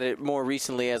looking at it more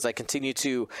recently as I continue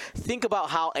to think about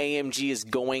how AMG is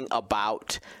going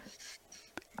about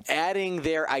adding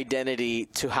their identity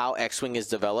to how X-Wing is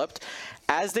developed.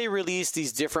 As they release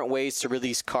these different ways to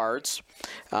release cards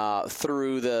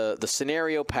through the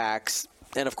scenario packs,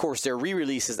 and of course their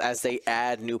re-releases as they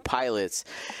add new pilots,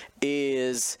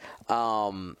 is they're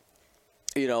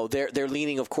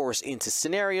leaning, of course, into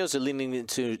scenarios, they're leaning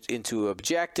into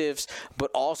objectives, but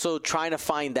also trying to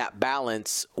find that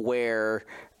balance where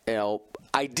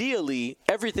ideally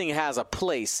everything has a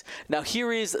place. Now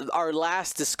here is our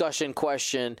last discussion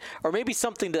question, or maybe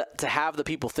something to have the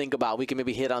people think about. We can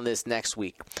maybe hit on this next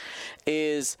week.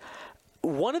 Is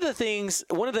one of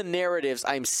the narratives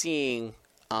I'm seeing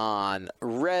on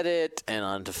Reddit and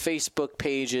on the Facebook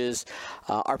pages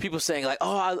are people saying like,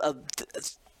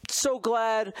 so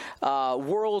glad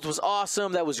World was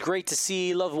awesome, that was great to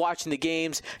see, loved watching the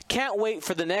games, can't wait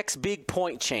for the next big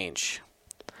point change.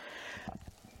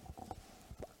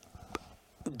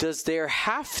 Does there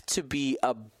have to be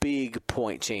a big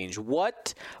point change?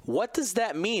 What does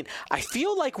that mean? I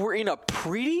feel like we're in a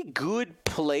pretty good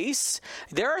place.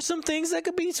 There are some things that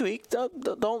could be tweaked.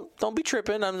 Don't be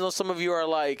tripping. I know some of you are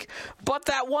like, but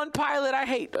that one pilot I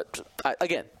hate.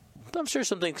 Again, I'm sure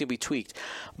some things can be tweaked.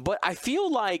 But I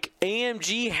feel like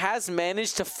AMG has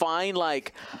managed to find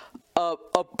like a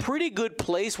pretty good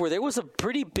place where there was a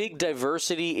pretty big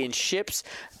diversity in ships.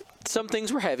 Some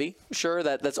things were heavy, sure,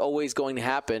 that's always going to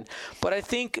happen. But I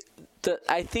think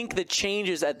the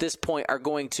changes at this point are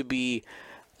going to be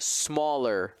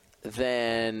smaller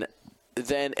than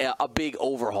a big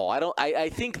overhaul. I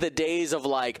think the days of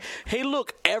like, hey,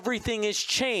 look, everything is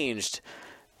changed,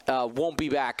 won't be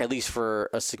back, at least for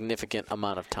a significant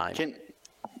amount of time. Can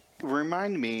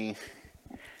remind me,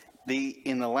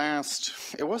 in the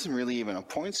last, it wasn't really even a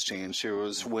points change. It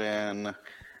was when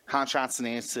Hot Shots and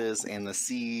Aces and the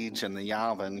Siege and the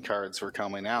Yavin cards were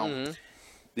coming out. Mm-hmm.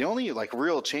 The only like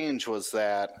real change was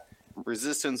that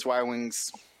Resistance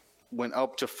Y-Wings went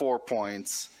up to 4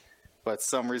 points, but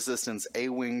some resistance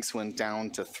A-wings went down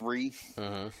to 3.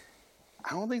 Mm-hmm. I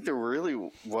don't think there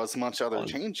really was much other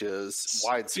changes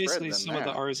widespread Basically, than some that.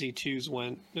 of the RZ2s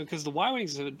went because the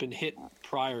Y-wings had been hit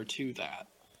prior to that.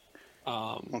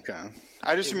 Okay,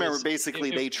 I just remember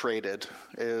basically they traded.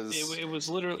 It was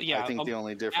literally I think the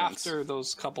only difference after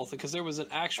those couple things, because there was an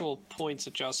actual points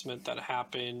adjustment that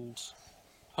happened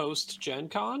post Gen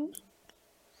Con.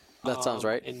 That sounds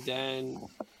right. And then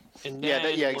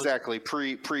exactly.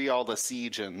 Pre all the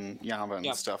siege and Yava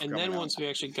and stuff. And then once we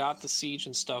actually got the siege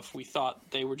and stuff, we thought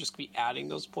they were just going to be adding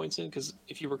those points in, because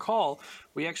if you recall,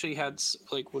 we actually had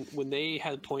like when they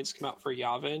had points come out for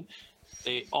Yavin,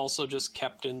 they also just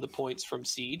kept in the points from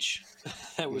siege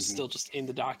that was still just in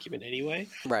the document anyway.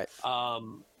 Right.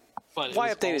 But why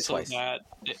it update was it twice?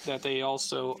 that they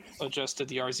also adjusted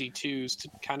the RZ2s to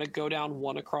kind of go down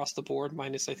one across the board,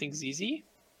 minus I think ZZ.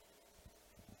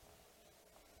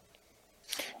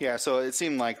 Yeah, so it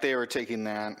seemed like they were taking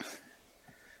that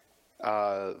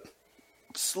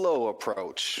slow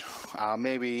approach,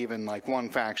 maybe even like one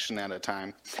faction at a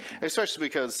time, especially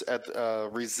because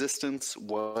Resistance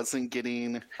wasn't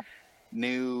getting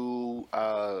new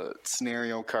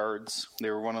scenario cards. They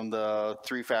were one of the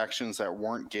 3 factions that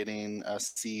weren't getting a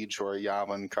Siege or a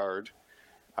Yavin card.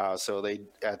 So they,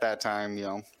 at that time,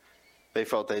 they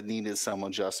felt they needed some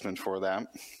adjustment for that.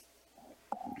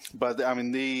 But I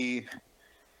mean,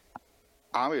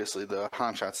 obviously the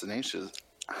Hotshots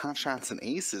and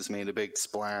Aces made a big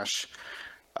splash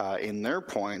in their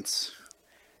points.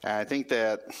 And I think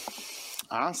that,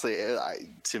 honestly,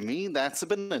 to me, that's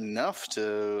been enough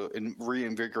to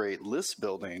reinvigorate list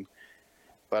building.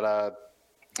 But,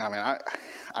 I mean,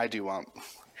 I do want...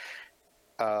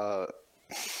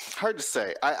 hard to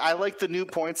say. I like the new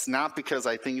points, not because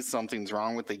I think something's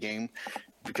wrong with the game,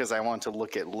 because I want to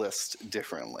look at lists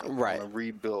differently. Right. I want to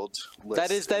rebuild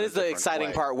lists. That is the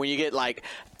exciting part, when you get like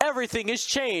everything has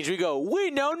changed. We go,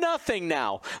 we know nothing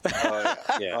now.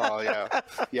 Oh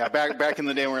yeah. Back in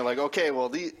the day, we were like, okay, well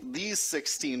these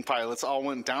 16 pilots all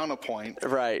went down a point,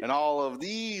 right? And all of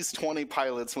these 20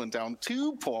 pilots went down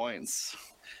 2 points.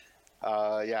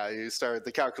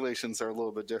 The calculations are a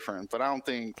little bit different, but I don't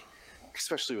think,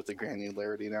 especially with the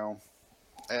granularity now,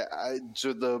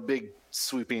 the big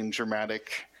sweeping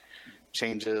dramatic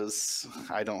changes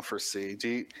I don't foresee.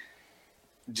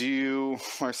 Do you,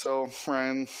 Marcel,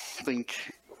 Ryan,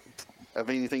 think of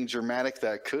anything dramatic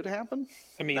that could happen?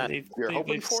 I mean,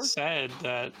 they've said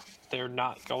that they're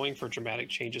not going for dramatic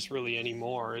changes really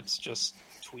anymore. It's just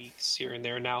tweaks here and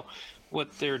there. Now,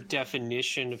 what their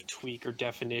definition of tweak or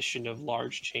definition of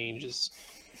large changes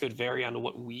could vary on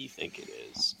what we think it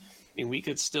is. I mean, we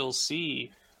could still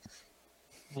see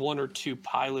 1 or 2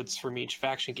 pilots from each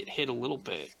faction get hit a little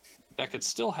bit. That could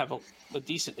still have a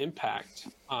decent impact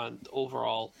on the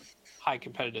overall high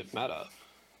competitive meta.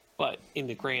 But in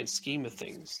the grand scheme of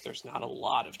things, there's not a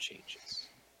lot of changes.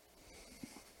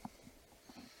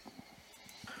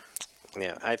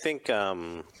 Yeah, I think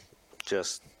I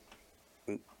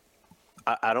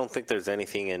don't think there's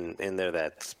anything in there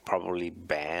that's probably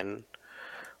ban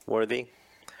worthy.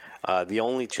 The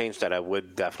only change that I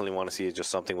would definitely want to see is just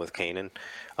something with Kanan,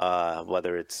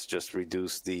 whether it's just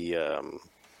reduce the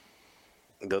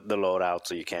loadout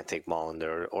so you can't take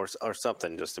Molinder or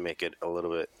something, just to make it a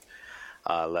little bit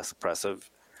less oppressive.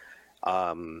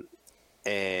 And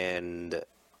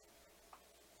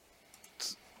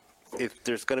if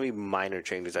there's going to be minor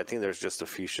changes, I think there's just a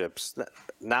few ships,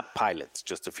 not pilots,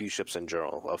 just a few ships in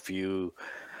general, a few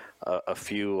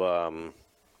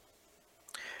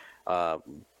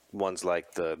ones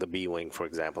like the B-Wing, for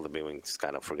example. The B-Wing's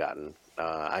kind of forgotten.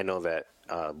 I know that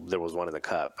there was one in the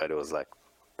Cup, but it was like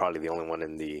probably the only one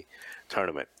in the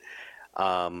tournament.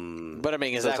 But I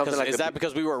mean, is that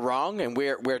because we were wrong and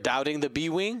we're doubting the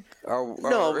B-Wing?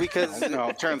 No, because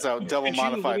it turns out double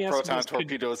modified proton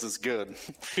torpedoes is good.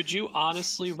 Could you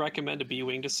honestly recommend a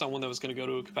B-Wing to someone that was going to go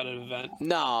to a competitive event?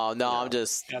 No. I'm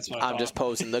just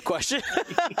posing the question.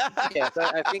 Yes,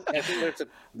 I think there's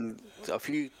a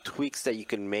few tweaks that you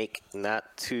can make, not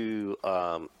to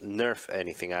nerf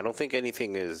anything. I don't think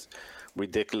anything is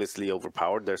ridiculously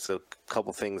overpowered. There's a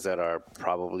couple things that are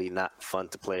probably not fun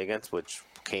to play against, which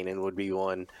Kanan would be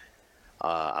one.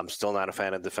 I'm still not a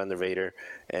fan of Defender Vader,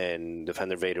 and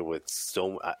Defender Vader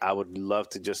I would love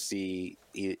to just see,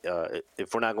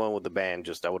 if we're not going with the ban,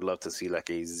 I would love to see like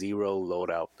a 0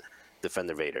 loadout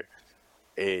Defender Vader.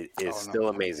 It is still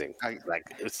amazing.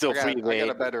 It's still free. I got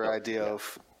a better idea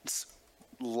of,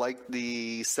 like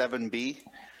the 7B,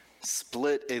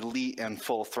 split elite and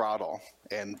full throttle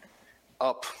and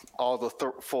up all the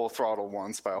full throttle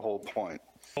ones by a whole point.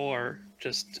 Or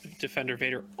just Defender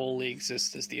Vader only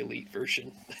exists as the elite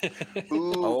version.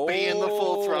 Ooh, ban the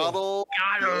full throttle.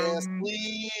 Got Yes, him.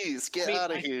 please get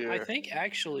out of here. I think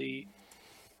actually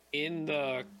in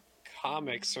the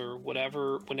comics or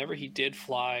whatever, whenever he did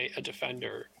fly a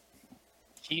Defender,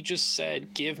 he just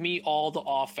said, "Give me all the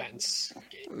offense.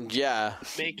 Yeah.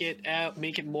 Make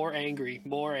it more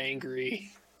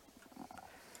angry."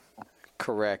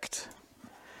 Correct.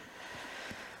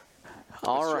 That's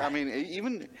All true. right. I mean,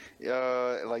 even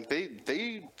like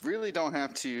they really don't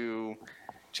have to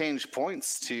change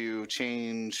points to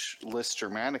change lists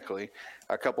dramatically.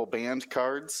 A couple banned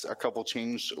cards, a couple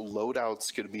changed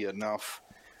loadouts could be enough.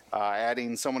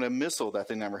 Adding someone a missile that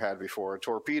they never had before, a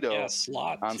torpedo Yeah,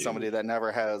 slot on too. somebody that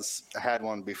never has had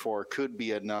one before could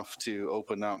be enough to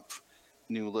open up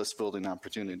new list building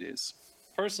opportunities.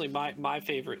 Personally, my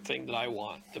favorite thing that I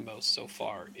want the most so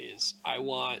far is I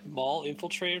want Maul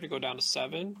Infiltrator to go down to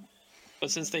 7, but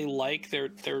since they like their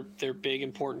big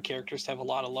important characters to have a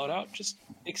lot of loadout, just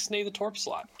ixnay the Torp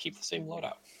slot, keep the same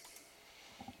loadout.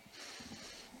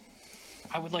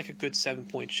 I would like a good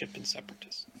 7-point ship in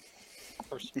Separatist.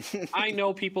 Personally. I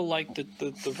know people like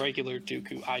the regular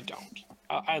Dooku. I don't.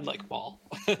 I like Maul.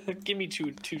 Give me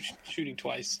two shooting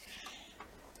twice.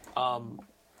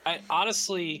 I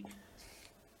honestly,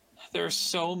 there are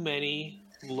so many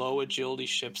low agility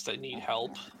ships that need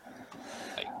help,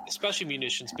 like, especially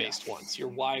munitions-based ones. Your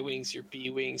Y-wings, your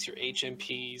B-wings, your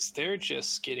HMPs, they're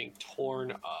just getting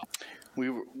torn up.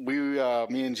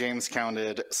 Me and James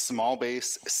counted small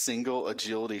base single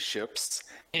agility ships.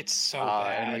 It's so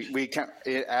bad. And we count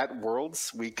at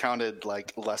Worlds. We counted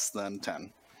like less than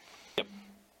 10. Yep.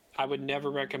 I would never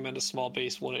recommend a small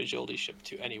base 1 agility ship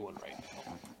to anyone right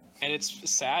now. And it's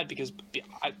sad because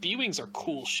B-wings are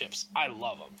cool ships. I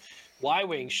love them.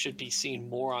 Y-wings should be seen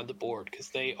more on the board because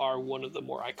they are one of the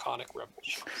more iconic Rebel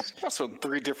ships. Also,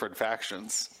 3 different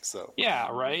factions. So Yeah,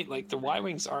 right. Like the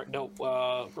Y-wings aren't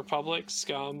Republic,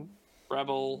 Scum,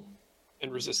 Rebel,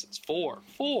 and Resistance. 4.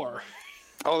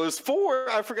 oh, there's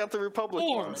 4. I forgot the Republic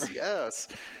 4. ones. Yes.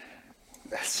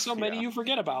 So many you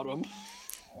forget about them.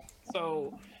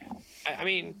 So, I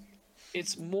mean,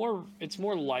 it's more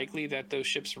likely that those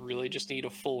ships really just need a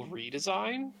full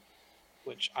redesign,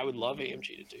 which I would love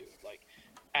AMG to do. Like,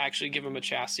 actually give them a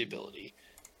chassis ability,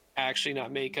 actually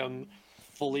not make them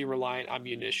fully reliant on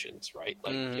munitions, right?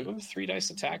 Like, give them a 3 dice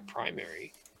attack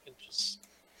primary, and just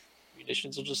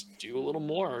munitions will just do a little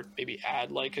more. Maybe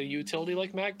add like a utility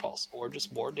like Mag Pulse, or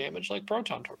just more damage like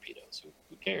proton torpedoes.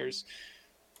 Who cares?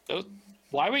 Those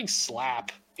Y-wings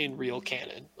slap in real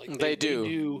canon. Like They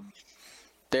do.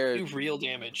 They do real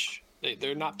damage.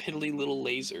 They're not piddly little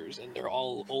lasers, and they're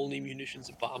all only munitions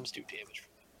and bombs do damage for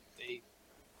them.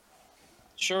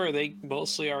 They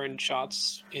mostly are in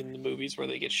shots in the movies where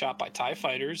they get shot by TIE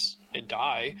fighters and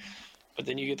die, but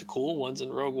then you get the cool ones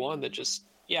in Rogue One that just,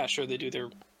 yeah, sure, they do their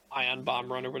ion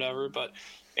bomb run or whatever,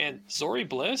 and Zori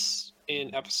Bliss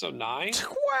in Episode 9,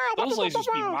 those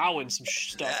lasers be mowing some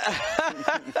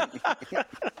stuff.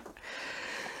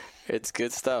 It's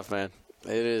good stuff, man.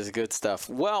 It is good stuff.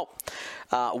 Well,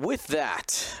 with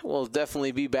that, we'll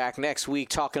definitely be back next week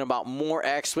talking about more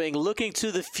X-Wing, looking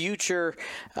to the future.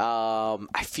 I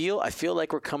feel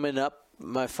like we're coming up,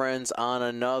 my friends, on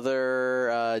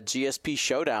another GSP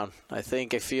showdown. I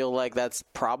feel like that's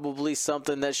probably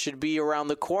something that should be around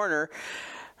the corner.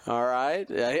 All right.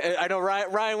 I know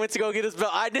Ryan went to go get his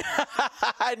belt.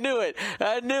 I knew it.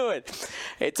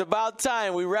 It's about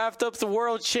time. We wrapped up the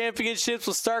World Championships.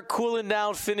 We'll start cooling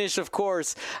down, finish, of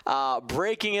course,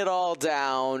 breaking it all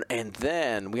down. And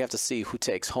then we have to see who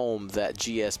takes home that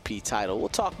GSP title. We'll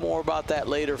talk more about that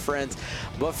later, friends.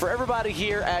 But for everybody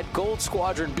here at Gold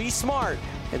Squadron, be smart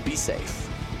and be safe.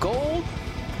 Gold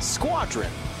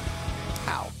Squadron.